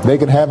 they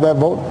can have that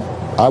vote.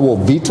 I will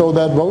veto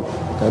that vote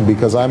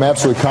because I'm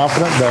absolutely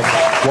confident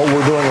that what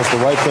we're doing is the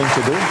right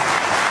thing to do.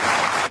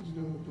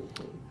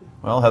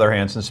 Well, Heather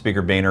Hansen,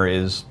 Speaker Boehner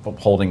is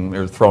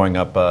throwing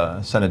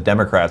up Senate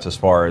Democrats as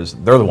far as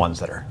they're the ones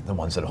that are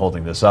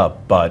holding this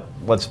up. But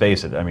let's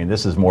face it, I mean,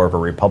 this is more of a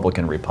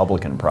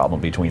Republican problem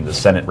between the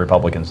Senate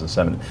Republicans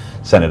and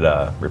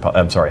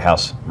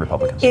House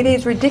Republicans. It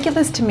is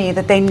ridiculous to me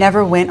that they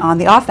never went on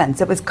the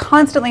offense. It was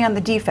constantly on the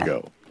defense.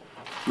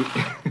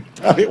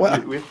 How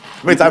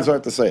many times do I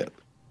have to say it?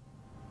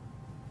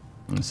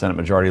 Senate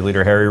Majority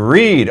Leader Harry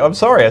Reid, I'm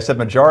sorry, I said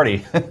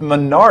majority,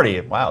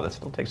 minority, wow, this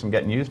still takes some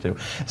getting used to,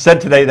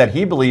 said today that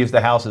he believes the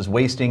House is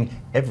wasting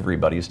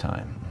everybody's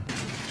time.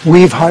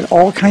 We've had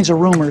all kinds of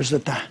rumors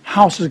that the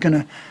House is going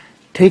to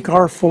take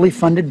our fully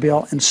funded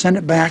bill and send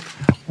it back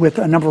with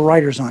a number of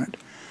writers on it.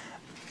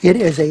 It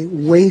is a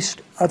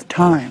waste of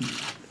time.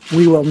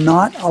 We will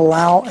not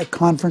allow a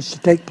conference to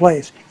take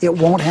place. It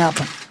won't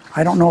happen.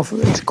 I don't know if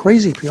it's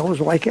crazy people. It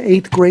was like an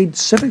 8th grade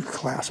civics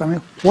class. I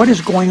mean, what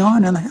is going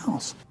on in the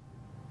House?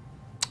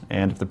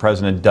 And if the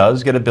president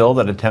does get a bill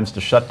that attempts to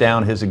shut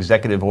down his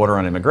executive order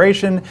on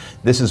immigration,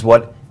 this is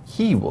what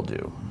he will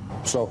do.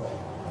 So,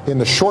 in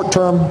the short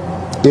term,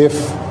 if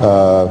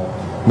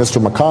Mr.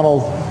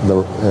 McConnell,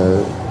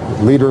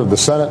 the leader of the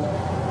Senate,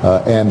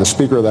 and the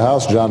Speaker of the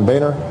House, John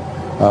Boehner,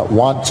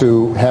 want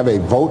to have a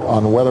vote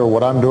on whether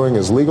what I'm doing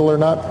is legal or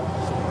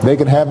not, they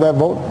can have that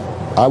vote.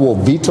 I will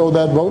veto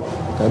that vote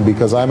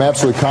because I'm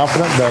absolutely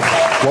confident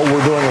that what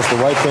we're doing is the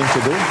right thing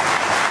to do.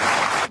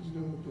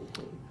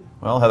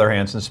 Well, Heather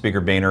Hansen, Speaker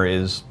Boehner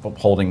is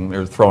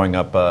throwing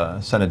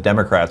up Senate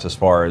Democrats as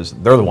far as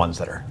they're the ones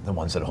that are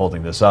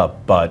holding this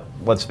up. But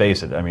let's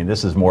face it, I mean,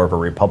 this is more of a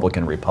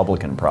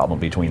Republican problem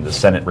between the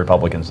Senate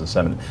Republicans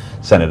and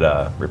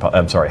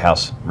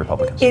House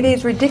Republicans. It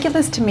is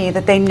ridiculous to me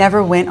that they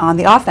never went on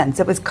the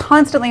offense. It was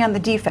constantly on the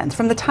defense.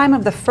 From the time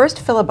of the first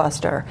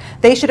filibuster,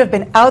 they should have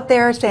been out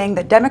there saying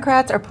that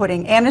Democrats are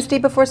putting amnesty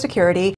before security